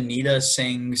first, Anita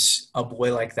sings A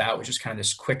Boy Like That, which is kind of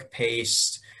this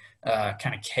quick-paced,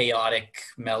 kind of chaotic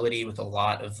melody with a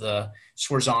lot of the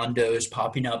sforzandos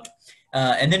popping up.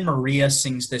 And then Maria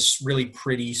sings this really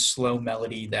pretty slow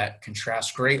melody that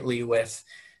contrasts greatly with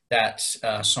that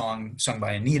song sung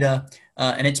by Anita.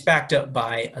 And it's backed up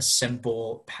by a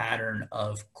simple pattern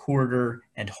of quarter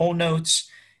and whole notes.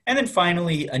 And then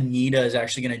finally, Anita is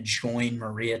actually going to join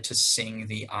Maria to sing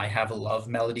the I Have a Love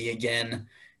melody again,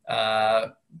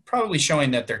 probably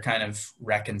showing that they're kind of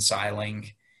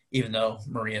reconciling, even though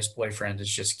Maria's boyfriend has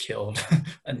just killed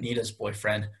Anita's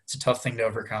boyfriend. It's a tough thing to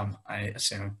overcome, I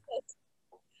assume.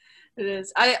 It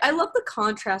is. I love the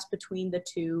contrast between the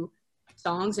 2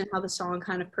 songs and how the song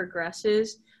kind of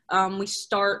progresses. We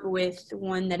start with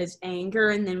one that is anger,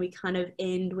 and then we kind of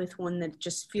end with one that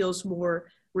just feels more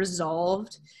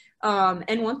resolved.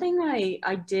 And one thing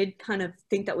I did kind of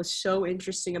think that was so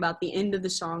interesting about the end of the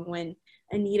song when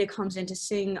Anita comes in to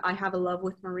sing I Have a Love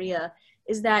with Maria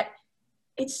is that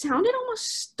it sounded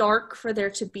almost stark for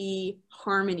there to be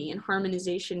harmony and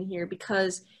harmonization here,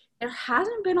 because there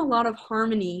hasn't been a lot of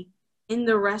harmony in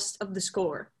the rest of the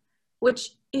score,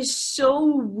 which is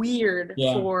so weird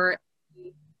for a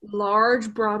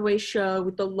large Broadway show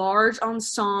with the large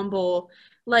ensemble.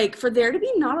 Like, for there to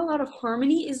be not a lot of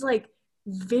harmony is like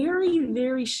very,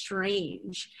 very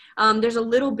strange. There's a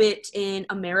little bit in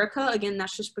America. Again,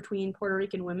 that's just between Puerto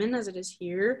Rican women as it is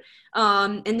here.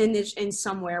 And then there's in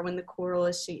Somewhere when the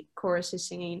chorus is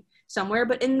singing somewhere.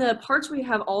 But in the parts where you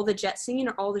have all the Jets singing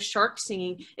or all the Sharks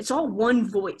singing, it's all one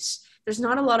voice. There's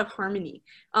not a lot of harmony.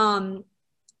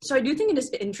 So I do think it is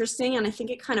interesting, and I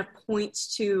think it kind of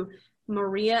points to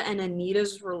Maria and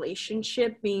Anita's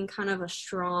relationship being kind of a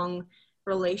strong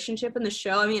relationship in the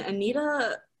show. I mean,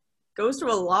 Anita goes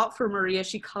through a lot for Maria.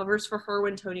 She covers for her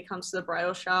when Tony comes to the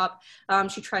bridal shop.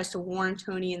 She tries to warn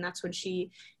Tony, and that's when she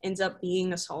ends up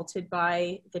being assaulted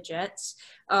by the Jets.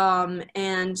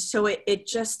 And so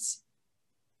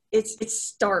it's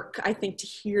stark, I think, to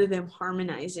hear them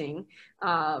harmonizing,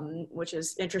 which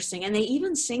is interesting. And they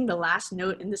even sing the last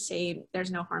note in the same,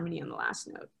 there's no harmony on the last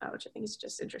note, which I think is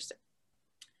just interesting.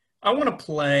 I want to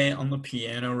play on the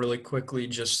piano really quickly,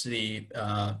 just the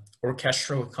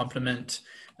orchestral accompaniment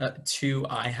to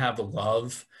I Have a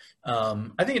Love.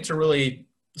 I think it's a really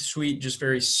sweet, just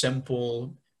very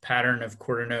simple pattern of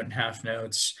quarter note and half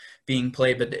notes being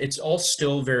played, but it's all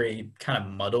still very kind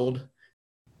of muddled.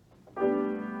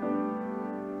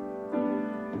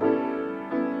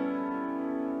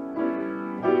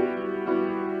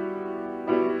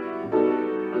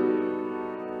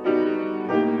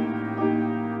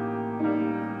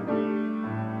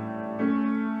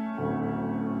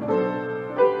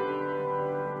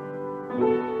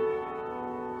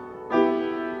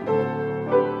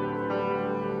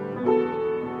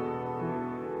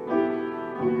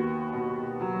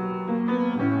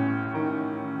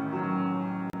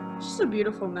 a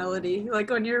beautiful melody. Like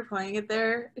when you're playing it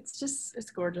there,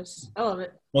 it's gorgeous. I love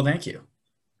it. Well, thank you.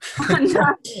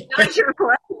 not your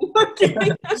question. Okay.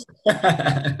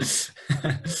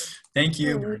 Thank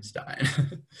you, Bernstein.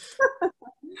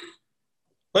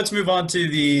 Let's move on to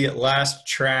the last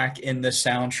track in the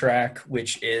soundtrack,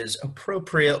 which is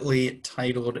appropriately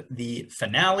titled The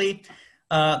Finale.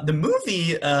 The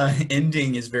movie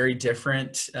ending is very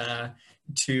different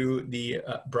to the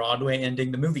Broadway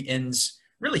ending. The movie ends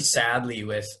really sadly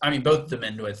both of them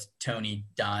end with Tony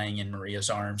dying in Maria's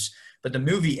arms, but the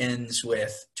movie ends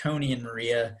with Tony and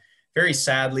Maria very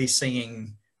sadly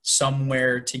singing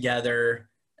Somewhere together.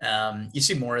 You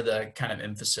see more of the kind of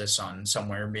emphasis on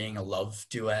Somewhere being a love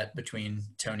duet between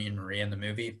Tony and Maria in the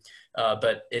movie.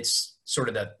 But it's sort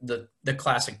of the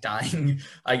classic dying,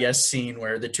 I guess, scene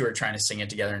where the two are trying to sing it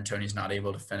together and Tony's not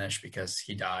able to finish because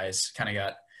he dies. Kind of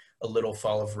got a Little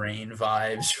Fall of Rain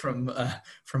vibes from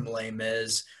Les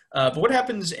Mis. But what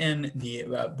happens in the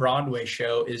Broadway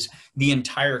show is the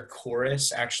entire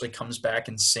chorus actually comes back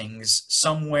and sings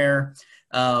Somewhere.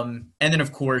 And then,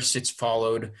 of course, it's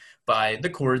followed by the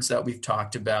chords that we've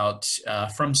talked about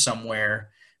from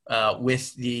Somewhere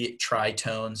with the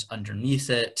tritones underneath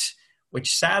it,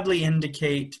 which sadly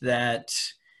indicate that,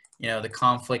 the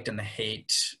conflict and the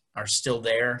hate are still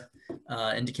there,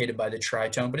 indicated by the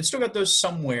tritone, but it's still got those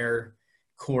Somewhere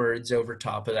chords over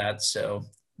top of that. So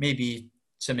maybe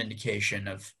some indication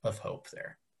of hope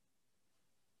there.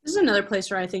 This is another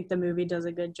place where I think the movie does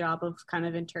a good job of kind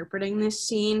of interpreting this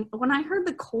scene. When I heard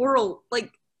the choral, it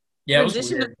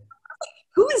was weird.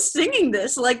 Who is singing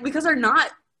this? Because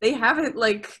they haven't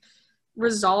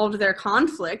resolved their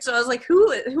conflict. So I was like,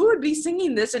 who would be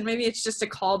singing this? And maybe it's just a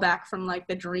callback from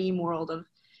the dream world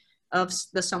of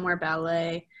the Somewhere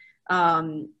Ballet.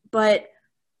 But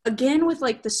again, with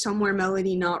the Somewhere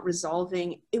melody not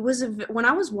resolving, it was when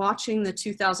I was watching the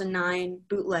 2009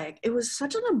 bootleg, it was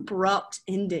such an abrupt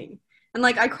ending. And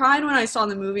I cried when I saw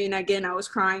the movie, and again, I was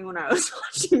crying when I was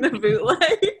watching the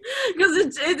bootleg because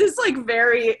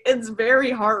it's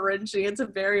very heart-wrenching. It's a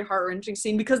very heart-wrenching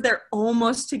scene because they're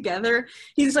almost together.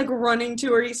 He's running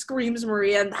to her, he screams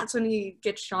Maria, and that's when he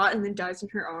gets shot and then dies in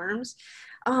her arms.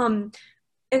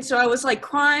 And so I was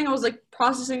crying. I was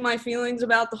processing my feelings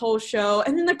about the whole show.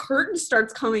 And then the curtain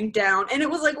starts coming down. And it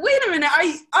was wait a minute,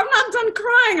 I'm not done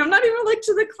crying. I'm not even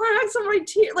to the climax of my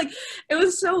tear. It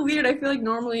was so weird. I feel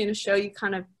normally in a show you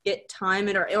kind of get time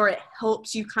or it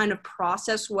helps you kind of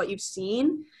process what you've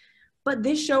seen. But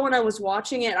this show, when I was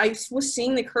watching it, I was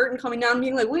seeing the curtain coming down and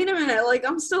being wait a minute,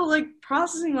 I'm still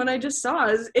processing what I just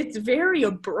saw. It's very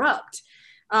abrupt.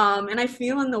 And I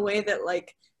feel in the way that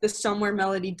the Somewhere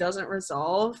melody doesn't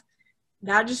resolve,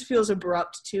 that just feels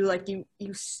abrupt too.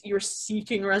 You're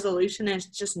seeking resolution and it's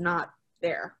just not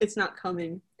there. It's not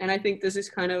coming. And I think this is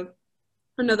kind of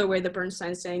another way that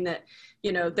Bernstein's saying that,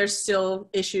 there's still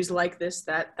issues like this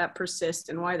that persist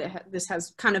and why this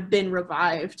has kind of been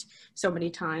revived so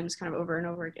many times kind of over and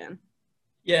over again.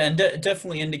 Yeah, and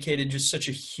definitely indicated just such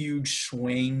a huge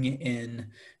swing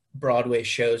in Broadway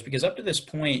shows, because up to this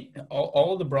point,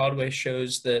 all of the Broadway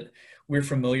shows that we're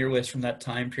familiar with from that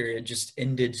time period just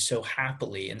ended so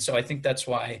happily. And so I think that's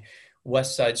why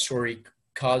West Side Story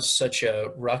caused such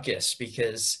a ruckus,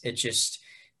 because it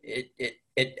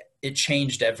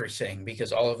changed everything,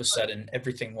 because all of a sudden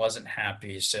everything wasn't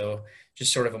happy. So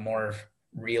just sort of a more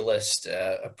realist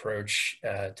approach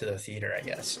to the theater, I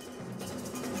guess.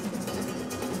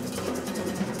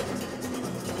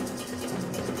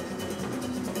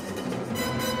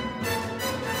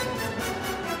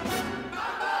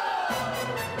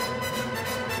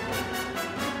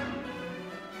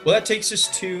 Well, that takes us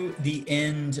to the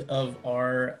end of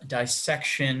our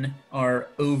dissection, our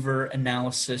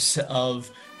over-analysis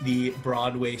of the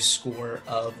Broadway score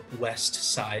of West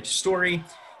Side Story.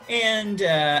 And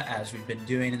as we've been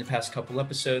doing in the past couple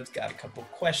episodes, got a couple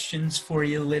questions for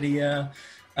you, Lydia.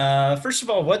 First of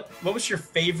all, what was your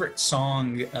favorite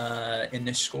song in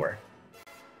this score?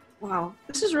 Wow,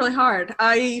 this is really hard.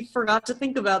 I forgot to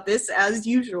think about this as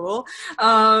usual,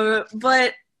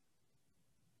 but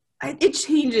it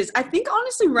changes. I think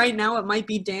honestly right now it might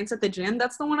be Dance at the Gym.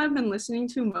 That's the one I've been listening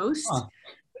to most.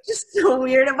 Which is so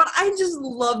weird, but I just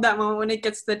love that moment when it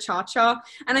gets the cha-cha.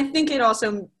 And I think it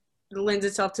also lends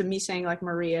itself to me saying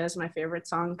Maria is my favorite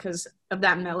song because of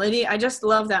that melody. I just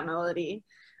love that melody.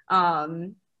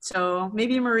 So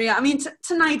maybe Maria. I mean,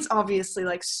 tonight's obviously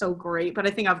so great, but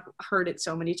I think I've heard it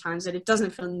so many times that it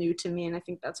doesn't feel new to me. And I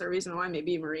think that's a reason why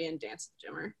maybe Maria and Dance at the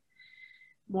Gym are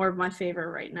more of my favorite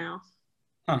right now.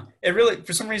 Huh. It really,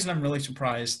 for some reason, I'm really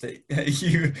surprised that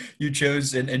you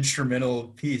chose an instrumental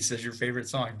piece as your favorite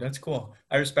song. That's cool.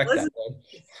 I respect that.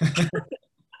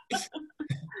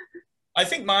 I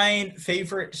think my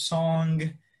favorite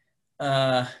song,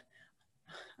 yeah,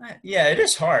 it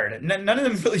is hard. None of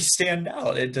them really stand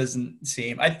out. It doesn't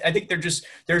seem. I think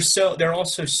they're all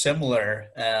so similar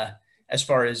as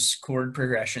far as chord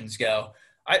progressions go.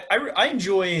 I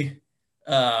enjoy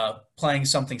playing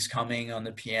Something's Coming on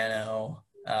the piano.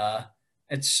 I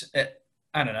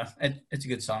don't know. It's a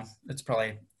good song. It's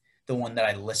probably the one that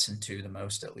I listen to the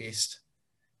most, at least.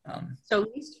 So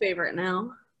least favorite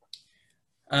now.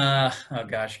 Oh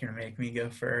gosh, you're gonna make me go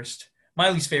first. My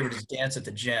least favorite is Dance at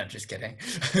the Gym. Just kidding.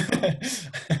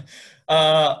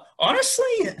 Honestly,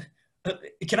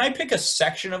 can I pick a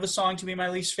section of a song to be my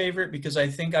least favorite? Because I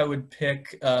think I would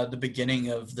pick the beginning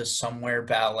of the Somewhere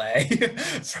Ballet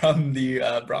from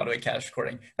the Broadway cast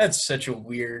recording. That's such a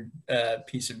weird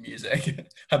piece of music.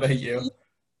 How about you?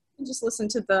 Just listen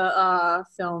to the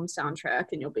film soundtrack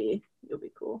and you'll be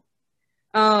cool.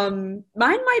 Mine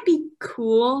might be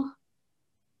Cool.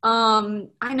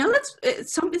 I know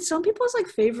it's some people's like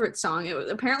favorite song.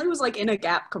 Apparently was like in a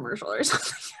Gap commercial or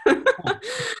something.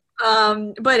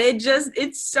 But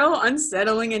it's so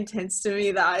unsettling and tense to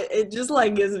me that it just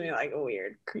like gives me like a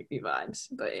weird creepy vibes.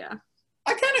 But yeah,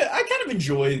 I kind of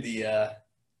enjoy the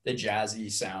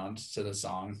jazzy sound to the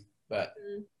song, but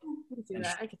I can see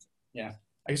that. Yeah,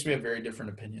 I guess we have very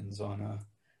different opinions on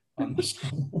this.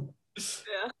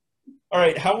 Yeah. All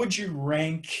right, how would you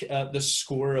rank the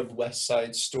score of West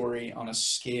Side Story on a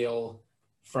scale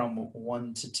from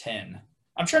 1 to 10?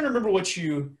 I'm trying to remember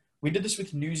we did this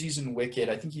with Newsies and Wicked.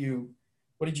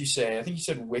 What did you say? I think you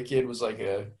said Wicked was like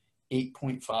a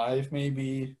 8.5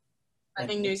 maybe. I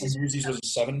think Newsies was a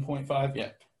 7.5.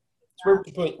 Yeah. So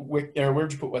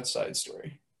where'd you put West Side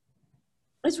Story?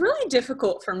 It's really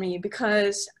difficult for me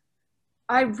because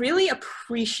I really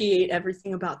appreciate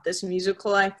everything about this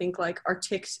musical. I think like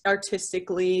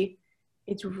artistically,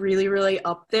 it's really, really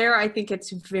up there. I think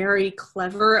it's very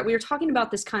clever. We were talking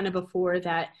about this kind of before,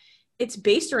 that it's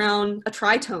based around a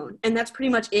tritone, and that's pretty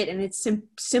much it. And it's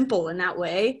simple in that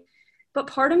way. But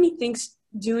part of me thinks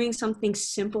doing something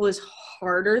simple is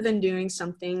harder than doing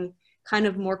something kind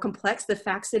of more complex. The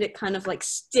fact that it kind of like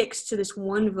sticks to this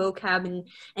one vocab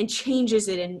and changes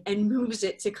it and moves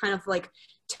it to kind of like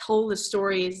tell the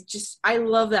story is just, I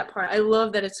love that part. I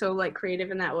love that it's so like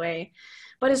creative in that way.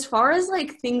 But as far as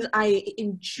like things I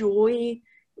enjoy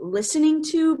listening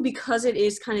to, because it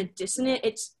is kind of dissonant,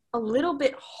 it's a little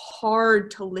bit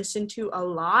hard to listen to a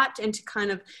lot, and to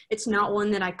kind of, it's not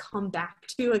one that I come back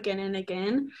to again and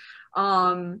again.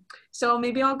 So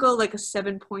maybe I'll go like a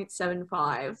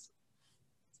 7.75. It's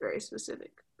very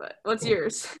specific, but what's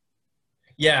yours?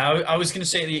 Yeah, I was going to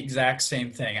say the exact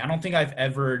same thing. I don't think I've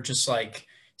ever just like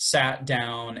sat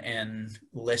down and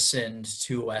listened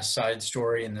to West Side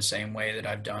Story in the same way that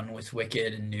I've done with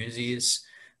Wicked and Newsies.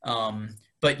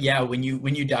 But yeah, when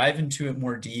you dive into it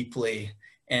more deeply,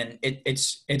 and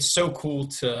it's so cool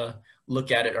to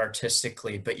look at it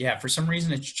artistically. But yeah, for some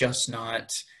reason, it's just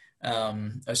not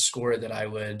a score that I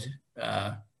would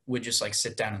just like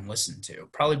sit down and listen to,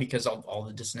 probably because of all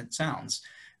the dissonant sounds.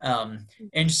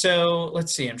 And so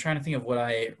let's see, I'm trying to think of what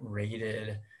I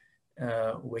rated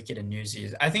Wicked and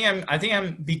Newsies. I think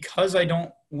I'm because I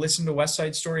don't listen to West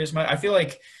Side Story as much. I feel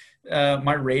like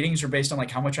my ratings are based on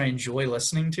like how much I enjoy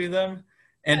listening to them.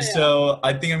 And so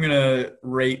I think I'm going to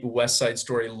rate West Side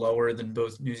Story lower than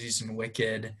both Newsies and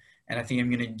Wicked. And I think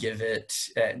I'm going to give it,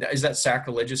 is that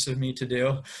sacrilegious of me to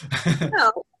do?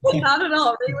 No, not at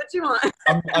all. Rate what you want.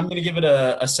 I'm going to give it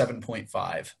a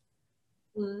 7.5.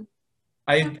 Mm.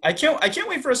 I can't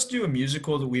wait for us to do a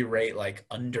musical that we rate like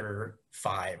under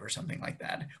 5 or something like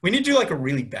that. We need to do like a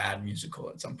really bad musical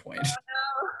at some point.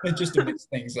 Oh, no. Just to mix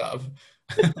things up.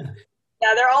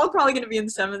 Yeah, they're all probably going to be in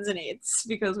 7s and 8s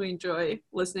because we enjoy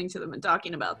listening to them and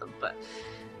talking about them. But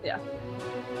yeah.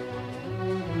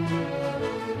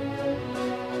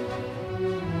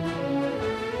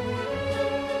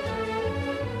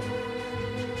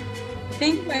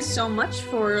 Thank you guys so much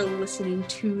for listening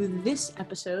to this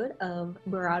episode of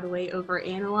Broadway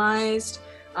Overanalyzed.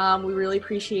 We really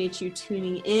appreciate you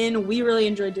tuning in. We really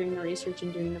enjoyed doing the research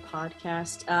and doing the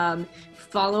podcast.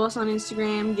 Follow us on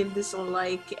Instagram, give this a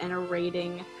like and a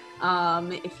rating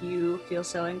if you feel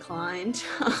so inclined.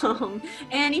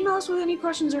 And email us with any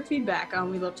questions or feedback.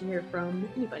 We'd love to hear from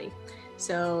anybody.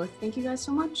 So thank you guys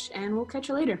so much, and we'll catch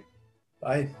you later.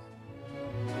 Bye.